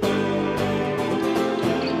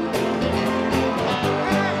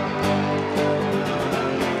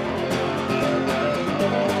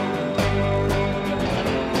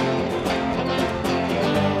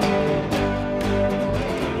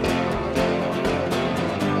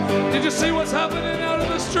 Did you see what's happening out in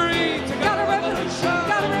the streets? Got a revolution,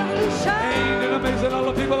 got a revolution. Ain't it amazing all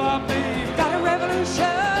the people I meet? Got a revolution,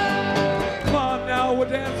 Come on now, we're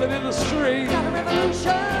dancing in the street. got a revolution.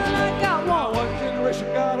 I got one. One generation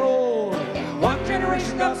got old, one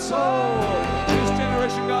generation got sold. This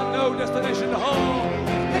generation got no destination to hold.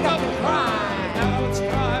 Pick up and cry, now it's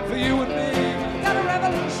time for you and me. Got a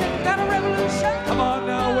revolution, got a revolution. Come on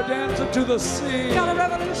now, we're dancing to the sea. Got a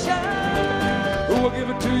revolution. Who will give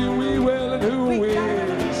it to you? We will, and who will?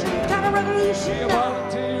 Got a revolution. We are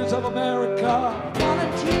volunteers of America.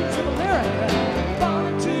 Volunteers of America.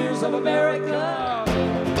 Volunteers of America.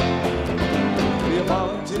 We are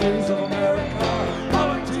volunteers of America.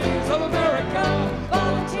 Volunteers of America.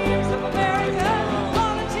 Volunteers of America.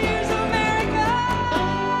 Volunteers of America.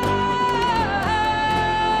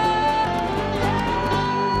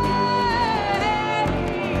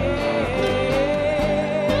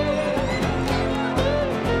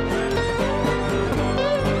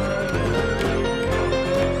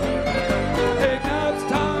 Hey, now it's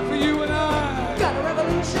time for you and I. Got a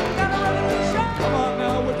revolution. Got a revolution. Come on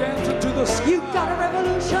now, we're dancing to the sky. You got a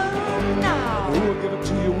revolution now. Who will give it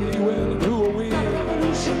to you? We will, and who will we? Got a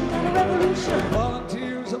revolution. Got a revolution.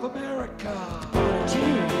 Volunteers of America.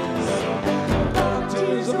 Volunteers.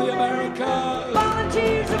 Volunteers of the Americas.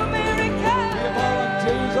 Volunteers of America. We are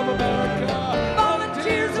volunteers of America.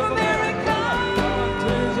 Volunteers of America.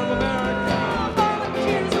 Volunteers of America.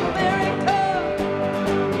 Volunteers of America.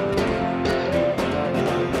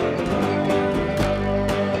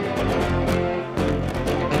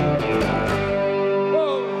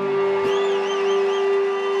 Whoa.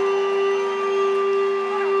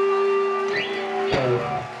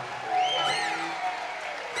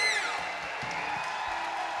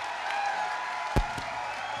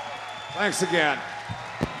 Thanks again.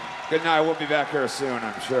 Good night. We'll be back here soon,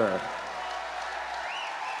 I'm sure.